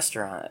this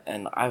restaurant.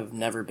 And I've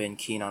never been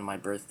keen on my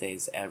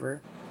birthdays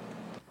ever.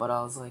 But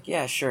I was like,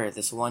 yeah, sure,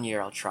 this one year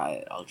I'll try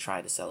it. I'll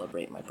try to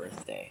celebrate my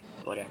birthday,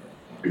 whatever.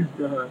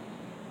 Uh-huh.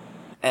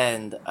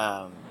 And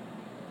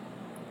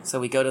so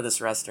we go to this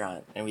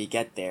restaurant, and we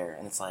get there,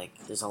 and it's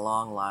there's a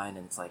long line,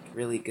 and it's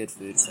really good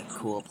food. It's a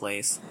cool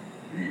place.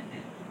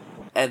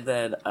 And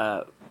then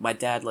my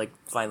dad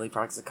finally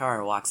parks the car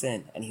and walks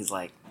in, and he's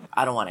like,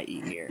 I don't want to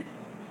eat here.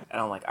 And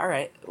I'm like, all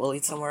right, we'll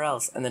eat somewhere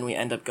else. And then we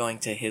end up going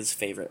to his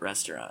favorite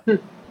restaurant.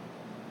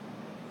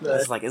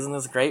 He's like, isn't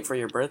this great for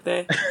your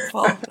birthday,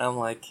 Paul? And I'm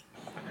like,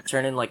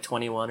 turning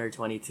 21 or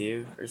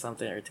 22 or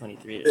something, or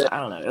 23. I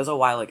don't know. It was a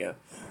while ago.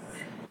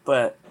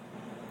 But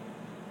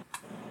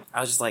I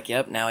was just like,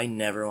 yep, now I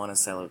never want to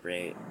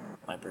celebrate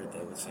my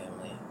birthday with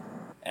family.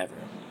 Ever.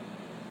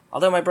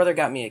 Although my brother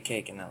got me a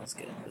cake, and that was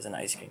good. It was an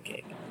ice cream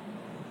cake.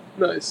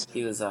 Nice.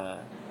 He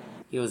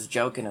was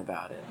joking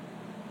about it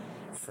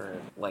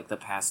for like the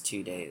past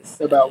 2 days.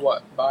 About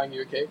what? Buying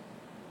you a cake?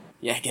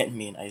 Yeah, getting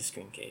me an ice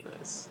cream cake.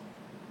 Nice.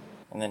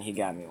 And then he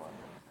got me one.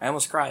 I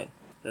almost cried.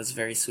 It was a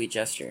very sweet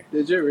gesture.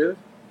 Did you really?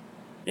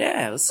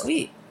 Yeah, it was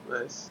sweet.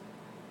 Nice.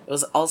 It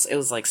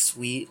was like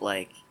sweet,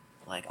 like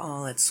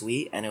oh, that's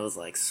sweet, and it was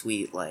like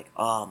sweet, like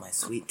oh, my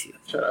sweet tooth.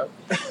 Shut up.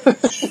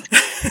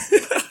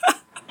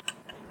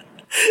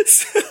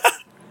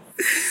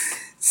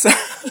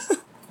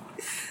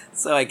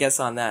 So I guess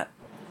on that,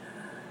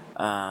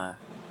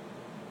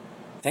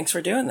 thanks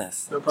for doing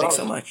this. No problem. Thanks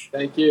so much.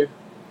 Thank you.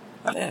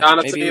 Yeah,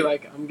 Honestly, maybe-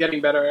 like, I'm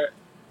getting better at,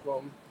 well,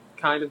 I'm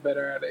kind of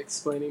better at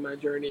explaining my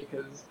journey,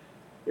 because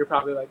you're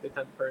probably, like, the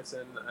 10th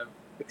person I've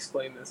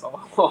explained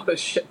all this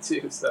shit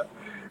to, so.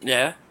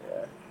 Yeah.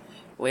 Yeah.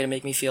 Way to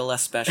make me feel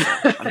less special.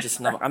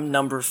 I'm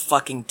number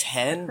fucking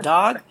 10,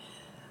 dog.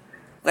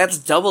 That's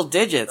double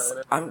digits.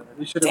 Damn,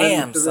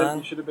 son.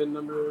 You should have been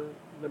number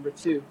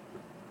 2.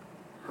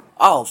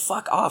 Oh,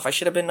 fuck off. I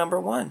should have been number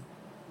 1.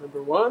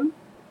 Number 1?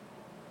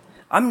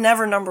 I'm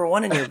never number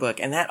 1 in your book,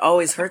 and that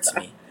always hurts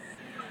me.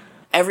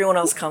 Everyone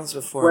else comes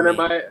before When me. am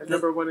I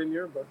number 1 in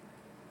your book?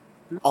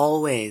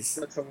 Always.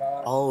 That's a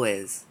lot.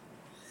 Always.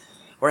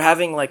 We're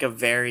having like a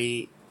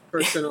very...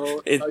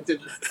 Personal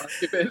argument.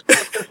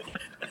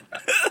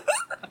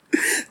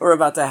 We're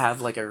about to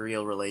have like a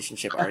real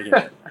relationship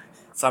argument.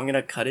 So I'm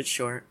gonna cut it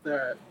short.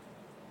 Alright.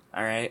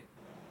 Alright?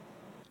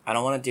 I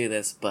don't want to do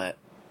this, but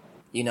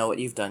you know what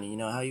you've done and you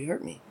know how you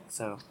hurt me.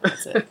 So,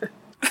 that's it.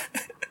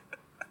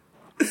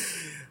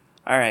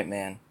 Alright,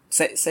 man.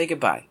 Say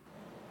goodbye.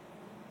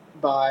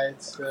 Bye.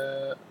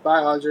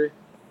 Bye, Audrey.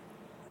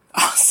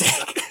 Oh,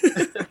 sick.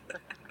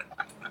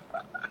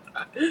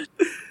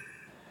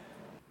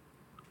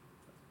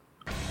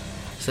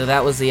 So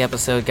that was the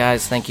episode,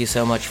 guys. Thank you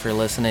so much for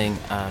listening.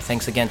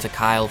 Thanks again to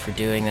Kyle for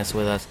doing this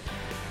with us.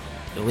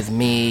 With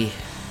me.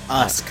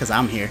 Us, because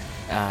I'm here.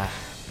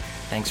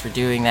 Thanks for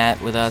doing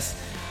that with us.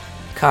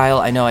 Kyle,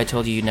 I know I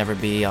told you you'd never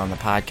be on the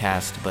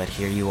podcast, but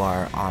here you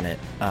are on it.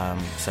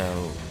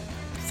 So,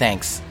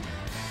 thanks.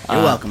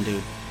 You're welcome,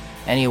 dude.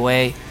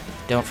 Anyway,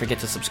 don't forget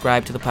to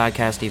subscribe to the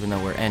podcast, even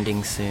though we're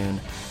ending soon.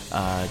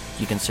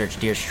 You can search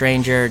Dear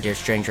Stranger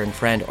and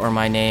Friend, or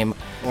my name.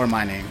 Or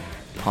my name.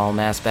 Paul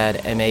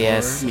Masbad,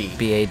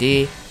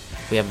 M-A-S-B-A-D.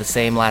 We have the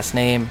same last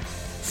name,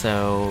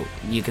 so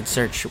you can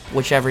search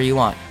whichever you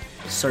want.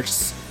 Search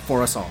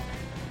for us all.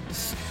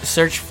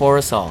 Search for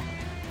us all.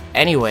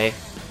 Anyway,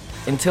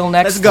 until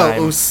next Let's go,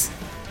 time. Oos.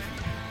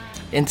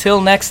 Until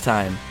next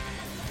time,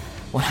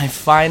 when I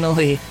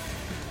finally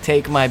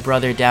take my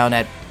brother down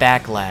at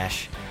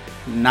Backlash,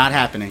 Not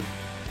happening.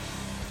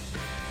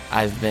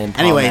 I've been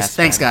Paul Anyways, Masbad.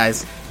 thanks,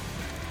 guys.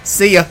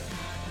 See ya.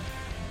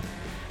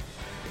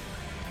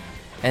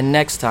 And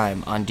next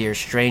time on Dear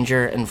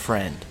Stranger and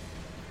Friend.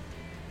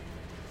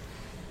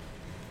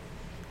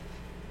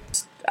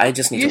 I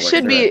just need You to work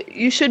should through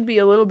it. be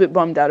a little bit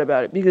bummed out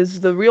about it, because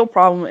the real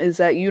problem is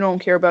that you don't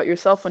care about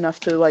yourself enough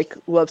to like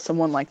love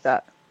someone like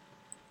that.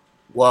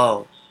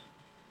 Whoa.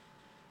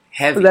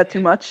 Heavy. Was that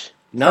too much?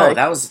 No, Sorry.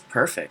 that was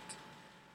perfect.